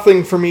was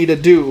nothing for me to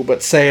do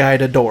but say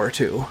I'd adore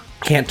to.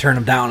 Can't turn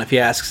him down if he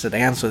asks to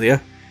dance with you.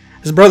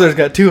 His brother's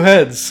got two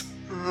heads.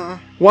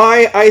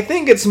 Why, I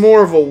think it's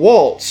more of a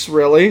waltz,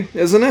 really,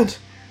 isn't it?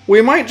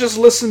 We might just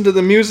listen to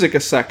the music a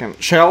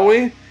second, shall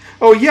we?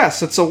 Oh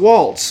yes, it's a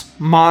waltz.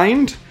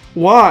 Mind?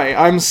 Why?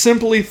 I'm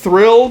simply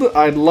thrilled.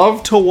 I'd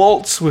love to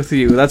waltz with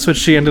you. That's what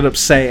she ended up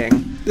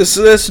saying. This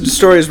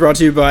story is brought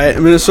to you by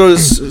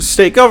Minnesota's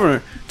state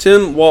governor,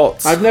 Tim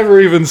Waltz. I've never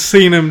even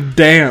seen him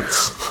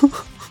dance.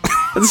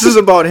 This is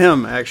about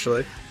him,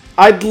 actually.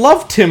 I'd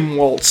love Tim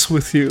Waltz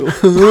with you.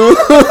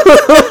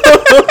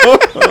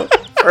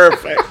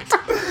 Perfect.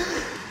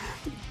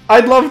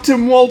 I'd love to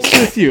waltz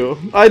with you.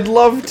 I'd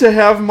love to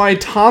have my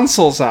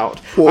tonsils out.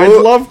 Whoa.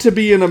 I'd love to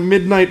be in a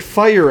midnight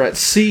fire at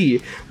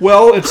sea.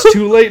 Well, it's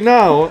too late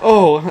now.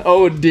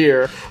 Oh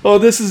dear. Oh,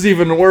 this is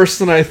even worse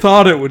than I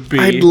thought it would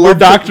be. We're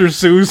Dr.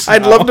 Seuss now.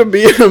 I'd love to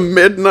be in a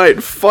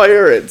midnight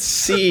fire at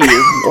sea.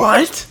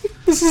 What?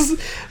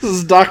 This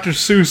is Dr.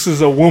 Seuss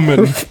as a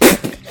woman.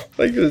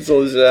 Like this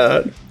old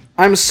shot.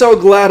 I'm so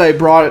glad I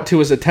brought it to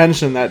his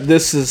attention that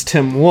this is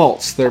Tim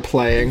Waltz they're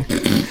playing.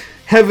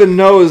 Heaven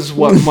knows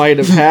what might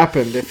have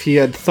happened if he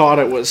had thought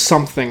it was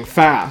something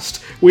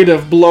fast. We'd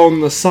have blown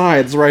the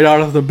sides right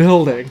out of the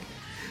building.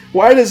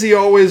 Why does he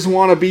always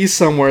want to be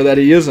somewhere that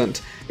he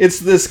isn't? It's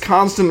this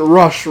constant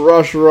rush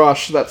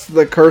that's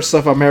the curse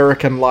of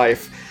American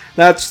life.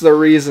 That's the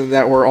reason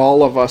that we're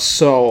all of us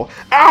so...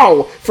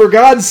 Ow! For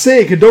God's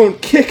sake, don't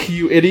kick,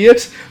 you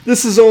idiot!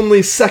 This is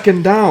only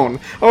second down.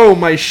 Oh,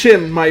 my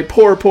shin, my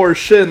poor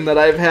shin that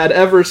I've had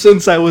ever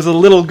since I was a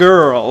little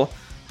girl.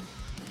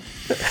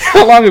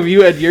 How long have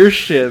you had your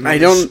shins? I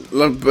don't...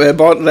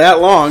 About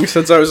that long,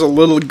 since I was a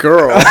little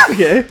girl.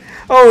 Okay.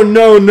 Oh,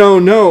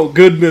 no,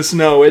 goodness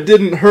no, it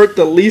didn't hurt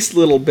the least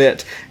little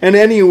bit. And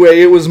anyway,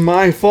 it was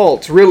my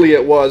fault, really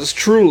it was,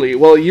 truly.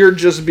 Well, you're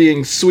just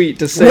being sweet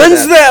to say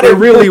When's that it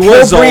really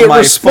was all my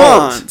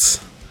response?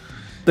 fault.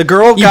 The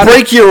girl You got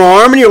break your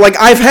arm and you're like,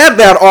 I've had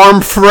that arm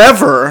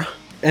forever.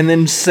 and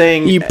then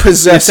saying, You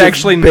possessive it's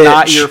actually bitch.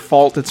 not your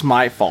fault, it's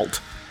my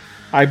fault.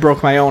 I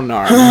broke my own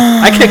arm.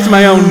 I kicked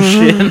my own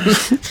shin.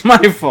 It's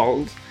my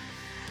fault.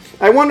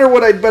 I wonder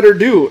what I'd better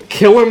do.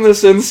 Kill him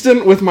this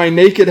instant with my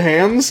naked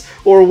hands?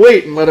 Or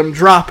wait and let him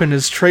drop in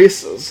his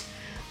traces?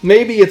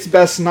 Maybe it's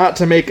best not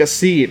to make a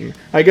scene.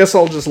 I guess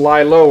I'll just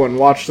lie low and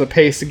watch the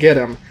pace get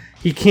him.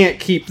 He can't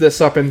keep this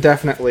up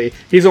indefinitely.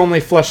 He's only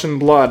flesh and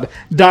blood.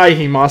 Die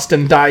he must,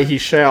 and die he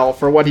shall,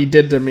 for what he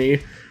did to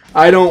me.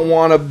 I don't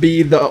want to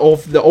be the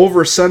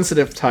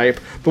oversensitive type,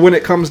 but when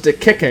it comes to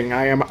kicking,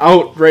 I am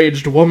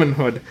outraged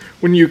womanhood.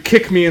 When you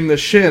kick me in the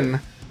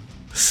shin...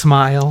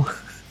 Smile.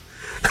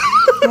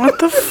 What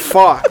the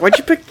fuck? Why'd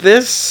you pick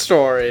this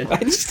story?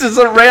 It's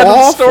a random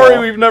Awful. story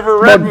we've never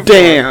read About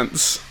before.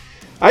 dance.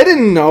 I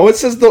didn't know. It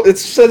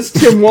says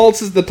Tim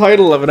Waltz is the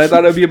title of it. I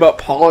thought it would be about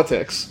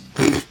politics.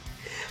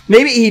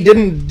 Maybe he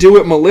didn't do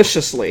it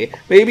maliciously.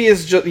 Maybe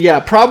it's just... Yeah,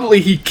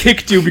 probably he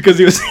kicked you because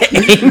he was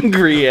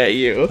angry at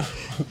you.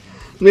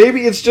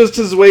 Maybe it's just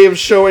his way of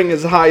showing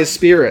his high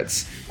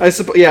spirits.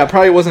 Yeah, it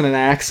probably wasn't an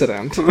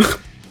accident.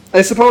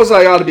 I suppose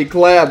I ought to be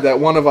glad that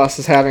one of us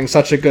is having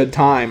such a good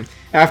time.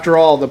 After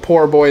all, the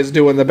poor boy's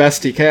doing the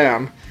best he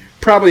can.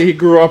 Probably he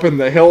grew up in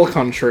the hill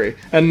country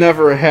and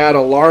never had a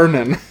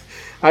larnin'.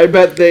 I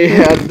bet they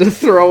had to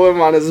throw him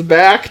on his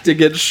back to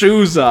get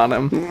shoes on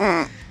him.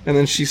 And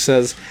then she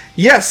says,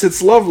 yes,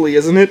 it's lovely,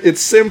 isn't it?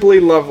 It's simply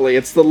lovely.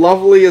 It's the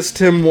loveliest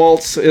Tim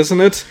Waltz, isn't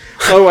it?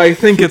 Oh, I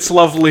think it's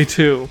lovely,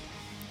 too.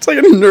 It's like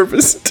a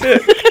nervous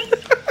tick.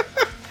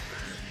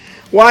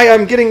 Why,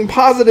 I'm getting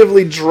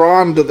positively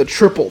drawn to the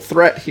triple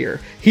threat here.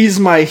 He's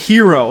my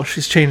hero.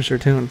 She's changed her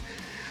tune.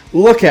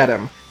 Look at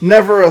him.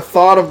 Never a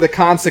thought of the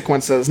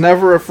consequences,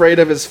 never afraid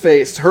of his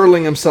face,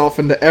 hurling himself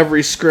into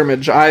every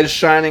scrimmage, eyes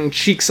shining,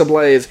 cheeks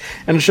ablaze.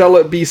 And shall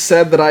it be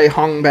said that I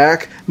hung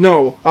back?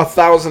 No,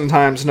 1,000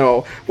 times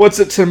no. What's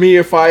it to me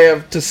if I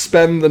have to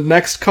spend the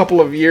next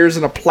couple of years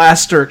in a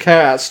plaster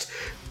cast?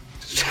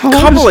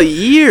 Couple of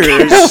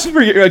years?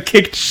 For a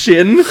kicked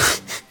shin?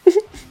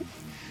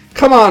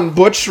 Come on,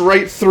 Butch,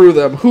 right through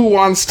them. Who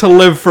wants to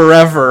live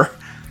forever?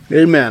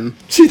 Amen.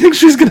 She thinks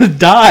she's gonna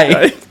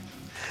die.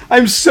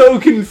 I'm so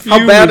confused.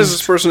 How bad is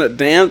this person at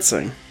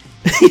dancing?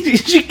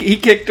 He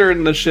kicked her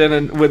in the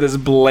shin with his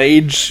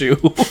blade shoe.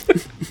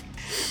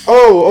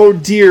 Oh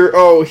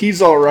dear,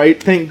 he's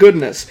alright, thank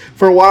goodness.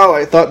 For a while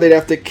I thought they'd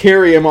have to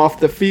carry him off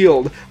the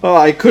field. Oh,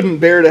 I couldn't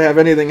bear to have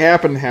anything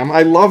happen to him.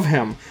 I love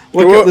him.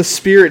 Look at the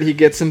spirit he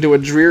gets into a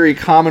dreary,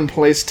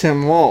 commonplace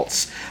Tim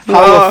Waltz.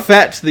 How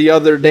effete the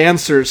other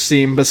dancers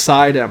seem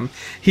beside him.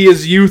 He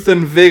is youth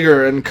and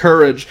vigor and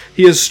courage.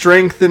 He is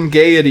strength and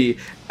gaiety.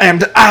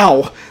 And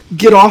ow!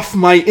 Get off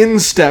my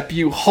instep,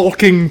 you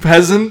hulking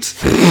peasant!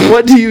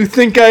 What do you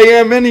think I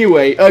am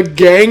anyway? A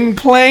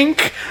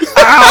gangplank?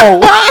 Ow!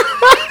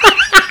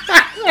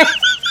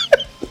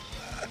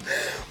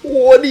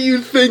 What do you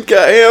think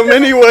I am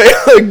anyway?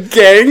 A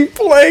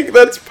gangplank?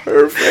 That's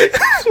perfect.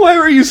 Why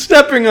were you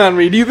stepping on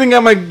me? Do you think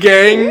I'm a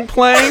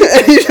gangplank?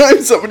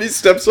 Anytime somebody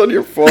steps on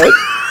your foot.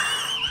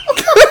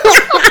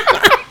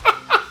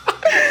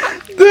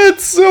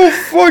 That's so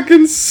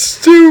fucking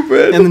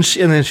stupid. And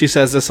then she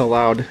says this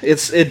aloud.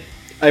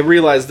 I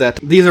realize that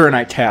these are in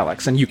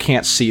italics, and you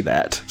can't see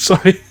that. So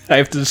I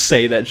have to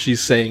say that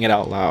she's saying it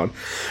out loud.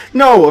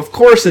 No, of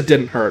course it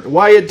didn't hurt.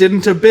 Why, it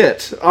didn't a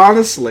bit,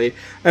 honestly.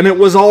 And it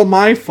was all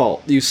my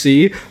fault, you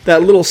see.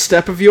 That little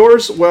step of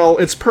yours, well,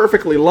 it's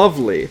perfectly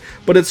lovely.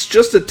 But it's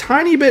just a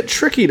tiny bit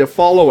tricky to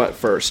follow at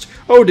first.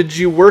 Oh, did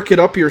you work it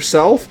up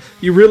yourself?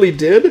 You really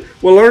did?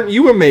 Well, aren't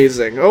you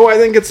amazing? Oh, I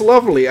think it's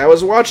lovely. I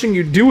was watching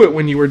you do it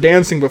when you were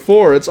dancing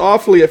before. It's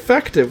awfully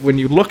effective when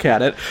you look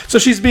at it. So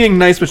she's being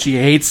nice, but she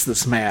hates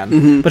this man.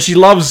 Mm-hmm. But she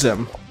loves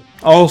him.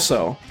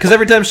 Also. Because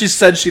every time she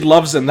said she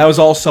loves him, that was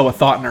also a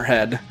thought in her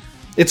head.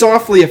 It's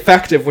awfully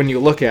effective when you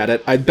look at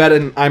it. I bet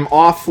I'm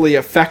awfully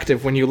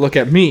effective when you look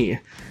at me.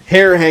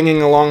 Hair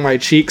hanging along my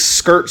cheeks,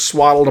 skirt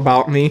swaddled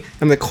about me,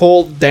 and the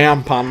cold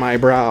damp on my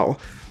brow.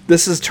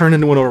 This has turned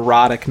into an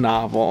erotic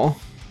novel.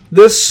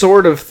 This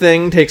sort of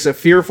thing takes a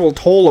fearful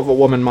toll of a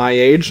woman my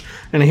age,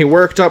 and he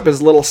worked up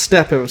his little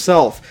step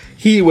himself.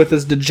 He with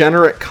his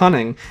degenerate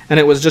cunning, and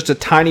it was just a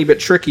tiny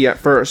bit tricky at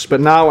first, but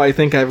now I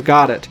think I've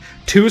got it.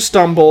 2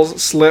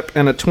 stumbles, slip,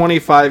 and a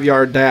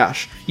 25-yard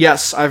dash.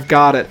 Yes, I've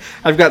got it.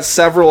 I've got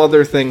several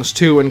other things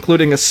too,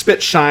 including a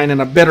spit shine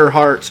and a bitter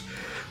heart.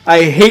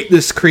 I hate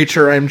this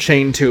creature I'm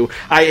chained to.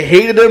 I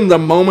hated him the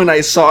moment I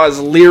saw his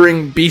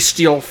leering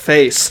bestial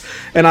face,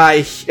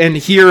 and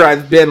here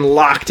I've been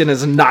locked in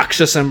his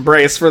noxious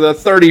embrace for the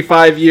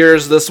 35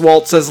 years this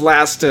waltz has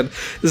lasted.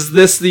 Is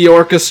this the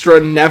orchestra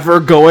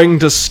never going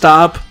to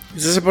stop?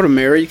 Is this about a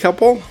married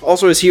couple?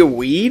 Also, is he a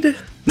weed?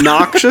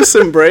 Noxious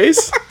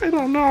embrace? I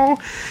don't know.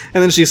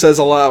 And then she says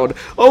aloud,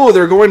 "Oh,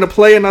 they're going to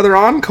play another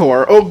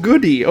encore. Oh,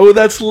 goody. Oh,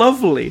 that's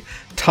lovely.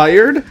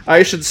 Tired?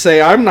 I should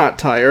say I'm not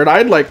tired.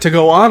 I'd like to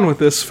go on with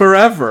this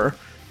forever."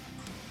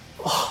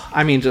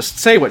 I mean, just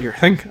say what you're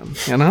thinking,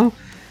 you know?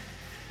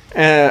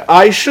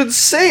 I should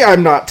say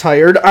I'm not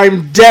tired.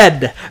 I'm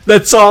dead.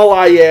 That's all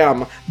I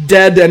am.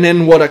 Dead, and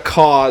in what a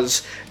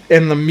cause.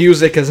 And the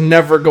music is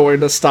never going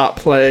to stop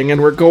playing, and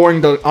we're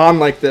going on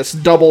like this,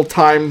 double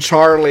time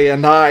Charlie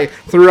and I,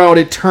 throughout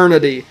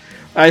eternity.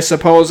 I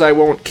suppose I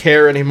won't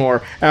care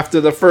anymore. After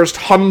the first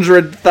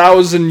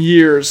 100,000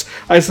 years,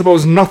 I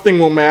suppose nothing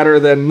will matter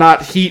then,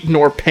 not heat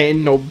nor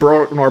pain, nor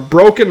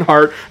broken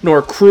heart,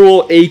 nor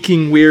cruel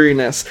aching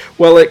weariness.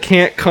 Well, it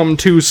can't come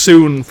too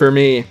soon for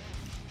me.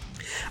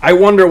 I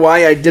wonder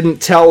why I didn't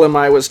tell him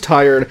I was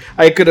tired.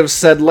 I could have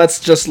said, let's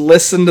just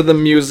listen to the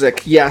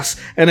music, yes,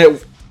 and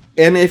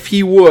if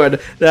he would,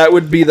 that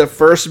would be the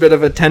first bit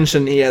of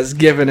attention he has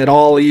given it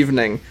all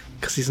evening.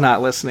 Because he's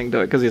not listening to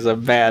it, because he's a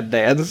bad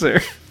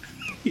dancer.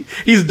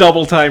 He's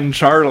double-time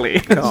Charlie,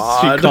 as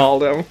she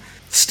called him.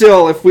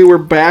 Still, if we were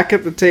back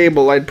at the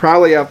table, I'd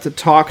probably have to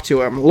talk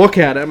to him, look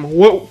at him.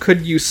 What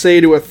could you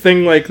say to a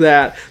thing like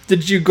that?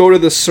 Did you go to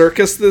the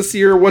circus this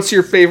year? What's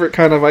your favorite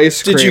kind of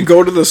ice cream? Did you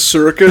go to the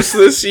circus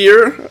this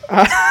year?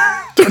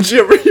 Don't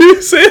you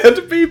ever say that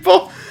to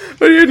people?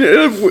 Are you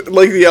in,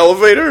 like, the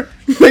elevator?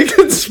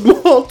 Making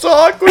small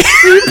talk with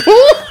people?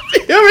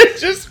 You ever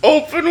just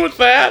open with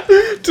that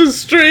to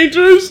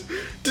strangers?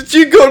 Did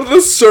you go to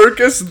the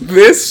circus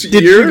this year?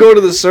 Did you go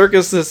to the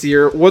circus this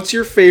year? What's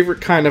your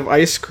favorite kind of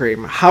ice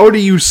cream? How do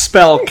you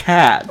spell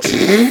cat?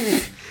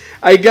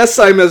 I guess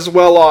I'm as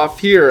well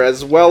off here,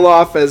 as well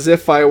off as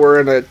if I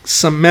were in a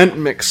cement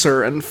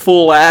mixer in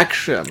full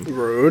action.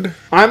 Rude.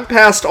 I'm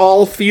past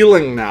all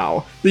feeling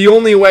now. The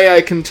only way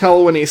I can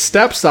tell when he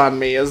steps on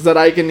me is that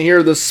I can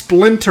hear the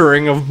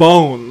splintering of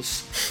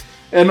bones.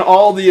 And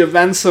all the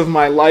events of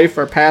my life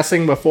are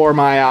passing before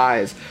my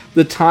eyes.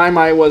 The time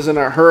I was in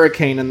a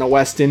hurricane in the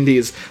West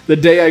Indies, the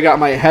day I got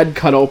my head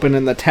cut open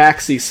in the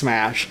taxi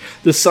smash,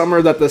 the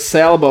summer that the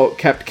sailboat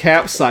kept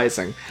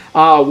capsizing.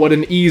 Ah, what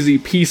an easy,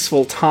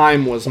 peaceful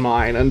time was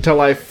mine,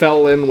 until I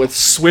fell in with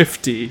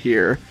Swifty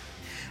here.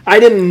 I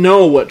didn't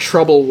know what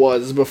trouble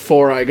was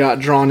before I got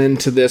drawn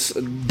into this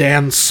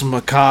dance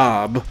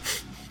macabre.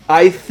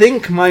 I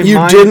think my mind...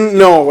 You didn't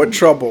know what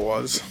trouble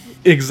was.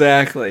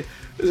 Exactly.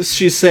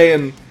 She's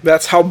saying...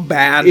 That's how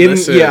bad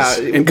this is. Yeah,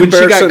 when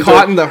she got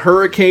caught in the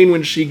hurricane,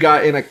 when she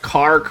got in a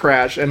car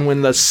crash, and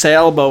when the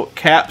sailboat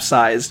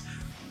capsized,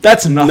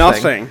 that's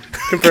nothing.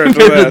 Compared to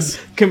this.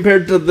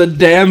 Compared to the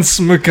dance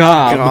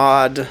macabre.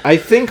 God. I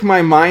think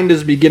my mind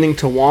is beginning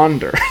to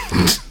wander.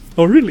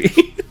 Oh,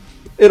 really?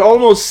 It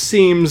almost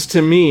seems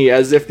to me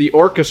as if the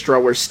orchestra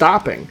were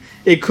stopping.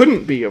 It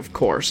couldn't be, of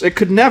course. It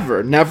could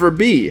never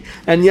be.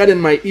 And yet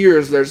in my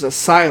ears there's a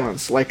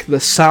silence, like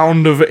the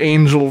sound of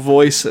angel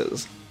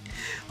voices.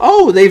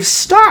 Oh, they've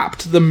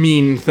stopped, the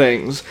mean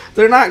things.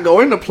 They're not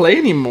going to play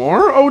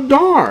anymore? Oh,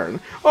 darn.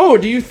 Oh,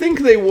 do you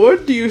think they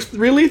would? Do you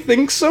really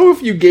think so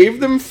if you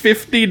gave them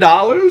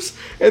 $50?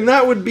 And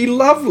that would be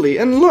lovely.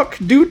 And look,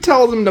 do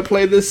tell them to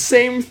play the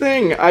same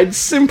thing. I'd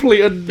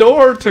simply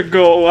adore to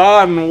go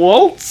on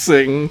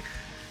waltzing.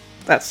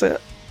 That's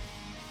it.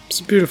 It's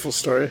a beautiful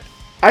story.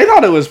 I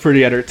thought it was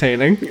pretty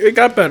entertaining. It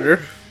got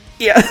better.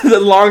 Yeah,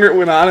 the longer it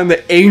went on and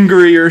the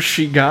angrier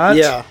she got.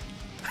 Yeah.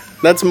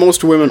 That's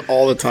most women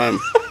all the time.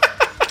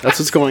 That's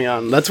what's going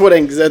on. That's what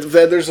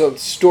there's a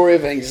story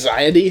of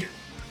anxiety.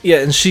 Yeah,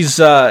 and she's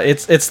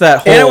it's that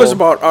whole... And it was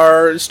about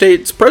our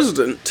state's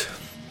president.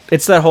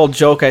 It's that whole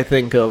joke, I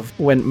think, of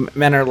when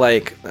men are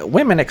like,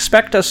 women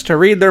expect us to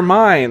read their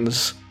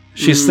minds.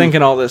 She's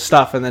thinking all this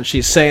stuff, and then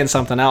she's saying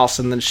something else,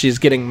 and then she's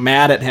getting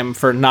mad at him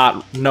for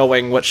not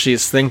knowing what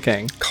she's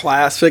thinking.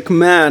 Classic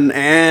men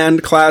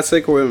and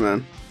classic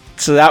women.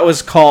 So that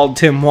was called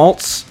Tim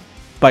Waltz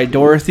by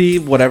Dorothy,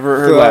 whatever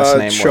her last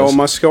name was. The show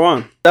must go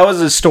on. That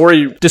was a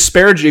story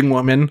disparaging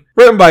women,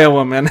 written by a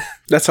woman.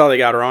 That's how they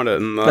got around it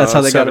in the That's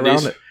how they 70s. got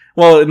around it.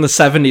 Well, in the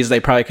 70s, they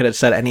probably could have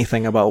said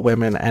anything about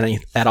women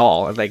at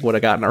all, and they would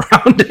have gotten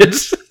around it.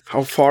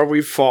 How far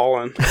we've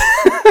fallen.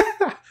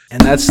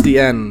 And that's the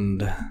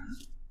end.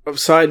 Of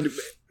side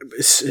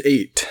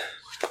 8.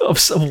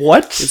 Of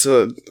what? It's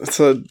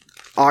a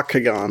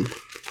octagon.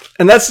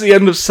 And that's the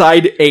end of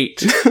side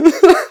 8.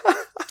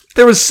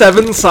 There was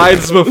 7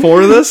 sides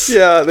before this?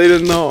 Yeah, they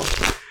didn't know.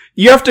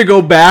 You have to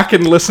go back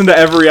and listen to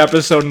every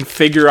episode and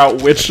figure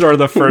out which are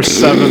the first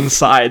 7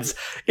 sides.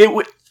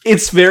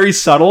 It's very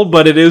subtle,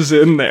 but it is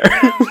in there.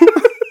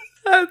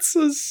 That's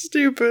so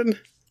stupid.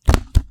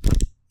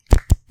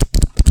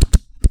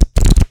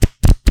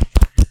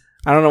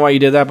 I don't know why you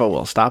did that, but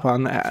we'll stop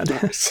on that.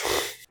 Nice.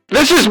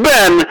 This has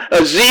been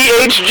a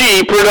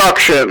ZHG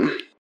production.